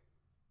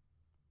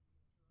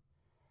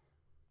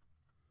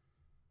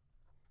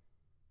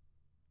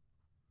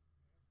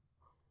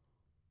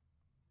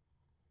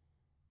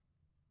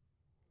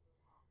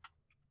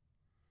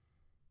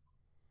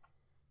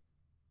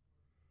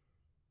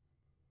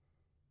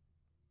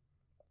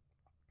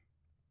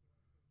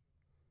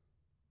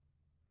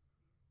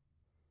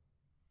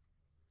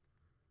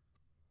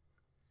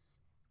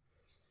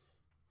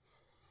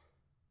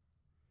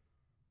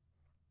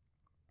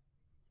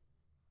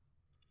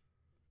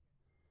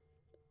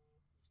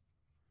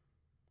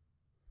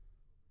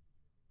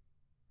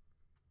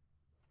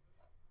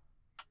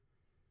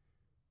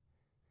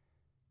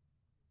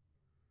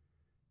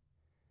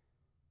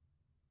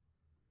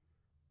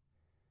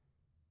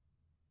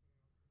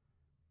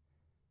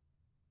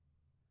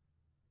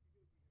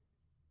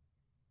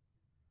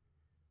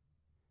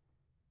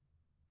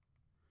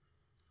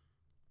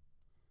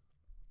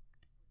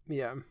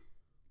 Yeah.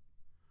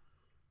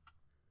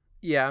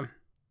 Yeah.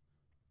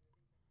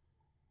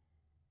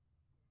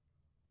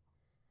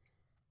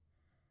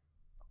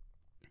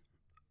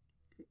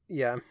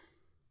 Yeah.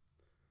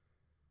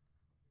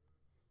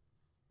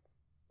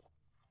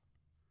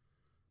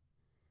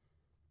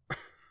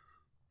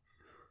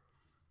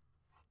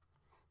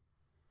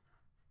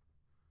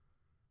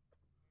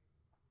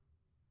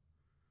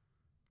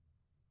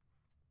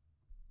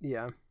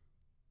 Yeah.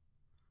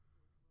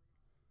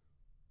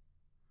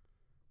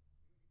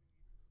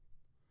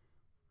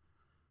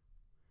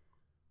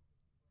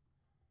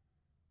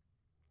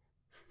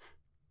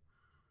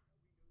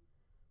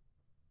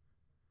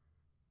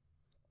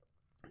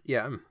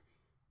 Yeah.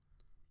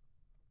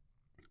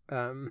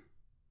 Um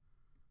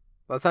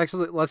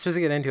let's just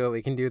get into it.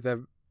 We can do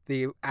the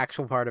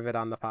actual part of it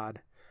on the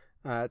pod.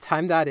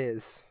 Time that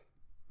is.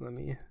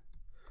 I'm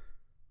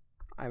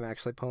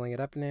actually pulling it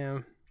up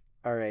now.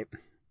 All right.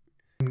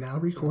 I'm now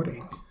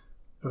recording.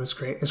 It was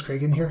great. Is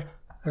Craig in here?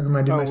 I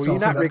reminded Oh, myself. were you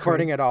not about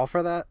recording Craig. at all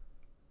for that?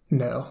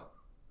 No.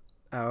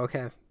 Oh,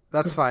 okay.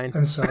 That's fine.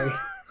 I'm sorry.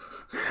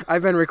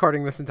 I've been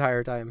recording this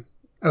entire time.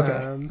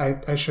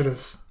 Okay. I should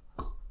have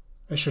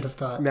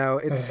thought. No,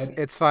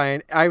 it's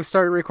fine. I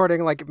started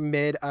recording like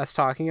mid us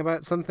talking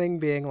about something,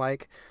 being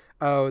like,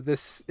 "Oh,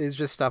 this is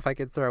just stuff I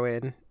could throw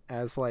in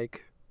as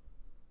like,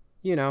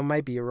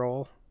 my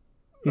B-roll,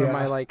 or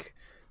my like,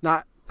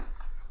 not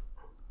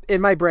in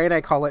my brain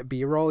I call it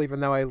B-roll, even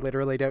though I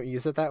literally don't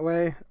use it that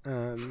way."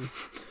 I'm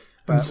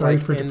sorry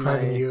for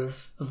depriving you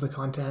of the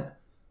content,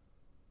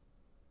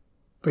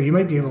 but you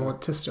might be able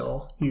to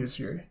still use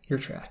your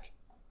track.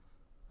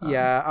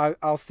 Yeah,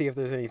 I'll see if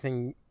there's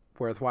anything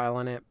worthwhile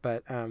in it,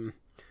 but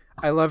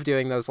I love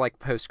doing those like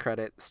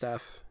post-credit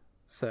stuff.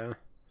 So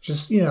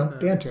Just,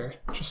 banter.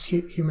 Just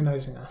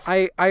humanizing us.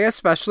 I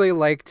especially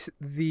liked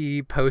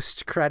the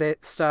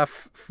post-credit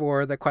stuff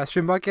for the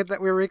question bucket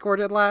that we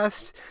recorded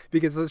last,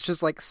 because it's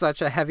just like such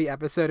a heavy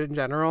episode in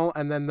general,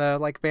 and then the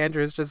like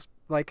banter is just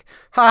like,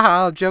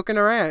 haha, joking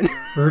around.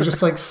 We were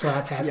just like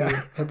slap happy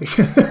Yeah. at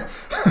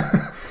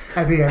the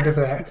at the end of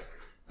that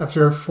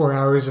after 4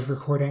 hours of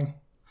recording.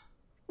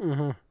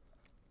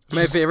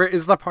 My favorite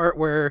is the part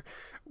where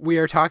we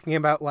are talking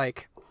about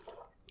like,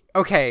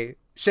 okay,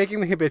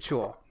 shaking the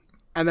habitual.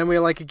 And then we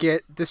like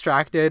get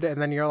distracted,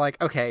 and then you're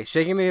like, okay,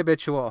 shaking the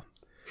habitual.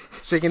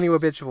 Actually,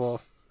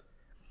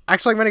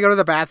 I'm going to go to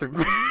the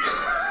bathroom.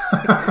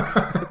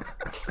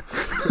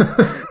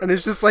 And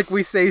it's just like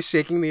we say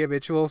shaking the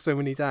habitual so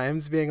many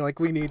times, being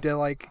like, we need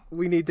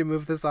to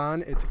move this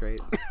on. It's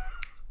great.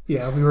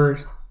 Yeah, we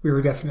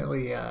were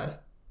definitely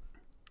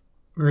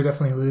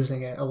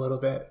losing it a little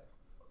bit.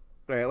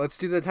 All right, let's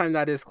do the time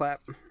that is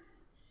clap.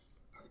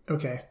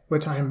 Okay,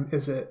 what time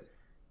is it?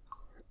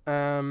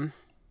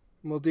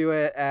 We'll do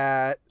it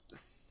at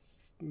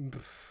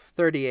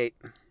 38.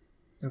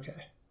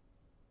 Okay.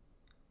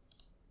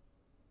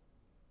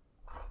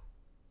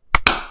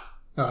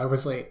 Oh, I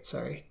was late.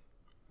 Sorry,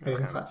 I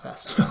didn't clap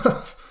fast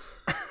enough.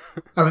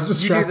 I was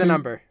distracted. You do the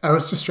number. I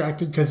was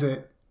distracted because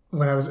I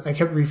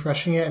kept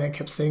refreshing it and it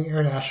kept saying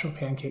International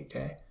Pancake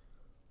Day,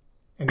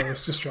 and it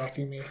was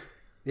distracting me.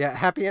 Yeah,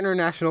 happy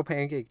International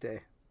Pancake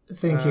Day.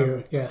 Thank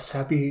you. Yes,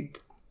 happy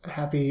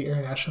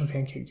International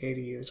Pancake Day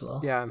to you as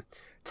well. Yeah.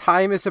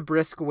 Time is a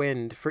brisk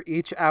wind. For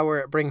each hour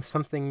it brings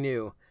something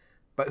new.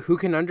 But who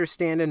can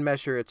understand and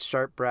measure its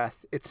sharp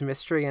breath, its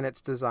mystery and its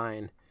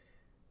design?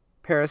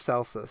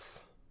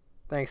 Paracelsus.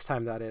 Thanks,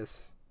 time that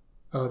is.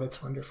 Oh,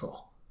 that's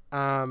wonderful. You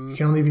Um,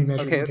 can only be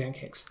measured okay. in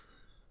pancakes.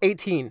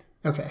 18.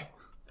 Okay.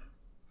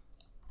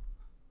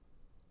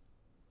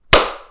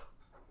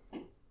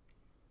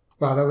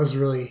 Wow, that was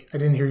really... I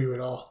didn't hear you at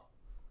all.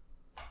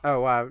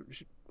 Oh, wow.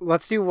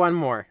 Let's do one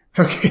more.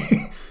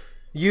 Okay.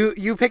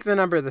 You pick the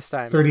number this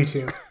time.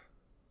 32.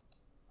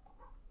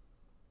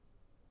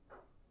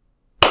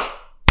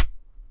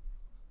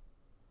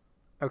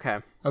 Okay.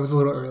 I was a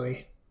little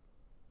early,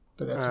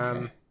 but that's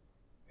okay,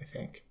 I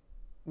think.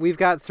 We've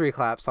got 3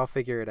 claps. I'll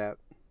figure it out.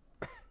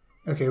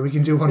 Okay, we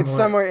can do one It's more.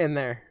 somewhere in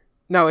there.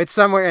 No, it's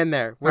somewhere in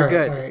there. We're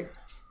good. All right.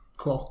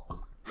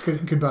 Cool.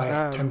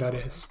 Goodbye. Time that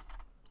is.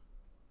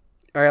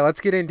 All right,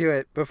 let's get into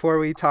it before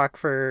we talk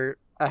for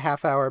a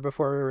half hour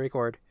before we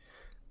record.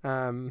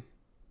 Shall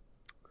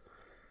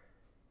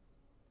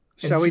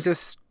we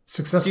just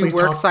successfully do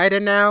works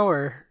cited now,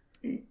 or?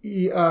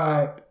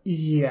 Yeah.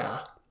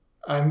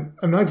 I'm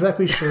not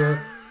exactly sure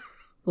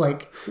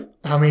like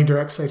how many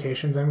direct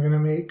citations I'm gonna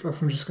make, or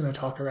if I'm just gonna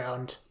talk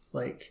around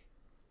like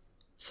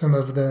some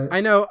of the.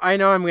 I know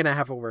I'm gonna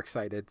have a works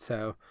cited,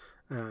 so.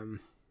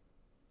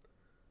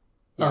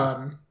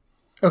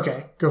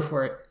 Okay, go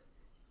for it.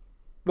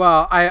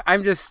 Well,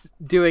 I'm just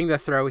doing the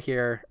throw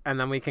here, and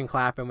then we can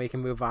clap and we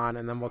can move on,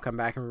 and then we'll come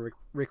back and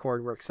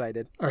record works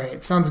cited. All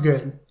right, sounds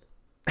good.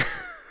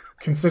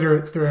 Consider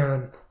it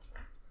thrown.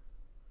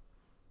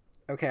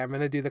 Okay, I'm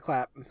gonna do the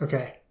clap.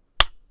 Okay.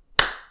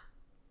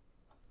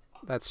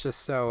 That's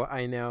just so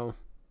I know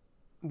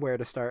where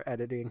to start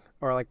editing,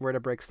 or like where to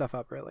break stuff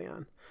up early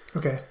on.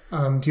 Okay.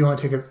 Do you want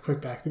to take a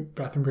quick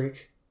bathroom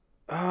break?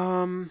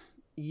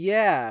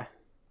 Yeah.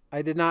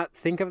 I did not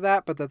think of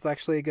that, but that's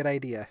actually a good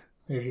idea.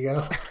 There you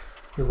go.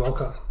 You're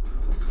welcome.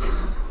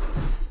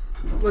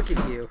 Look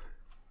at you.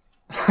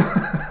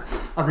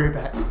 I'll be right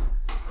back.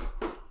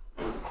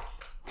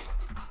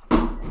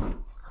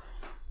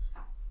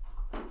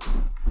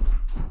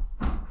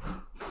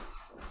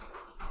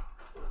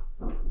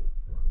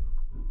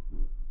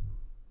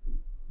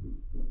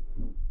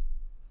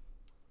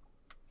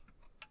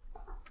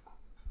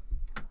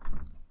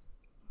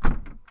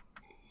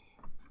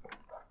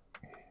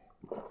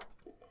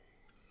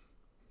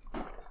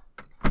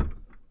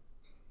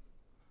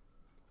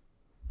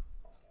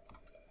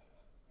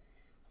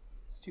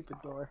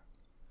 Stupid door.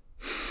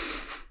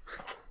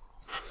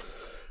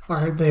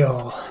 Aren't they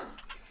all?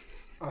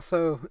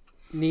 Also,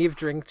 Neve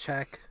drink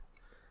check.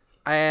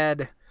 I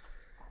had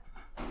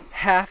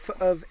half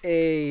of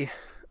a,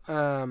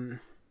 I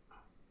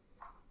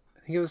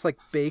think it was like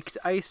baked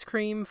ice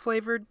cream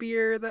flavored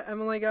beer that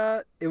Emily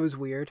got. It was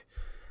weird.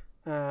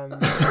 Yeah,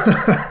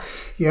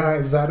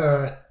 is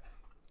that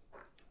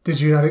did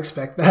you not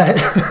expect that?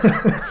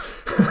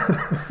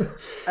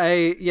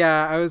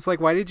 I was like,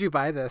 why did you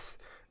buy this?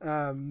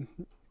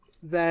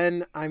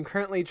 Then I'm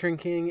currently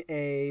drinking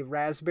a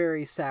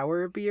raspberry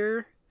sour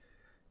beer.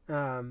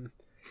 And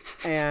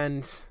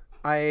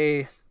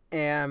I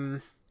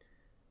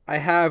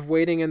have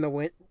waiting in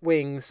the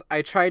wings.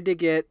 I tried to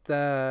get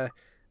the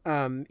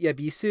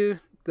Yabisu,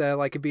 the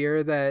like a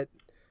beer that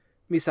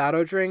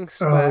Misato drinks,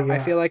 but yeah. I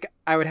feel like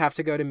I would have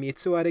to go to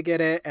Mitsuwa to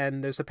get it,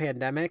 and there's a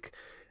pandemic.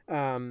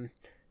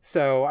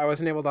 So I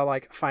wasn't able to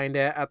like find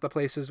it at the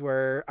places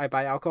where I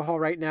buy alcohol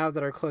right now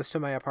that are close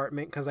to my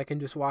apartment because I can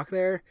just walk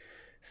there.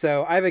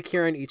 So I have a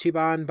Kirin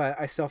Ichiban, but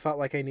I still felt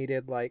like I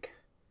needed like,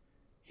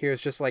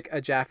 here's just like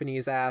a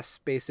Japanese ass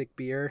basic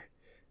beer.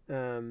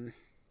 in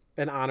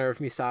honor of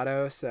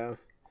Misato. So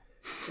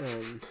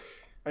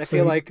I So-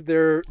 feel like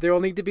there will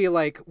need to be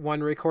like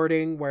one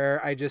recording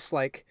where I just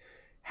like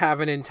have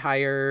an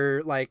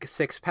entire like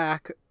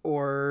 6-pack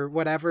or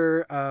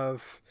whatever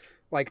of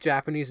like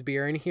Japanese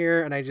beer in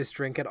here, and I just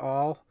drink it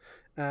all.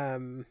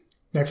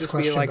 Next Just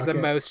question be like bucket.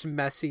 the most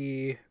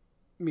messy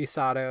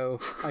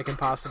Misato I can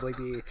possibly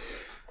be.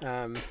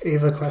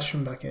 Ava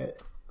question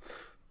bucket.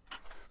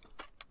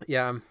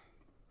 Yeah.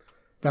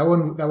 That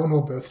one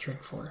we'll both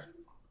drink for.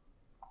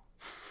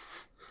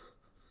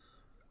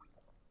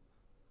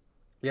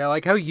 Yeah,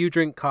 like how you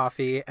drink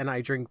coffee and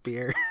I drink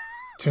beer.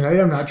 Tonight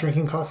I'm not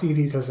drinking coffee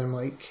because I'm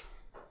like,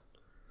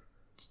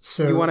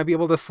 so You want to be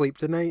able to sleep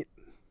tonight?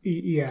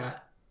 yeah.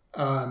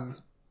 And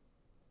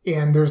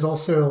there's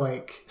also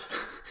like,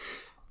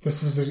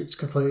 this is a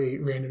completely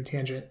random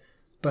tangent,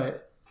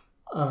 but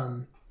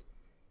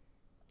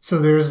so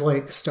there's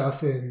like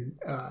stuff in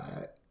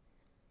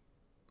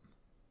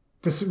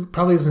this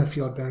probably isn't a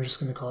field, but I'm just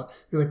going to call it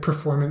like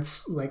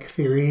performance like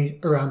theory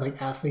around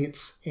like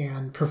athletes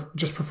and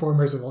just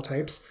performers of all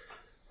types,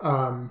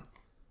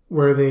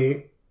 where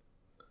they,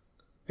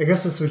 I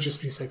guess this would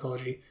just be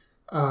psychology,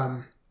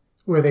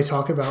 where they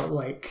talk about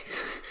like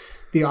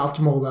the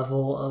optimal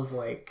level of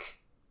like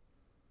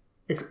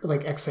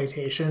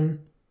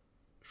excitation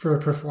for a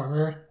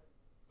performer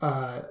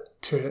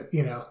to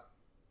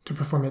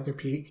perform at their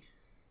peak,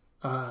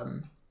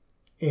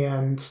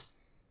 and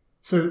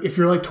so if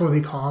you're like totally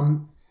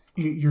calm,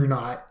 you're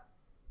not,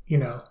 you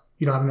don't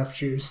have enough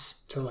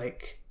juice to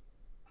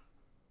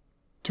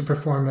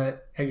perform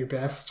at your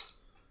best,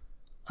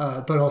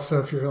 but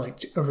also if you're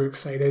like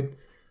overexcited,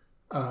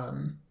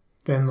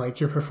 then like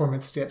your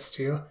performance dips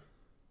too.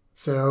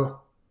 So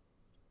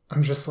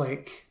I'm just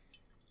like,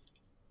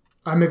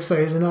 I'm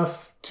excited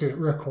enough to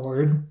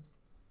record.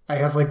 I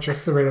have like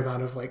just the right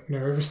amount of like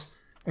nerves,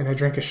 and I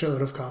drank a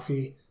shitload of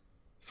coffee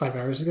 5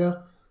 hours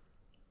ago.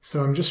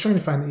 So I'm just trying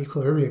to find the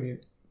equilibrium,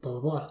 blah,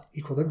 blah, blah,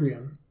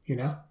 equilibrium,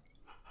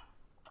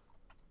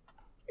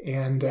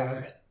 And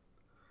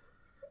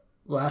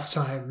last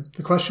time,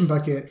 the question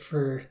bucket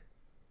for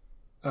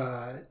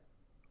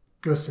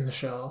Ghost in the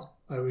Shell,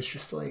 I was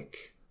just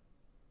like,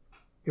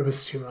 it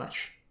was too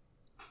much.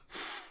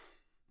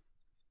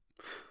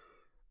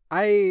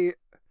 I'm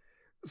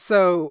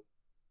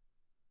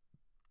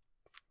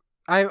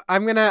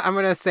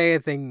gonna say a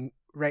thing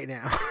right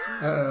now.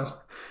 Uh-oh.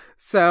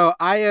 So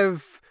I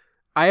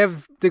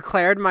have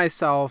declared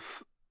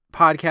myself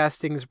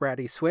podcasting's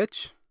bratty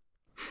switch.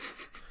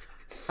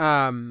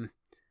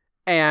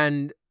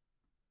 And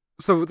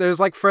so there's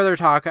like further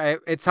talk.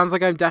 It sounds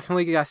like I'm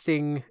definitely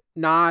guesting.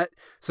 Not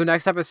so.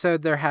 Next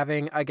episode they're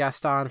having a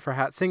guest on for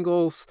Hat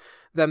Singles.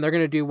 Then they're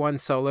gonna do one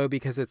solo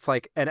because it's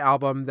like an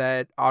album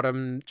that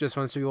Autumn just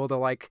wants to be able to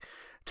like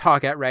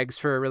talk at regs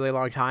for a really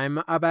long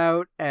time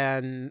about,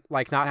 and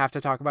like not have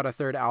to talk about a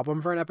third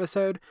album for an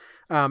episode.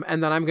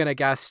 And then I'm gonna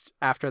guest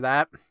after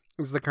that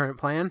is the current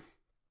plan.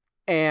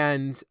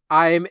 And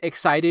I'm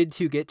excited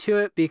to get to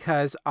it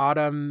because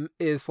Autumn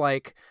is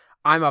like,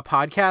 I'm a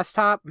podcast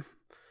top.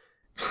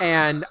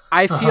 And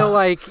I feel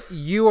like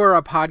you are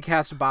a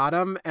podcast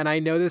bottom. And I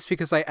know this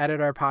because I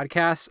edit our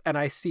podcasts and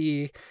I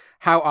see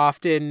how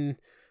often,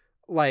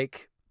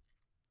 like,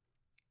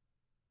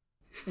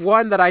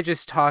 one, that I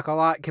just talk a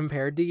lot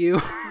compared to you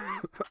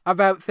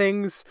about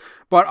things,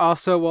 but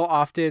also will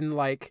often,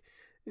 like,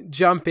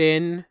 jump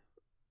in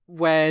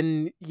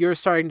when you're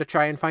starting to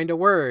try and find a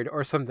word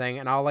or something,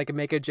 and I'll like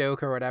make a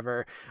joke or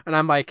whatever, and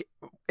I'm like,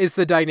 is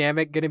the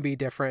dynamic going to be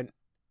different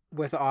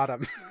with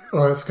Autumn?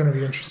 Oh, that's going to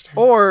be interesting.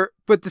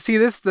 But to see,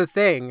 this is the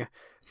thing,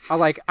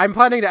 I'm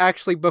planning to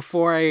actually,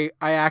 before I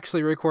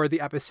actually record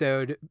the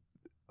episode,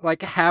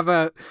 like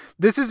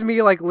this is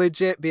me like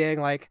legit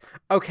being like,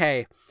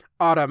 okay,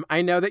 Autumn,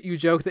 I know that you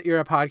joke that you're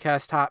a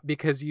podcast top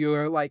because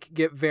you're like,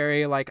 get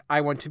very like,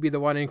 I want to be the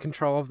one in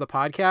control of the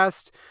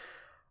podcast.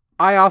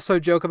 I also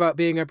joke about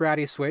being a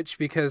bratty switch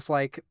because,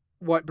 like,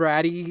 what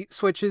bratty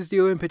switches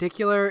do in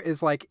particular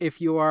is, like,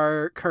 if you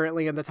are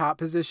currently in the top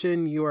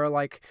position, you are,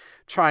 like,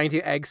 trying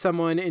to egg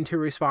someone into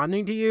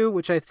responding to you,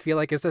 which I feel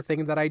like is a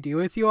thing that I do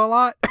with you a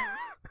lot.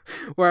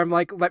 Where I'm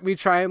like, let me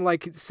try and,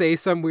 like, say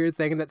some weird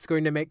thing that's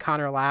going to make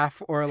Connor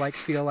laugh or, like,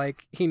 feel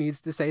like he needs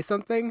to say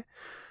something.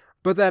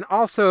 But then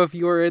also, if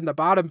you're in the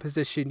bottom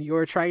position,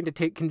 you're trying to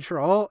take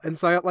control. And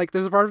so, like,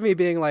 there's a part of me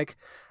being like,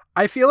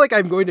 I feel like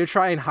I'm going to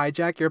try and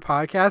hijack your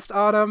podcast,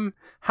 Autumn.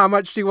 How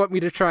much do you want me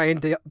to try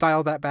and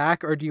dial that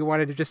back? Or do you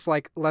want to just,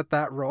 like, let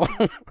that roll?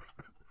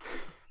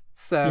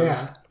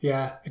 So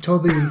Yeah. It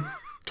totally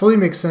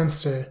makes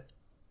sense to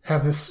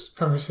have this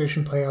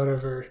conversation play out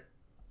over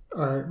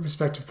our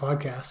respective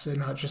podcasts and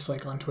not just,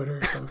 like, on Twitter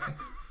or something.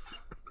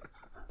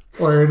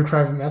 Or in a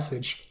private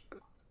message.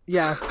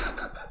 Yeah.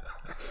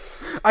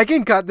 I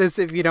can cut this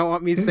if you don't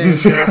want me saying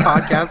you're a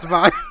podcast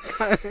bot.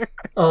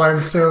 Oh,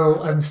 I'm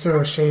so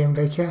ashamed.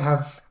 I can't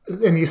have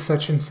any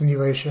such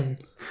insinuation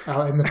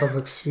out in the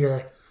public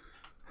sphere.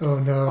 Oh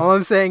no. All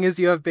I'm saying is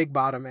you have big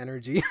bottom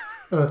energy.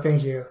 Oh,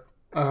 thank you.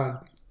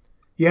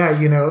 Yeah,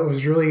 it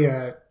was really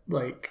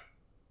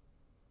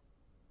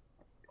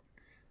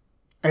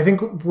I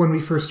think when we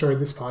first started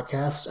this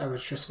podcast, I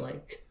was just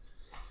like,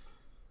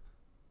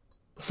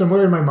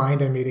 somewhere in my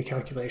mind, I made a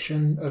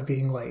calculation of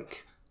being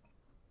like,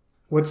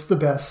 what's the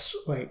best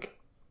like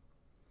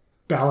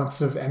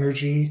balance of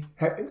energy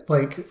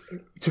like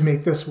to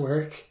make this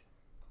work?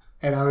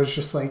 And I was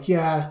just like,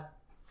 yeah,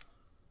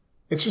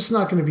 it's just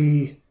not going to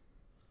be,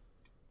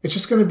 it's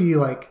just going to be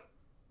like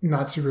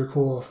not super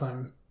cool if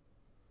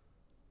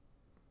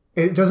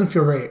it doesn't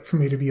feel right for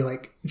me to be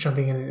like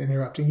jumping in and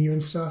interrupting you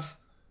and stuff.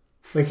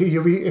 Like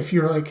if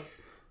you're like,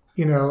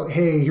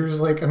 hey, here's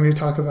like, I'm going to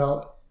talk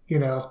about,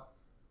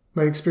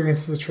 my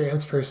experience as a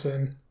trans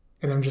person,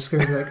 and I'm just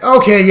going to be like,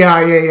 okay,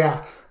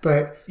 yeah.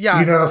 But,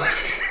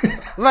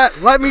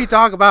 let me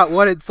talk about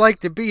what it's like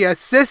to be a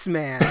cis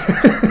man,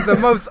 the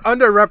most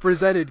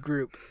underrepresented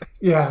group.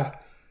 Yeah.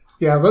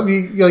 Let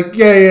me like,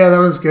 yeah, that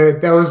was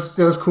good. That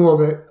was cool.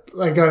 But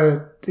I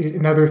got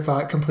another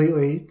thought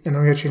completely, and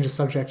I'm going to change the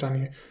subject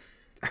on you.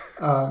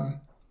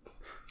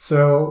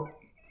 So,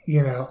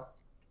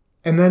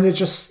 and then it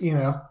just,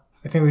 I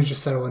think we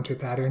just settle into a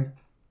pattern,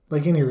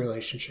 like any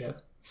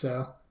relationship.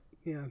 So,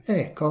 yeah.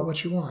 Hey, call it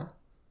what you want.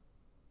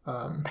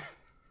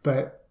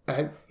 But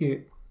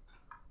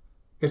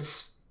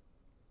it's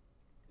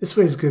this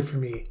way is good for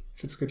me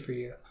if it's good for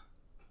you.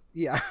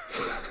 Yeah.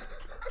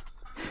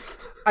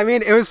 I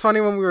mean, it was funny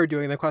when we were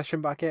doing the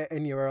question bucket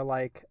and you were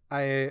like,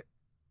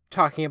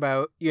 talking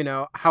about,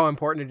 how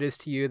important it is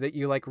to you that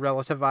you like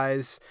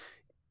relativize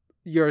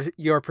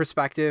your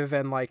perspective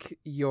and like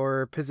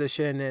your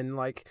position, and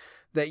like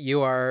that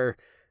you are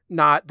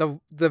not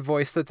the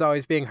voice that's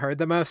always being heard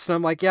the most. And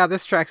I'm like, yeah,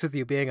 this tracks with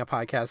you being a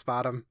podcast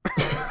bottom.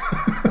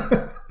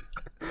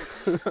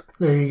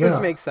 There you go. This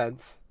makes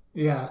sense.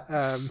 Yeah.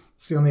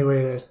 It's the only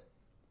way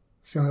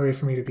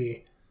for me to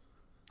be.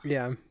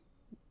 Yeah.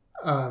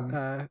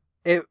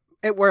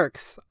 It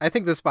works. I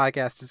think this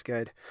podcast is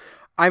good.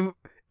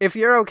 If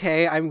you're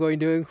okay, I'm going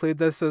to include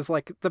this as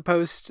like the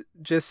post,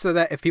 just so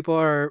that if people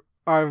are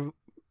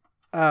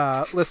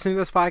listening to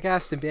this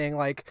podcast and being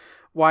like,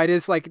 why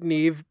does like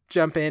Neve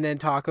jump in and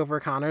talk over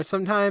Connor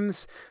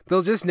sometimes,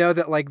 they'll just know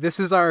that like this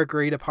is our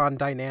agreed upon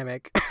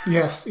dynamic.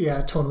 Yes,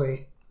 yeah,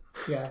 totally.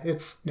 Yeah,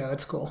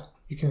 it's cool.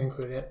 You can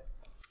include it.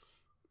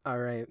 All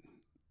right.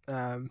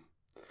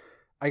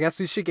 I guess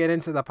we should get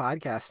into the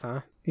podcast,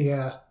 huh?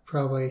 Yeah,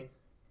 probably.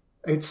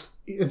 It's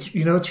it's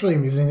really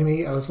amusing to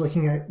me. I was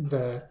looking at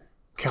the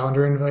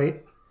calendar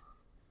invite,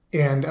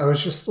 and I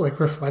was just like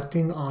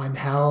reflecting on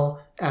how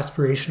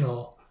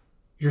aspirational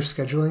your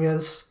scheduling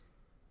is,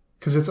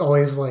 because it's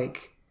always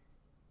like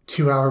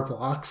 2-hour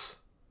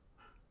blocks.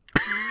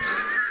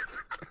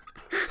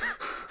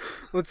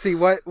 Let's see,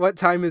 what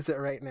time is it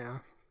right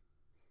now?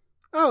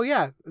 Oh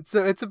yeah,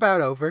 it's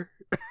about over.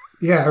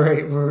 Yeah,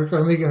 right. We're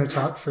only going to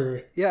talk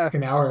for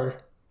an hour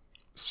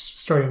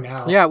starting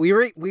now. Yeah, we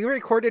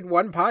recorded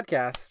one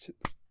podcast.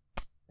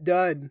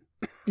 Done.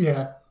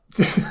 Yeah.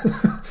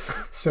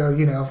 So,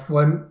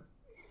 one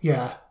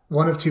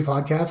of two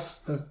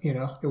podcasts,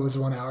 it was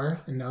 1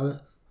 hour, and now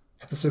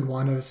episode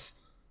 1 of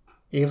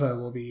Ava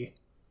will be,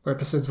 or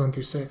episodes 1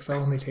 through 6,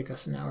 that'll only take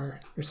us an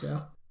hour or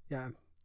so. Yeah.